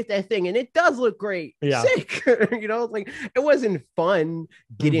did get that thing and it does look great. Sick. Like it wasn't fun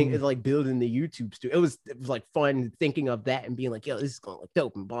getting like building the YouTube studio. It was like fun thinking of that and being like, yo, this is gonna look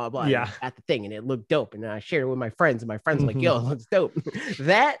dope and blah blah. Yeah, and I got the thing and it looked dope, and I shared it with my friends, and my friends were like, yo, it looks dope.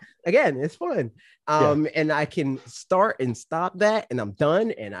 That again, it's fun. And I can start and stop that, and I'm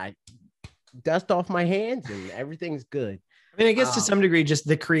done, and I dust off my hands and everything's good. I mean, I guess to some degree, just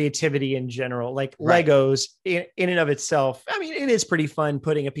the creativity in general, like Right. Legos in and of itself. I mean, it is pretty fun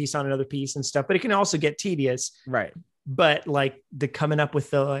putting a piece on another piece and stuff, but it can also get tedious. Right. But like the coming up with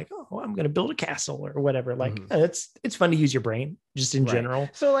the like, oh, I'm going to build a castle or whatever. Like it's fun to use your brain just in general.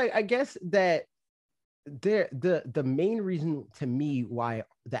 So like, I guess that the main reason to me why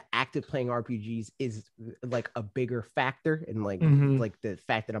the active playing RPGs is like a bigger factor, and like like the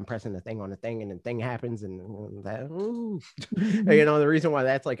fact that I'm pressing the thing on the thing and the thing happens and that you know, the reason why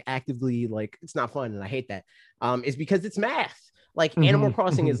that's like actively like it's not fun and I hate that is because it's math. Like Animal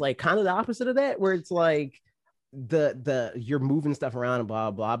Crossing is like kind of the opposite of that, where it's like the you're moving stuff around and blah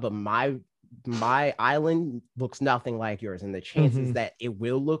blah, but my island looks nothing like yours, and the chances that it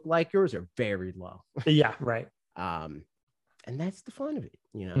will look like yours are very low. Yeah, right. And that's the fun of it,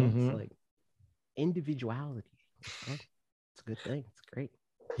 you know. It's like individuality. It's a good thing. It's great.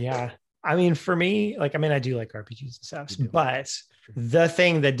 Yeah. I mean, for me, like, I mean, I do like RPGs and stuff, but the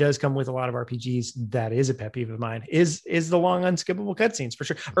thing that does come with a lot of RPGs that is a pet peeve of mine is the long unskippable cutscenes, for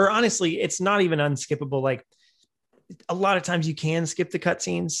sure. Or honestly, it's not even unskippable. Like, a lot of times you can skip the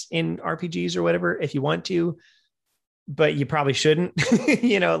cutscenes in RPGs or whatever if you want to, but you probably shouldn't.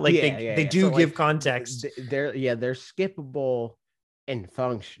 You know, like they do so give like, context. They're skippable in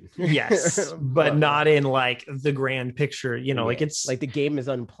function. Yes, but not in like the grand picture. You know, like it's like the game is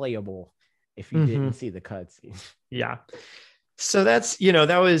unplayable if you didn't see the cutscene. Yeah. So that's, you know,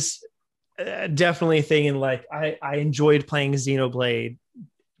 that was definitely a thing. And like I enjoyed playing Xenoblade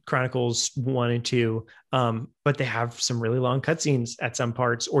Chronicles 1 and 2, but they have some really long cutscenes at some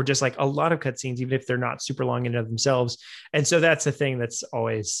parts, or just like a lot of cutscenes, even if they're not super long in and of themselves. And so that's the thing that's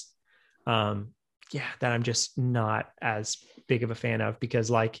always, that I'm just not as big of a fan of, because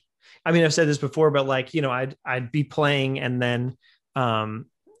like, I mean, I've said this before, but like, you know, I'd be playing and then,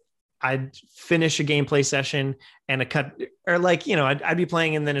 I'd finish a gameplay session and I'd be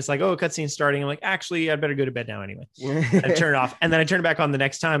playing and then it's like, oh, a cutscene starting. I'm like, actually, I'd better go to bed now anyway. I'd turn it off. And then I turn it back on the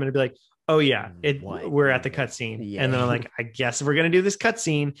next time and I'd be like, oh yeah, we're at the cutscene. Yeah. And then I'm like, I guess we're going to do this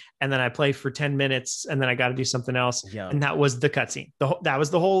cutscene. And then I play for 10 minutes and then I got to do something else. Yeah. And that was the cutscene. That was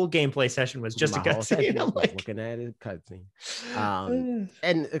the whole gameplay session, was just a cutscene. I'm like, looking at a cutscene.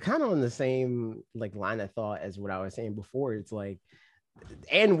 And kind of on the same like line of thought as what I was saying before, it's like,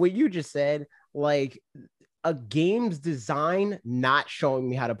 and what you just said, like a game's design not showing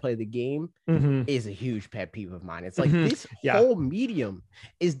me how to play the game is a huge pet peeve of mine. It's like this whole medium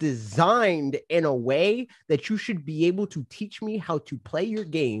is designed in a way that you should be able to teach me how to play your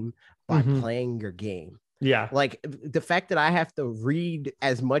game by playing your game. Yeah. Like the fact that I have to read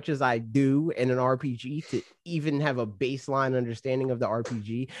as much as I do in an RPG to even have a baseline understanding of the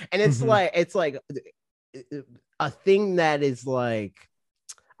RPG. And it's like a thing that is like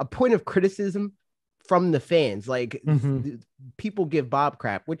a point of criticism from the fans. Like people give Bob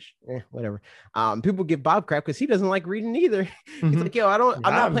crap, which whatever. People give Bob crap because he doesn't like reading either. He's like, yo, I'm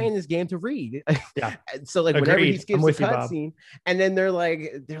not playing this game to read. Yeah. So like whenever he skips a cutscene, and then they're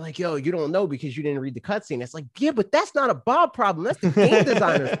like, yo, you don't know because you didn't read the cutscene. It's like, yeah, but that's not a Bob problem. That's the game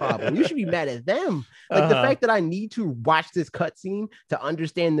designer's problem. You should be mad at them. Like the fact that I need to watch this cutscene to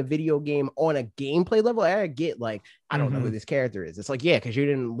understand the video game on a gameplay level, I get like, I don't know who this character is. It's like, yeah, because you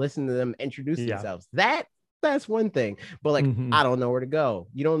didn't listen to them introduce themselves. That's one thing, but like I don't know where to go.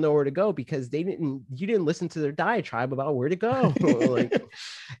 You don't know where to go because you didn't listen to their diatribe about where to go. Like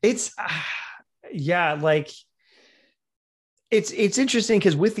it's like it's interesting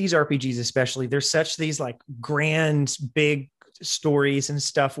because with these RPGs especially, there's such these like grand big stories and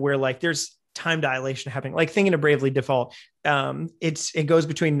stuff where like there's time dilation happening. Like thinking of Bravely Default, it goes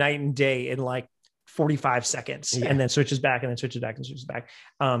between night and day in like 45 seconds and then switches back and then switches back and switches back.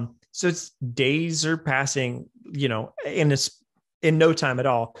 So it's days are passing, you know, in no time at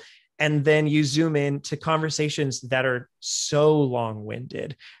all. And then you zoom in to conversations that are so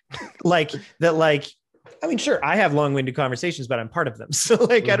long-winded, like that, like, I mean, sure, I have long-winded conversations, but I'm part of them. So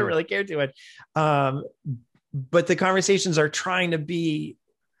like, I don't really care too much. But the conversations are trying to be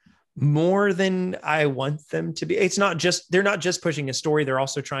more than I want them to be. They're not just pushing a story. They're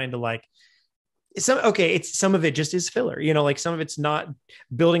also trying to like, some of it just is filler, you know, like some of it's not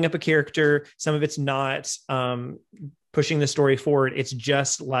building up a character, some of it's not pushing the story forward. It's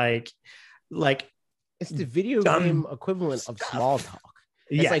just like it's the video game equivalent of small talk.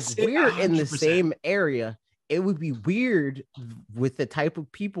 It's like we're 100%. In the same area. It would be weird with the type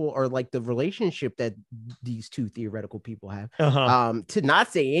of people or like the relationship that these two theoretical people have to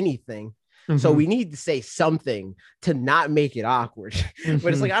not say anything. So we need to say something to not make it awkward.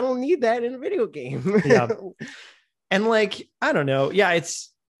 But it's like, I don't need that in a video game. Yeah. And like, I don't know. Yeah,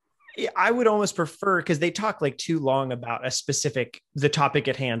 I would almost prefer, because they talk like too long about the topic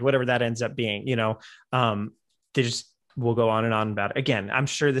at hand, whatever that ends up being, they just will go on and on about it. Again, I'm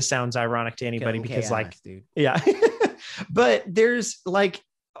sure this sounds ironic to anybody because chaos, dude. Yeah, but there's like,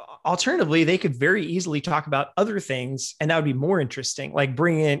 alternatively, they could very easily talk about other things and that would be more interesting. Like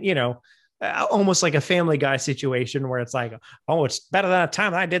bring in, almost like a Family Guy situation where it's like, oh, it's better than a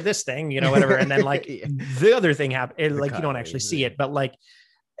time I did this thing, whatever. And then like yeah. The other thing happened, like you don't actually see it, but like,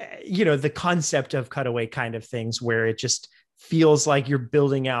 the concept of cutaway kind of things where it just feels like you're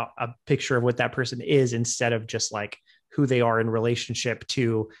building out a picture of what that person is instead of just like who they are in relationship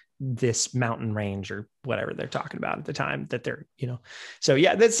to this mountain range or whatever they're talking about at the time that they're, so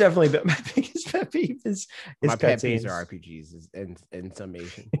yeah, that's definitely my biggest pet peeve is my pet peeves are RPGs in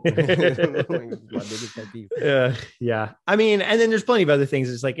summation. My biggest pet peeve. Yeah. I mean, and then there's plenty of other things.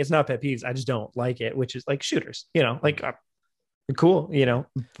 It's like, it's not pet peeves. I just don't like it, which is like shooters, like cool,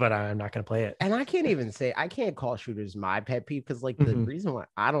 but I'm not going to play it. And I can't call shooters my pet peeve because like the reason why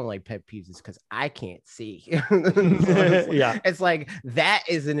I don't like pet peeves is because I can't see. It's like that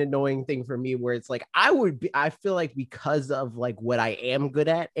is an annoying thing for me where it's like I feel like because of like what I am good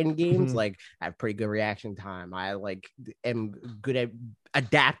at in games, like I have pretty good reaction time. I like am good at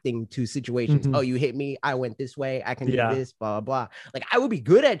adapting to situations. Oh, you hit me, I went this way, I can do this, blah, blah, blah. Like I would be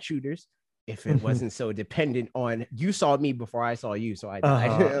good at shooters if it wasn't so dependent on you saw me before I saw you, so I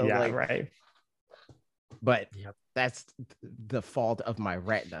died. Yeah, like, right. But that's the fault of my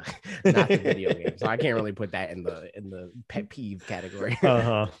retina, not the video game. So I can't really put that in the pet peeve category.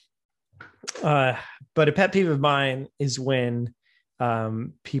 But a pet peeve of mine is when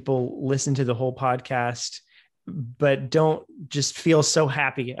people listen to the whole podcast but don't just feel so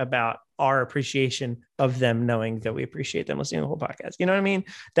happy about our appreciation of them, knowing that we appreciate them listening to the whole podcast. You know what I mean?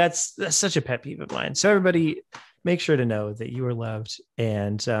 That's such a pet peeve of mine. So everybody make sure to know that you are loved.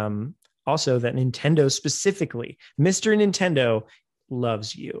 And also that Nintendo specifically, Mr. Nintendo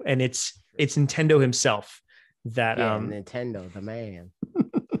loves you. And it's Nintendo himself that Nintendo, the man.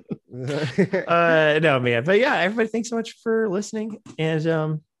 No, man. But yeah, everybody, thanks so much for listening.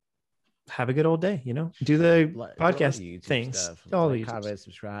 And have a good old day, do the podcast things, stuff. All the comment,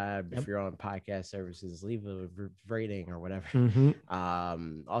 subscribe. If you're on podcast services, leave a rating or whatever.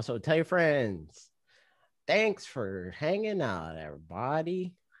 Also tell your friends. Thanks for hanging out,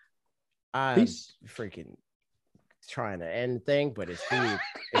 everybody. I'm freaking trying to end the thing, but it's weird.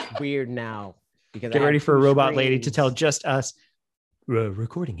 It's weird now because get ready for a robot lady to tell just us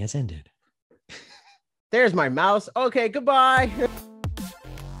recording has ended. There's my mouse. Okay, goodbye.